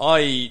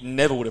I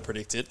never would have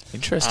predicted.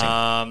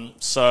 Interesting.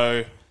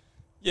 So,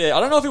 yeah, I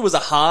don't know if it was a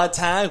hard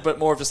tag, but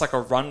more of just like a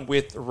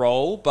run-with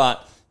role.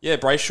 But, yeah,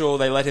 Brayshaw,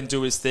 they let him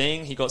do his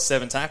thing. He got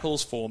 7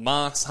 tackles, 4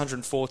 marks,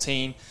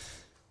 114.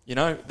 You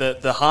know,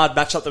 the hard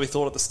matchup that we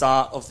thought at the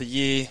start of the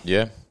year,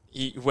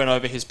 he went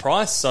over his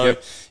price. So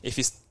if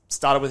he's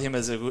started with him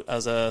as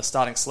a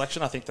starting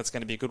selection, I think that's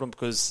going to be a good one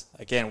because,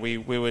 again, we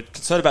were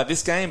concerned about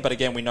this game, but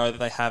again, we know that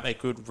they have a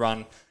good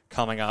run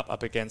coming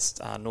up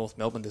against North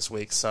Melbourne this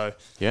week. So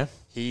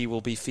he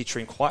will be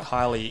featuring quite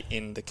highly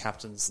in the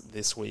captains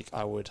this week,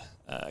 I would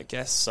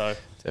guess. So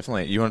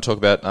definitely. You want to talk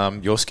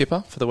about your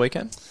skipper for the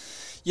weekend?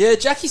 Yeah,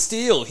 Jackie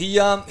Steele. He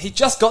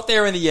just got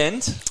there in the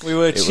end. We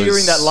were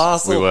cheering that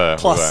last little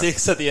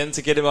 +6 at the end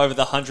to get him over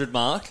the 100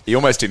 mark. He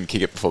almost didn't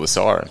kick it before the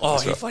siren. Oh,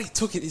 he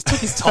took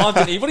his time.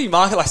 Didn't he? What did he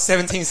mark it? Like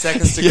 17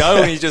 seconds to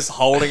go, and he's just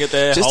holding it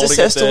there. Just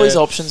assessed all his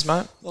options,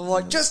 mate. I'm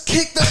like, just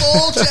kick the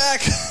ball,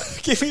 Jack.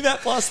 Give me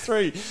that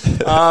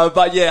 +3.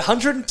 But yeah,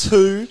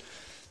 102.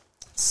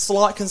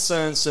 Slight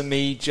concerns for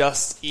me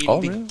just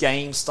in the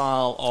game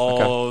style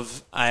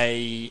of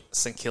a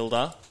St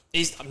Kilda.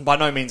 He's, by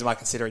no means am I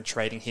considering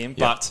trading him,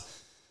 but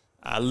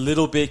a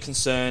little bit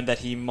concerned that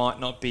he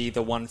might not be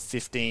the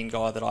 115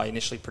 guy that I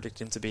initially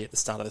predicted him to be at the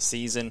start of the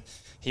season.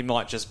 He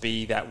might just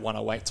be that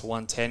 108 to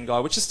 110 guy,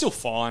 which is still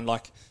fine.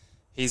 Like,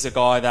 he's a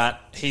guy that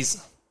he's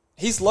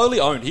lowly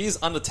owned. He is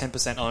under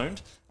 10%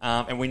 owned,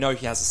 and we know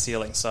he has a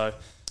ceiling. So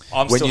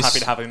I'm still happy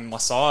to have him in my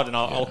side, and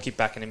I'll keep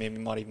backing him. He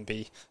might even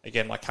be,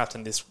 again, my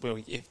captain this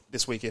week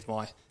if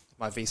my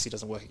VC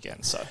doesn't work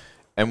again. So.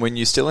 And when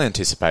you still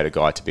anticipate a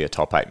guy to be a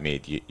top 8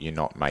 mid, you're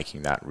not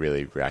making that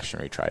really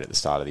reactionary trade at the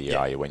start of the year,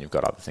 are you, when you've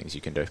got other things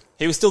you can do?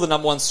 He was still the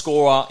number one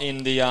scorer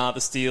in the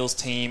Steels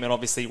team, and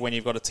obviously when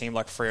you've got a team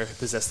like Freo who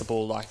possess the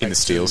ball like... In the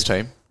Steels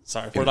team?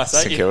 Sorry, what did I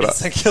say? St Kilda.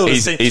 St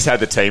Kilda's team. He's had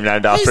the team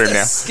named after him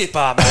now.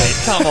 Skipper,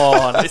 mate. Come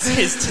on. It's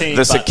his team.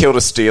 The St Kilda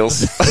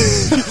Steels.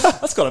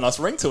 That's got a nice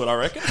ring to it, I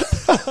reckon.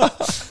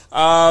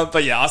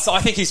 But yeah, so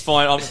I think he's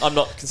fine. I'm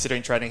not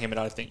considering trading him, and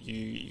I don't think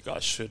you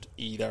guys should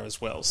either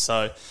as well.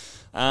 So...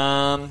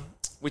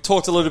 we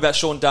talked a little bit about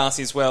Sean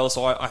Darcy as well,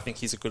 so I think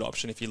he's a good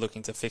option if you're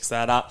looking to fix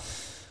that up.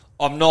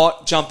 I'm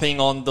not jumping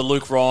on the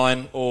Luke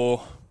Ryan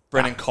or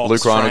Brennan Cox.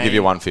 Luke Ryan will give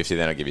you 150,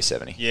 then I'll give you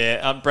 70.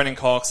 Yeah, Brennan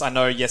Cox, I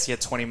know, yes, he had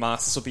 20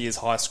 marks. This will be his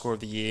highest score of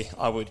the year,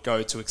 I would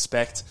go to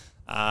expect.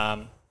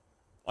 I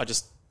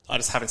just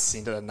haven't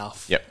seen it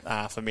enough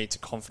for me to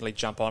confidently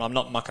jump on. I'm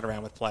not mucking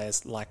around with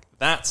players like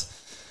that.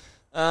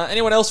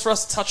 Anyone else for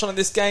us to touch on in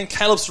this game?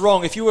 Caleb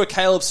Sarong. If you were a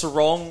Caleb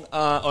Sarong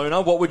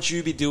owner, what would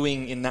you be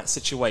doing in that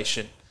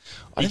situation?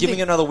 Are you giving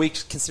him another week,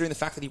 considering the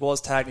fact that he was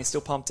tagged and he's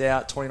still pumped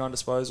out, 29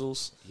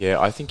 disposals? Yeah,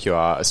 I think you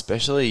are,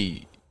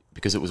 especially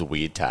because it was a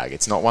weird tag.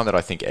 It's not one that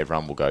I think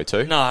everyone will go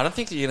to. No, I don't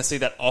think you're going to see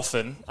that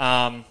often.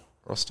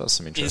 Ross does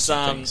some interesting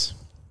things.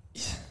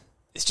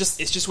 It's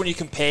just when you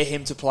compare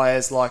him to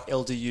players like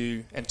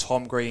LDU and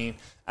Tom Green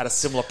at a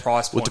similar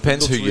price point. Well, it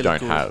depends who you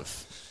don't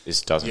have,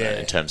 doesn't it,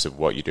 in terms of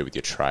what you do with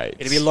your trades.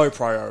 It'll be a low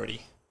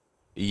priority.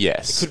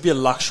 Yes. It could be a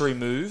luxury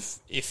move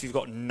if you've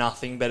got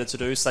nothing better to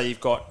do. Say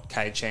you've got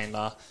Cade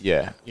Chandler.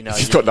 Yeah. You know,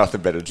 you've got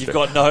nothing better to do. You've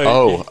got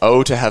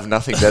no... to have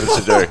nothing better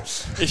to do.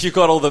 If you've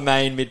got all the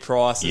main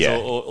mid-prices,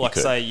 or like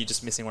you say you're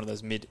just missing one of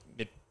those mid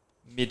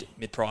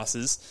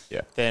prices,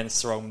 then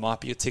Sarong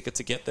might be a ticket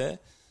to get there.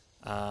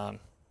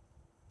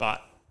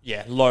 But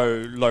yeah,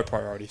 low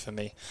priority for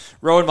me.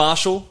 Rowan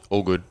Marshall.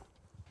 All good.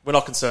 We're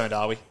not concerned,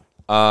 are we?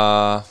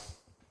 Well,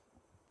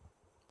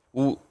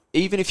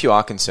 even if you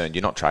are concerned,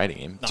 you're not trading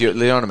him. No. Do you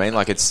know what I mean?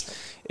 Like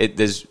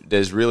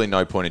there's really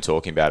no point in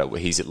talking about it.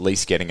 He's at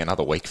least getting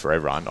another week for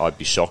everyone. I'd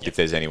be shocked if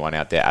there's anyone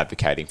out there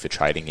advocating for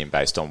trading him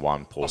based on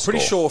one poor score. I'm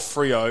pretty sure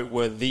Freo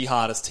were the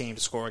hardest team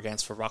to score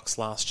against for rucks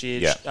last year.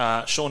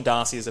 Yeah. Sean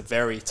Darcy is a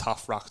very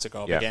tough ruck to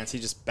go up against. He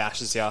just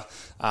bashes you.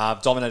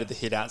 Dominated the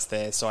hit-outs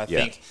there. So I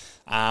think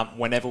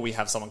whenever we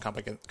have someone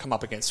come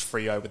up against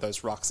Freo with those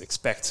rucks,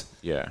 expect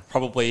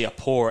probably a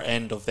poor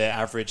end of their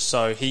average.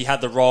 So he had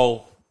the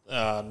role,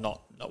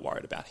 not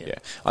worried about him. Yeah,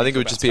 I think it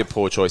would just be a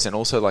poor choice, and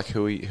also like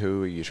who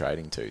are you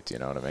trading to? Do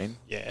you know what I mean?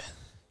 Yeah,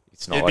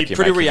 it's not. It'd like be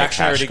pretty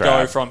reactionary to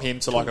grab go from him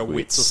to like a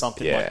Wits or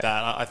something like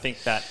that. I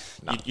think that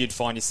you'd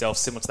find yourself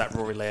similar to that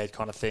Rory Laird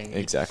kind of thing.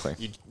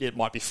 Exactly. It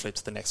might be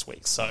flipped the next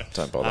week. So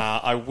don't bother.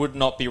 I would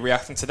not be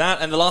reacting to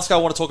that. And the last guy I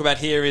want to talk about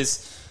here is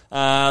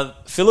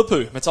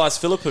Philippou, Matthias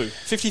Philippou,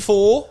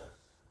 54.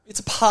 It's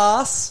a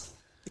pass.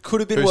 It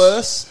could have been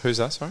worse. Who's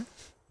that? Sorry.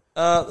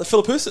 The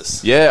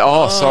Philippousis.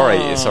 Yeah, sorry,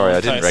 I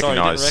didn't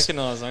recognise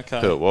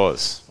who it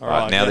was.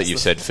 Right, now that you've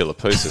said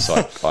Philippousis,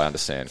 I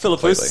understand.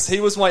 Philippousis, he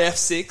was my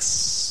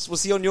F6.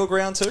 Was he on your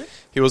ground too?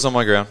 He was on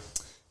my ground.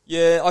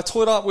 Yeah, I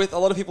toyed up with, a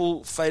lot of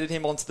people faded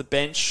him onto the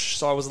bench,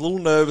 so I was a little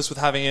nervous with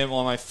having him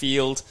on my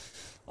field.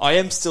 I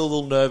am still a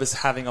little nervous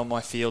having on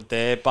my field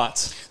there,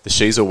 but... The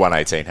Sheasel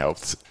 118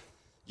 helped.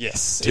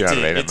 Yes, Do you know what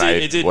I mean?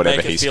 It did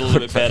make it feel a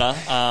little bit better.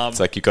 It's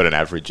like you've got an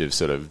average of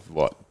sort of,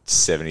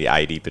 70,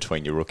 80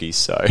 between your rookies,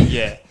 so...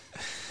 Yeah.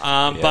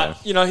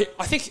 But, you know,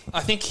 I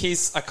think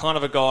he's a kind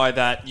of a guy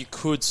that you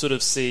could sort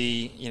of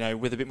see, you know,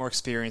 with a bit more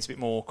experience, a bit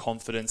more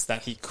confidence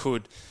that he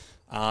could,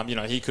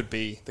 he could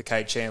be the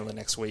Cade Chandler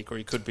next week, or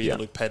he could be the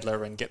Luke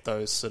Pedler and get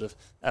those sort of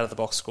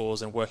out-of-the-box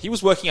scores and work. He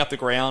was working up the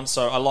ground,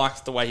 so I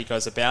liked the way he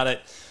goes about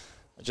it.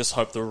 I just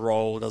hope the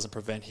role doesn't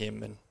prevent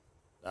him and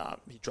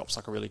he drops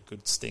like a really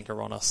good stinker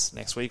on us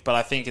next week. But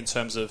I think in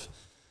terms of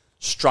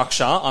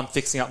structure, I'm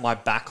fixing up my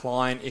back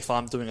line if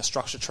I'm doing a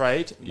structure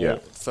trade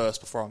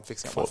first before I'm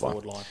fixing up my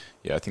forward line.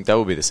 Yeah, I think that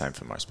will be the same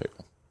for most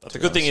people. But the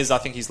good thing is I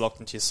think he's locked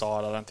into your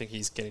side. I don't think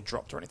he's getting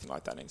dropped or anything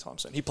like that anytime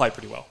soon. He played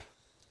pretty well.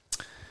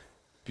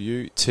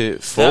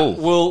 Beautiful.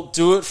 That will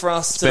do it for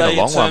us today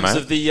in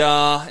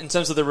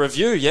terms of the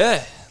review.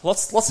 Yeah,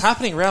 lots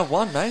happening round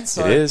one, mate.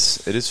 So, it is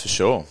for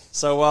sure.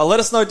 So let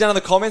us know down in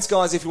the comments,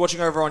 guys, if you're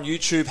watching over on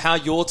YouTube, how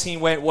your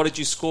team went. What did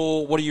you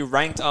score? What are you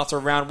ranked after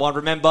round one?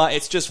 Remember,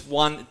 it's just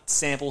one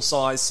sample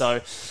size,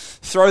 so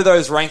throw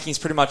those rankings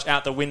pretty much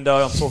out the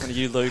window. I'm talking to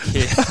you, Luke,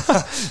 here.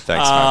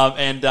 Thanks,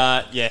 man.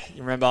 And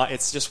remember,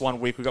 it's just 1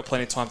 week. We've got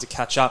plenty of time to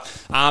catch up.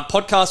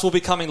 Podcast will be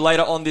coming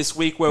later on this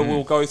week where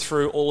we'll go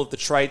through all of the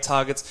trade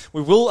targets.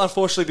 We will,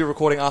 unfortunately, be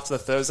recording after the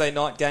Thursday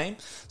night game.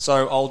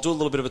 So I'll do a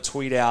little bit of a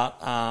tweet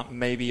out,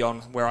 maybe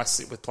on where I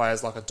sit with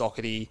players like a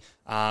Doherty.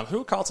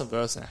 Who are Carlton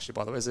versing, actually,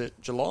 by the way? Is it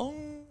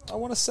Geelong, I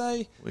want to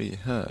say? We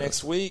have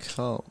next week.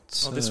 Carlton.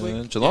 Or this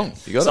week? Geelong. Yeah.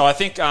 You got it. So I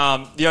think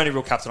the only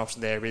real captain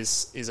option there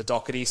is a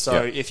Doherty.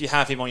 So if you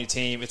have him on your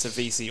team, it's a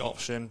VC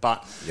option.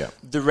 But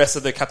the rest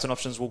of the captain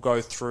options will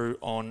go through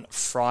on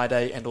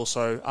Friday. And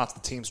also, after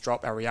the teams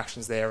drop, our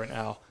reactions there and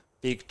our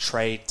big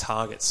trade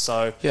targets.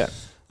 So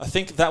I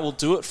think that will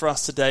do it for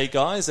us today,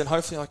 guys. And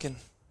hopefully I can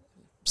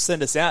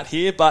send us out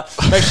here, but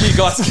make sure you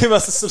guys give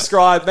us a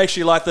subscribe, make sure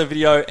you like the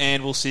video,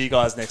 and we'll see you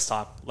guys next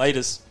time.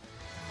 Laters.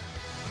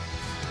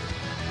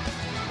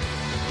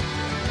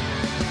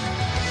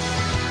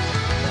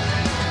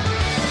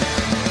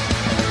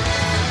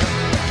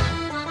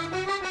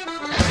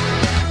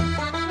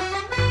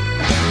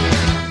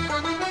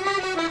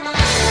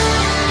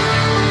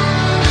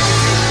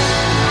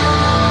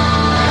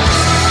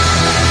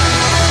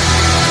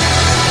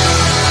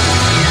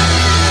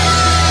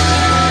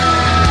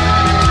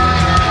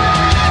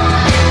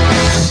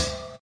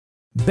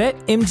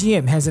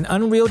 BetMGM has an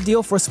unreal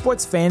deal for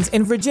sports fans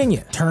in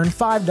Virginia. Turn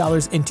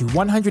 $5 into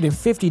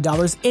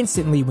 $150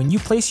 instantly when you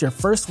place your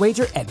first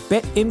wager at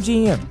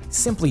BetMGM.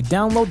 Simply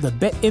download the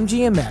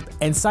BetMGM app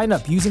and sign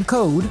up using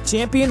code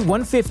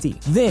Champion150.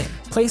 Then,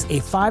 place a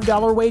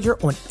 $5 wager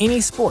on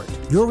any sport.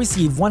 You'll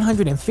receive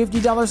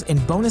 $150 in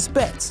bonus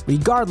bets,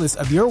 regardless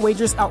of your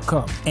wager's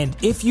outcome. And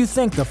if you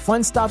think the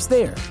fun stops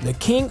there, the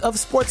King of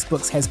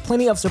Sportsbooks has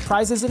plenty of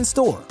surprises in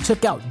store.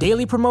 Check out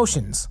daily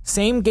promotions,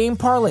 same-game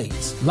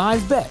parlays,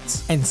 live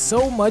bets, and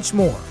so much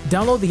more.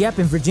 Download the app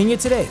in Virginia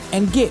today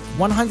and get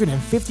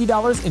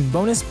 $150 in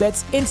bonus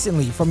bets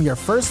instantly from your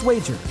first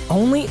wager.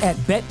 Only at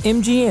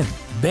BetMGM.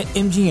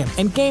 BetMGM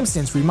and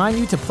GameSense remind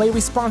you to play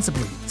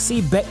responsibly. See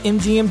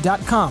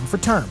BetMGM.com for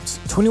terms.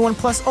 21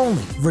 plus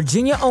only.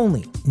 Virginia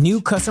only. New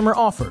customer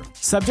offer.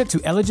 Subject to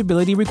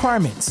eligibility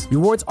requirements.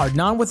 Rewards are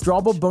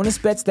non-withdrawable bonus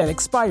bets that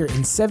expire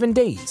in 7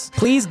 days.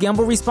 Please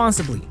gamble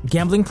responsibly.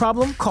 Gambling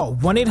problem? Call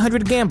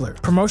 1-800-GAMBLER.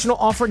 Promotional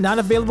offer not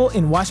available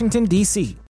in Washington, D.C.